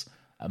fez.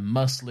 A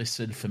must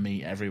listen for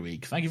me every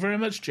week. Thank you very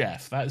much,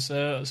 Jeff. That's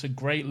a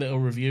great little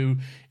review,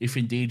 if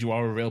indeed you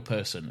are a real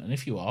person. And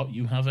if you are,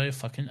 you have a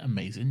fucking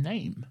amazing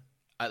name.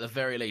 At the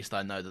very least,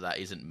 I know that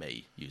isn't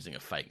me using a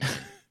fake name.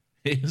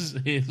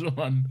 Here's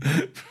one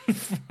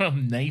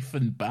from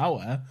Nathan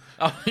Bauer,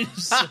 who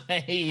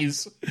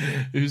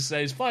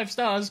says 5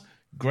 stars,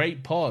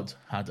 great pod,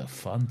 had a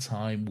fun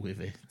time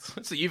with it.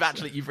 So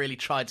you've really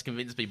tried to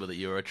convince people that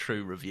you're a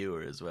true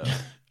reviewer as well.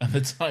 And the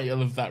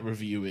title of that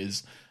review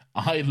is,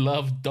 I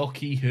love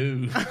Docky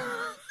Who.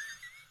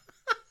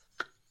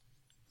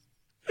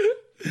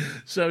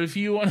 So if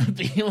you want to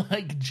be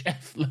like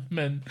Jeff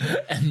Lemon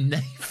and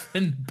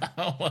Nathan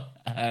Bauer,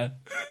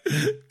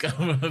 go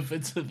over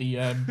to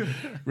the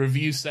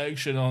review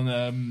section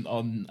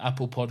on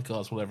Apple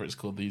Podcasts, whatever it's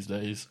called these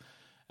days.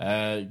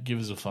 Give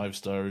us a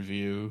 5-star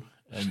review.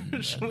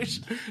 And, should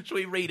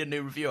we read a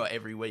new review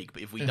every week?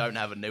 But if we don't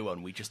have a new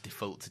one, we just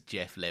default to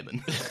Jeff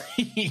Lemon.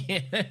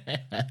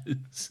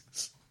 Yes.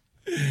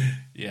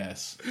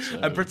 Yes. So,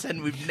 and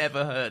pretend we've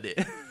never heard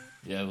it.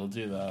 Yeah, we'll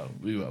do that.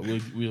 We will.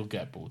 We'll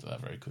get bored of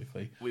that very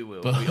quickly. We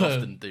will. But, we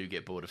often do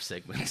get bored of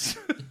segments.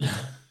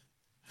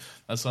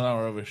 That's on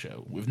our other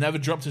show. We've never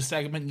dropped a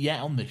segment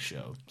yet on this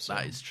show. So.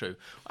 That is true.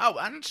 Oh,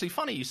 and actually,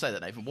 funny you say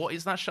that, Nathan. What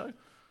is that show?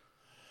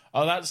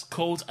 Oh, that's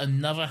called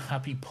Another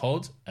Happy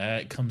Pod.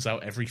 It comes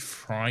out every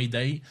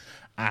Friday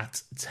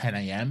at 10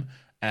 a.m.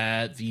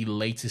 The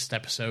latest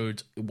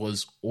episode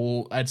was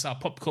it's our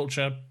pop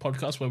culture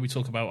podcast where we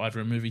talk about either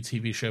a movie,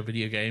 TV show,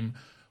 video game,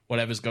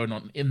 whatever's going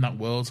on in that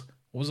world.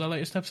 What was our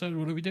latest episode?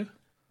 What did we do?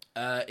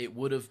 It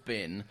would have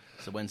been...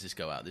 So when's this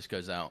go out? This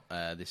goes out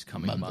this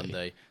coming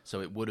Monday.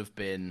 So it would have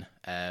been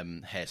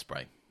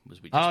Hairspray.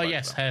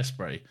 Yes,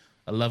 Hairspray.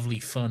 A lovely,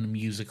 fun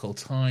musical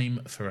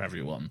time for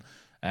everyone.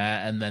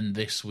 And then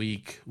this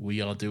week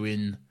we are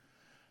doing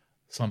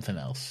something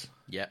else.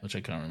 Yeah. Which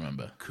I can't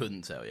remember.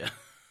 Couldn't tell you.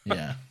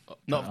 Yeah.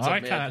 I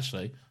can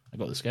actually. I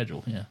got the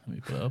schedule. Yeah, let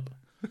me put it up.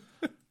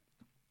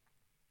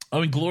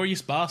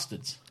 Inglourious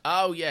Bastards.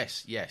 Oh,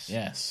 yes. Yes,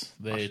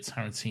 the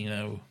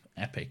Tarantino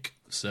epic.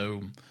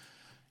 So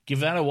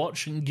give that a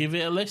watch and give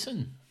it a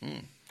listen.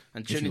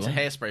 And tune into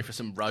Hairspray for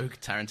some rogue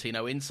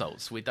Tarantino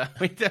insults. We don't.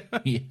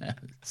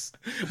 Yes.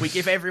 We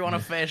give everyone a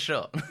fair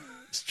shot.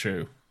 It's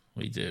true.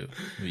 We do.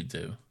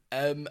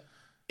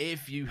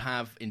 If you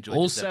have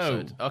enjoyed this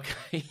episode...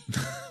 Okay.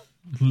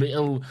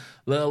 Little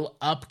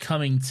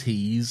upcoming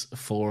tease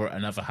for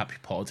another Happy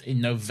Pod in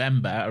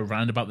November,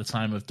 around about the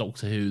time of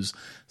Doctor Who's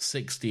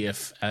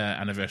 60th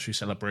anniversary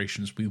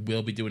celebrations. We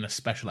will be doing a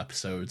special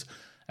episode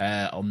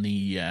on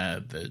the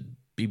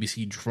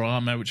BBC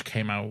drama which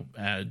came out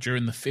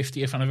during the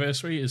 50th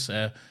anniversary. Is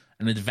an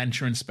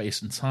adventure in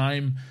space and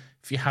time.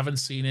 If you haven't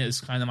seen it, it's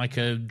kind of like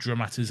a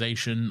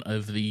dramatization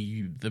of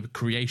the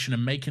creation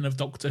and making of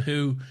Doctor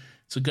Who.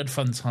 It's a good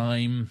fun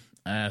time.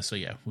 So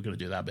yeah, we're going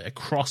to do that bit of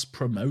cross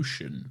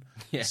promotion,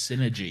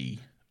 synergy.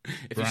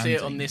 If you see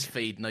it on this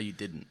feed, no, you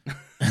didn't.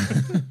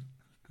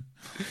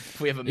 If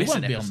we ever miss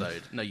an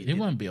episode, no, you didn't.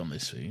 It won't be on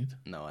this feed.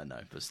 No, I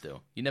know, but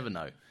still, you never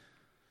know.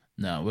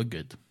 No, we're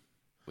good.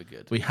 We're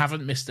good. We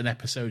haven't missed an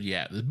episode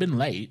yet. They've been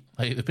late.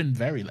 They've been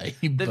very late.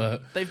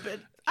 But they've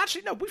been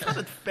actually no. We've had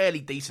a fairly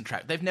decent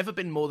track. They've never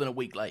been more than a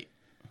week late.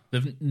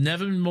 They've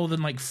never been more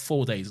than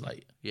 4 days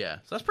late. Yeah,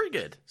 so that's pretty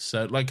good.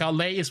 So our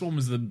latest one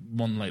was the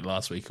one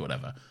last week or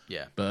whatever.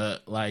 Yeah,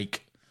 but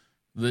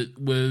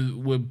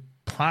we're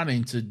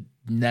planning to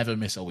never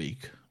miss a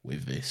week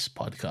with this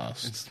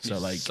podcast.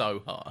 It's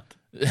so hard.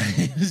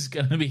 It's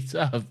gonna be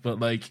tough, but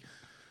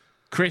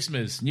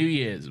Christmas, New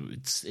Year's,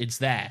 it's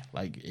there.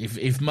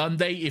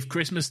 If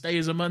Christmas Day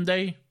is a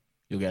Monday,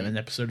 you'll get an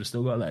episode of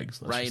Still Got Legs.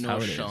 That's rain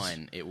or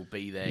shine, it will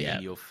be there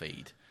in your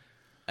feed.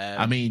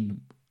 I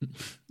mean,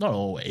 not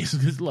always.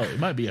 Because it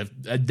might be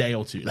a day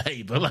or two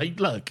late, but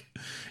look,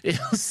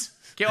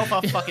 get off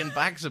our fucking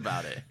backs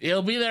about it.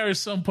 It'll be there at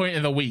some point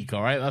in the week.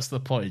 All right, that's the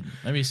point.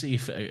 Let me see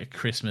if a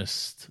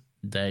Christmas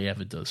day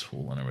ever does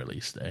fall on a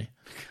release day.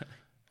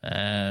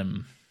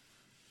 And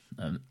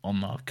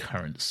on our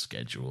current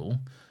schedule,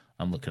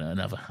 I'm looking at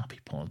another Happy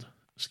Pod.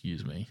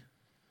 Excuse me.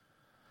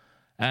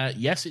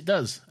 Yes, it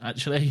does,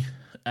 actually.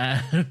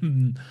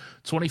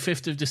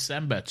 25th of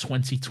December,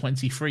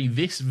 2023.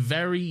 This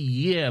very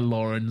year,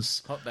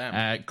 Lawrence. Hot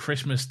damn.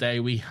 Christmas Day,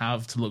 we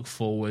have to look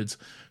forward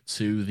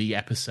to the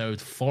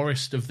episode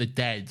Forest of the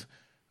Dead,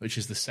 which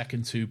is the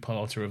second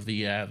two-parter of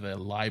the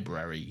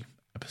library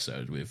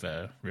episode with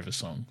River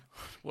Song.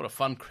 What a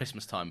fun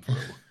Christmas time for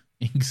all.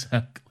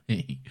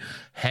 Exactly.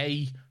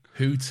 Hey,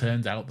 who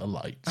turned out the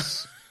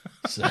lights?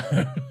 So...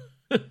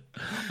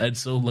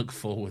 let's all look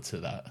forward to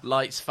that.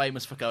 Lights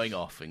famous for going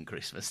off in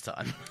Christmas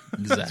time.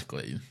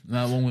 Exactly.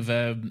 That one with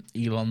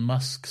Elon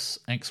Musk's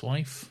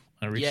ex-wife,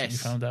 I recently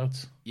found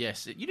out.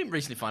 Yes. You didn't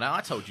recently find out.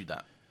 I told you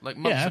that,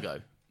 months ago.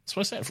 That's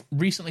what I said.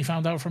 Recently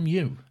found out from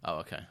you.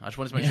 Oh, okay. I just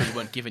wanted to make sure you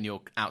weren't giving your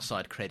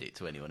outside credit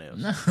to anyone else.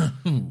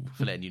 No.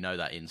 For letting you know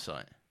that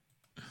insight.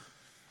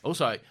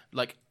 Also,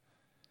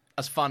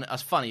 as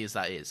funny as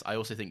that is, I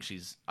also think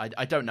she's...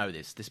 I don't know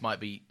this. This might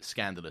be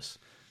scandalous.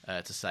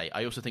 To say,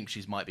 I also think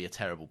she might be a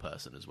terrible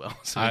person as well.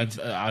 So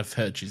I've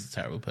heard she's a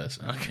terrible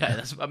person.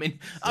 Okay, I mean,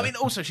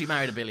 also she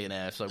married a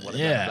billionaire, so whatever.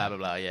 Yeah. Blah blah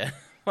blah. Yeah,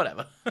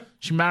 whatever.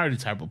 She married a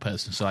terrible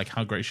person, so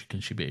how great can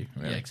she be?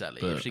 Really? Yeah,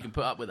 exactly. But if she can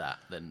put up with that,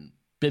 then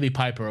Billie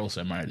Piper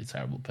also married a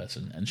terrible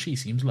person, and she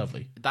seems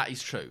lovely. That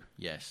is true.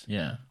 Yes.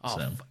 Yeah. Oh,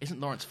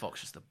 isn't Lawrence Fox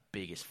just the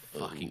biggest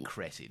fucking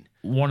cretin?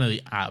 One of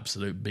the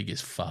absolute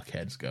biggest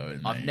fuckheads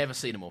going. I've never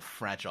seen a more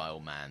fragile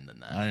man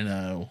than that. I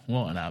know.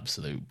 What an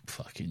absolute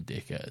fucking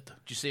dickhead.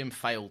 Did you see him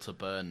fail to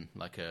burn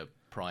a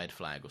pride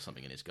flag or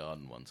something in his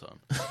garden one time?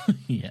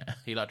 Yeah.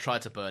 He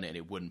tried to burn it and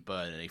it wouldn't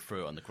burn, and he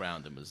threw it on the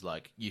ground and was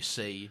like, "You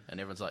see?"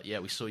 And everyone's like, "Yeah,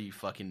 we saw you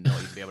fucking not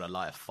even be able to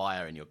light a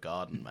fire in your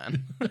garden,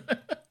 man."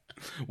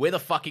 With a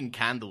fucking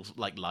candle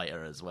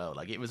lighter as well.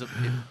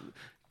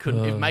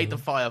 It made the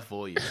fire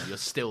for you. You're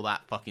still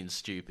that fucking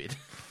stupid.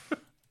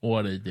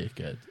 What a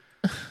dickhead.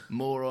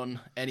 Moron.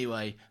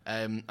 Anyway,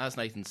 as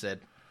Nathan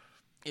said,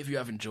 if you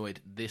have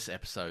enjoyed this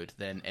episode,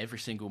 then every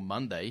single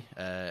Monday,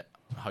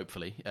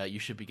 hopefully, you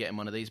should be getting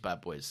one of these bad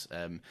boys.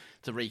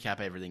 To recap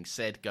everything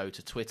said, go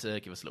to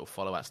Twitter, give us a little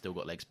follow at Still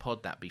Got Legs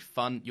Pod. That'd be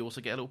fun. You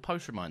also get a little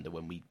post reminder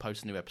when we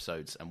post new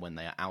episodes and when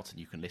they are out and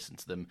you can listen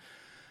to them.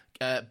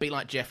 Be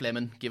like Jeff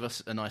Lemon. Give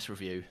us a nice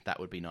review. That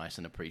would be nice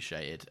and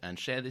appreciated. And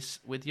share this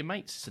with your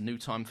mates. It's a new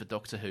time for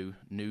Doctor Who.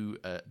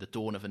 The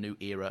dawn of a new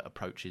era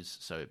approaches,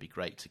 so it'd be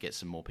great to get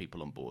some more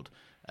people on board.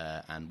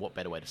 And what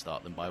better way to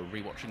start than by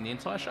rewatching the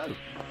entire show?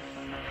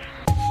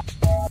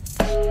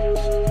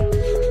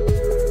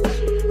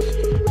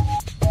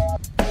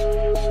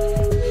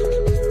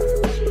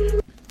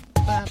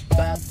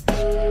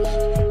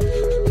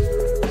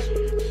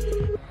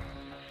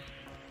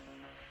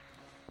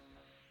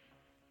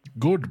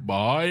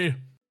 Goodbye.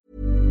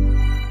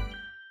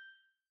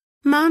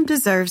 Mom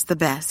deserves the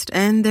best,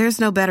 and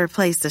there's no better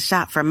place to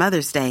shop for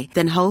Mother's Day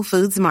than Whole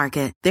Foods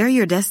Market. They're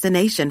your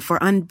destination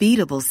for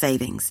unbeatable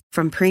savings,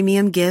 from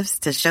premium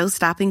gifts to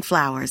show-stopping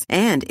flowers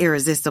and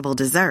irresistible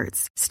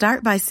desserts.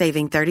 Start by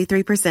saving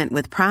 33%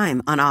 with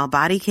Prime on all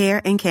body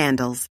care and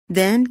candles.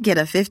 Then get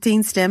a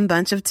 15-stem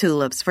bunch of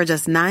tulips for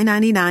just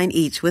 $9.99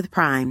 each with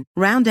Prime.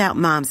 Round out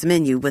Mom's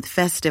menu with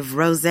festive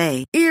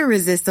rosé,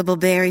 irresistible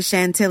berry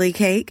chantilly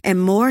cake,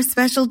 and more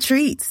special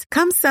treats.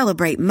 Come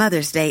celebrate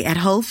Mother's Day at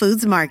Whole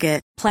Foods Market.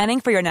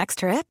 Planning for your next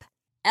trip?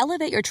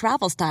 Elevate your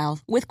travel style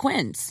with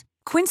Quince.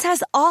 Quince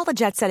has all the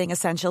jet-setting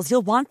essentials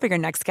you'll want for your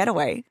next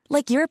getaway,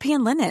 like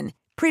European linen,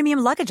 premium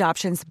luggage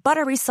options,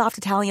 buttery soft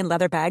Italian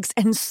leather bags,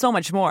 and so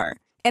much more.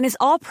 And is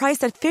all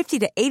priced at 50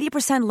 to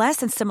 80% less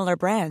than similar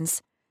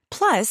brands.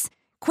 Plus,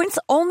 Quince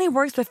only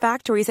works with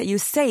factories that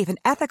use safe and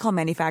ethical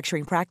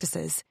manufacturing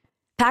practices.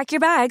 Pack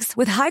your bags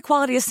with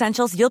high-quality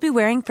essentials you'll be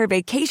wearing for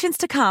vacations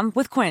to come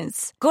with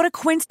Quince. Go to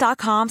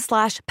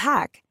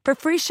quince.com/pack for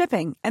free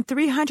shipping and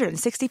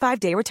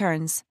 365-day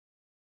returns.